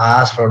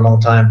I asked for a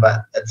long time,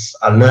 but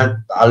I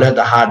learned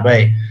the hard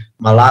way.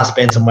 My last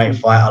bantamweight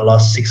fight, I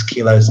lost 6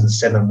 kilos in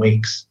 7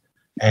 weeks,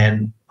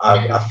 and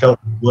I felt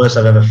the worst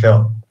I've ever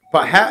felt.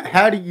 But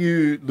how do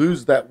you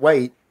lose that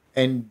weight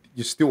and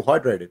you're still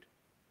hydrated?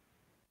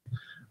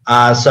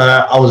 So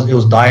it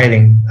was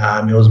dieting.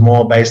 It was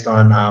more based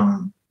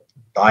on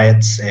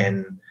diets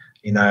and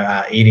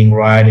eating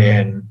right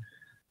and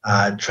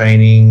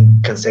training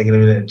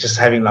consecutively, just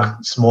having like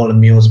smaller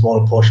meals,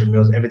 smaller portion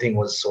meals. Everything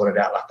was sorted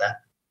out like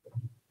that.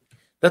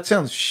 That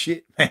sounds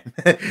shit, man.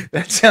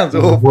 That sounds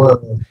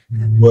awful.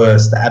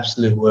 Worst, the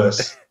absolute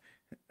worst.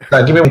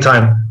 So give me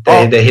time.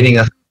 They're hitting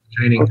us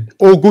training.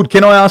 All good.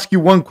 Can I ask you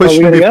one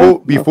question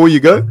before you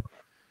go?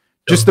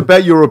 Just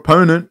about your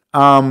opponent.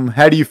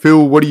 How do you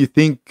feel? What do you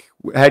think?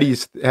 How do you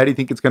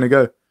think it's going to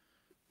go?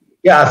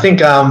 Yeah, I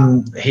think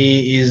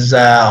he is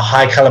a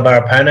high caliber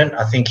opponent.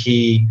 I think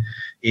he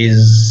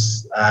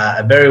is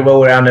a very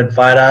well-rounded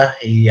fighter.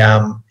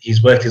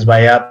 He's worked his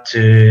way up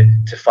to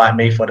fight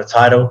me for the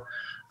title.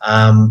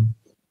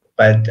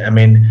 But I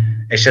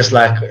mean, it's just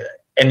like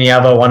any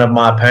other one of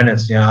my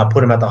opponents. I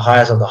put him at the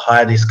highest of the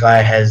high. This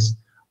guy has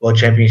world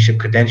championship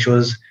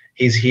credentials.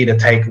 He's here to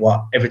take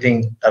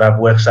everything that I've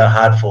worked so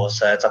hard for.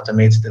 So it's up to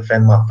me to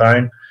defend my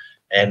throne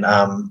and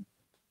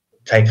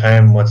take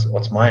home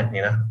what's mine.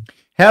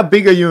 How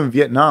big are you in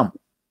Vietnam?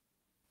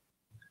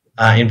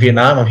 In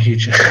Vietnam, I'm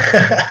huge.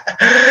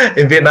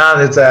 In Vietnam,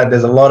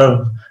 there's a lot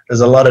of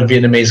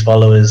Vietnamese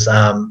followers.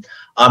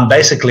 I'm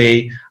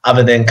basically,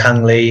 other than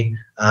Kang Lee,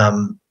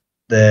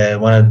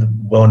 one of the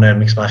well-known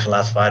mixed martial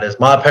arts fighters.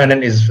 My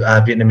opponent is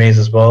Vietnamese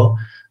as well,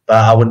 but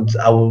I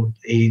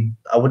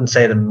wouldn't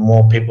say that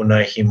more people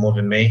know him more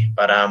than me.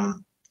 But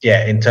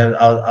yeah, in terms,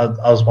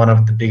 I was one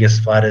of the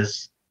biggest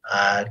fighters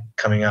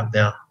coming up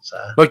now. So,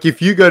 like,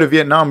 if you go to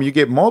Vietnam, you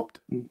get mobbed.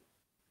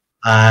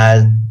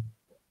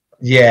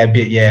 Yeah, a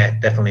bit. Yeah,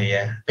 definitely.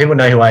 Yeah, people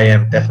know who I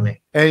am.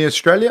 Definitely. And in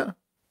Australia?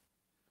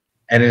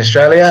 And in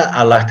Australia,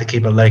 I like to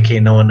keep it low key.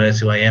 No one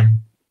knows who I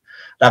am.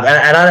 Like,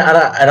 and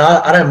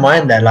I don't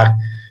mind that. Like,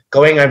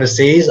 going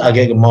overseas, I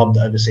get mobbed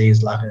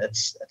overseas. Like,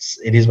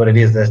 it is what it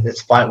is.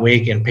 It's fight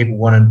week, and people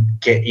want to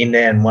get in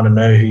there and want to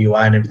know who you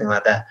are and everything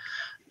like that.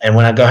 And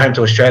when I go home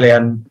to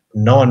Australia,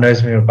 no one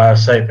knows me with bar of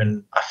soap,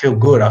 and I feel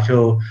good. I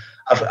feel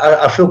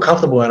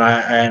comfortable, and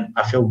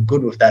I feel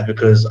good with that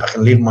because I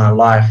can live my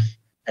life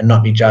and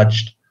not be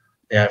judged,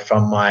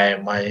 from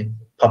my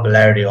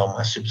popularity or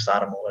my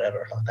superstardom or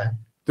whatever like that.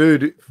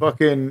 Dude,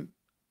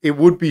 it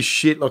would be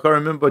shit. Like, I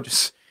remember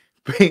just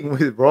being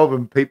with Rob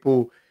and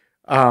people,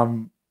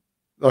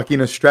 like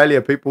in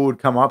Australia, people would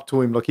come up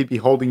to him, like he'd be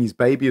holding his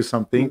baby or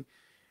something,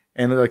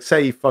 and like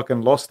say he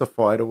fucking lost a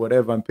fight or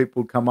whatever, and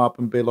people would come up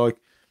and be like,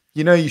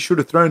 you should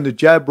have thrown the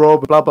jab,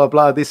 Rob, blah, blah,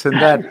 blah, this and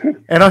that.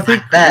 And I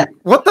think,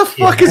 what the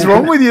fuck is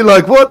wrong with you?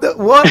 Like, what?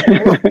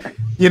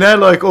 You know,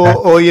 like,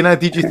 or you know,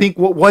 did you think,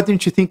 why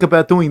didn't you think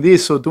about doing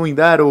this or doing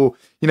that? Or,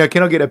 you know,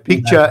 can I get a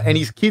picture? And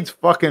his kid's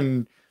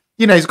fucking,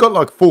 you know, he's got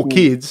like 4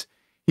 kids.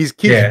 His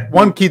kids,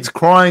 one kid's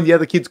crying, the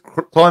other kid's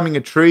climbing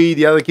a tree,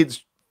 the other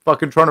kid's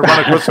fucking trying to run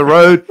across the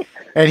road.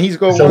 And he's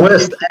got the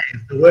worst.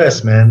 It's the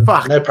worst, man.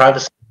 Fuck. No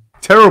privacy.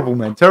 Terrible,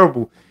 man.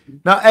 Terrible.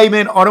 Now, hey,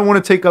 man, I don't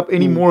want to take up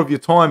any more of your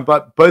time,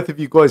 but both of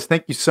you guys,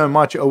 thank you so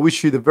much. I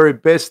wish you the very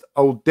best.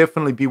 I will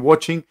definitely be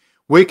watching.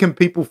 Where can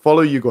people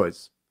follow you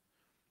guys?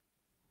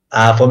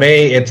 For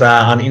me, it's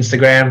on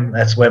Instagram.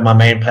 That's where my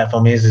main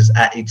platform is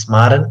at It's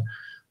Martin.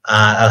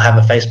 I'll have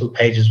a Facebook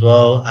page as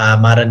well,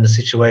 Martin the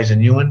Situation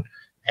Nguyen.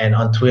 And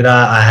on Twitter,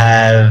 I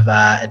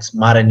have it's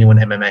Martin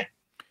Nguyen MMA.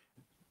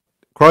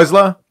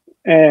 Chrysler?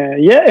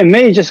 Yeah, and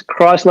me, just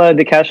Chrysler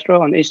De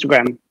Castro on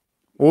Instagram.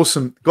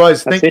 Awesome.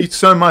 Guys, thank you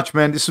so much,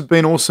 man. This has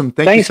been awesome.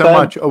 Thanks you so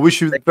much. I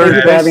wish you the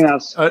very best. For having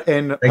us.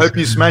 And hope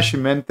you smash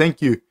him, man.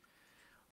 Thank you.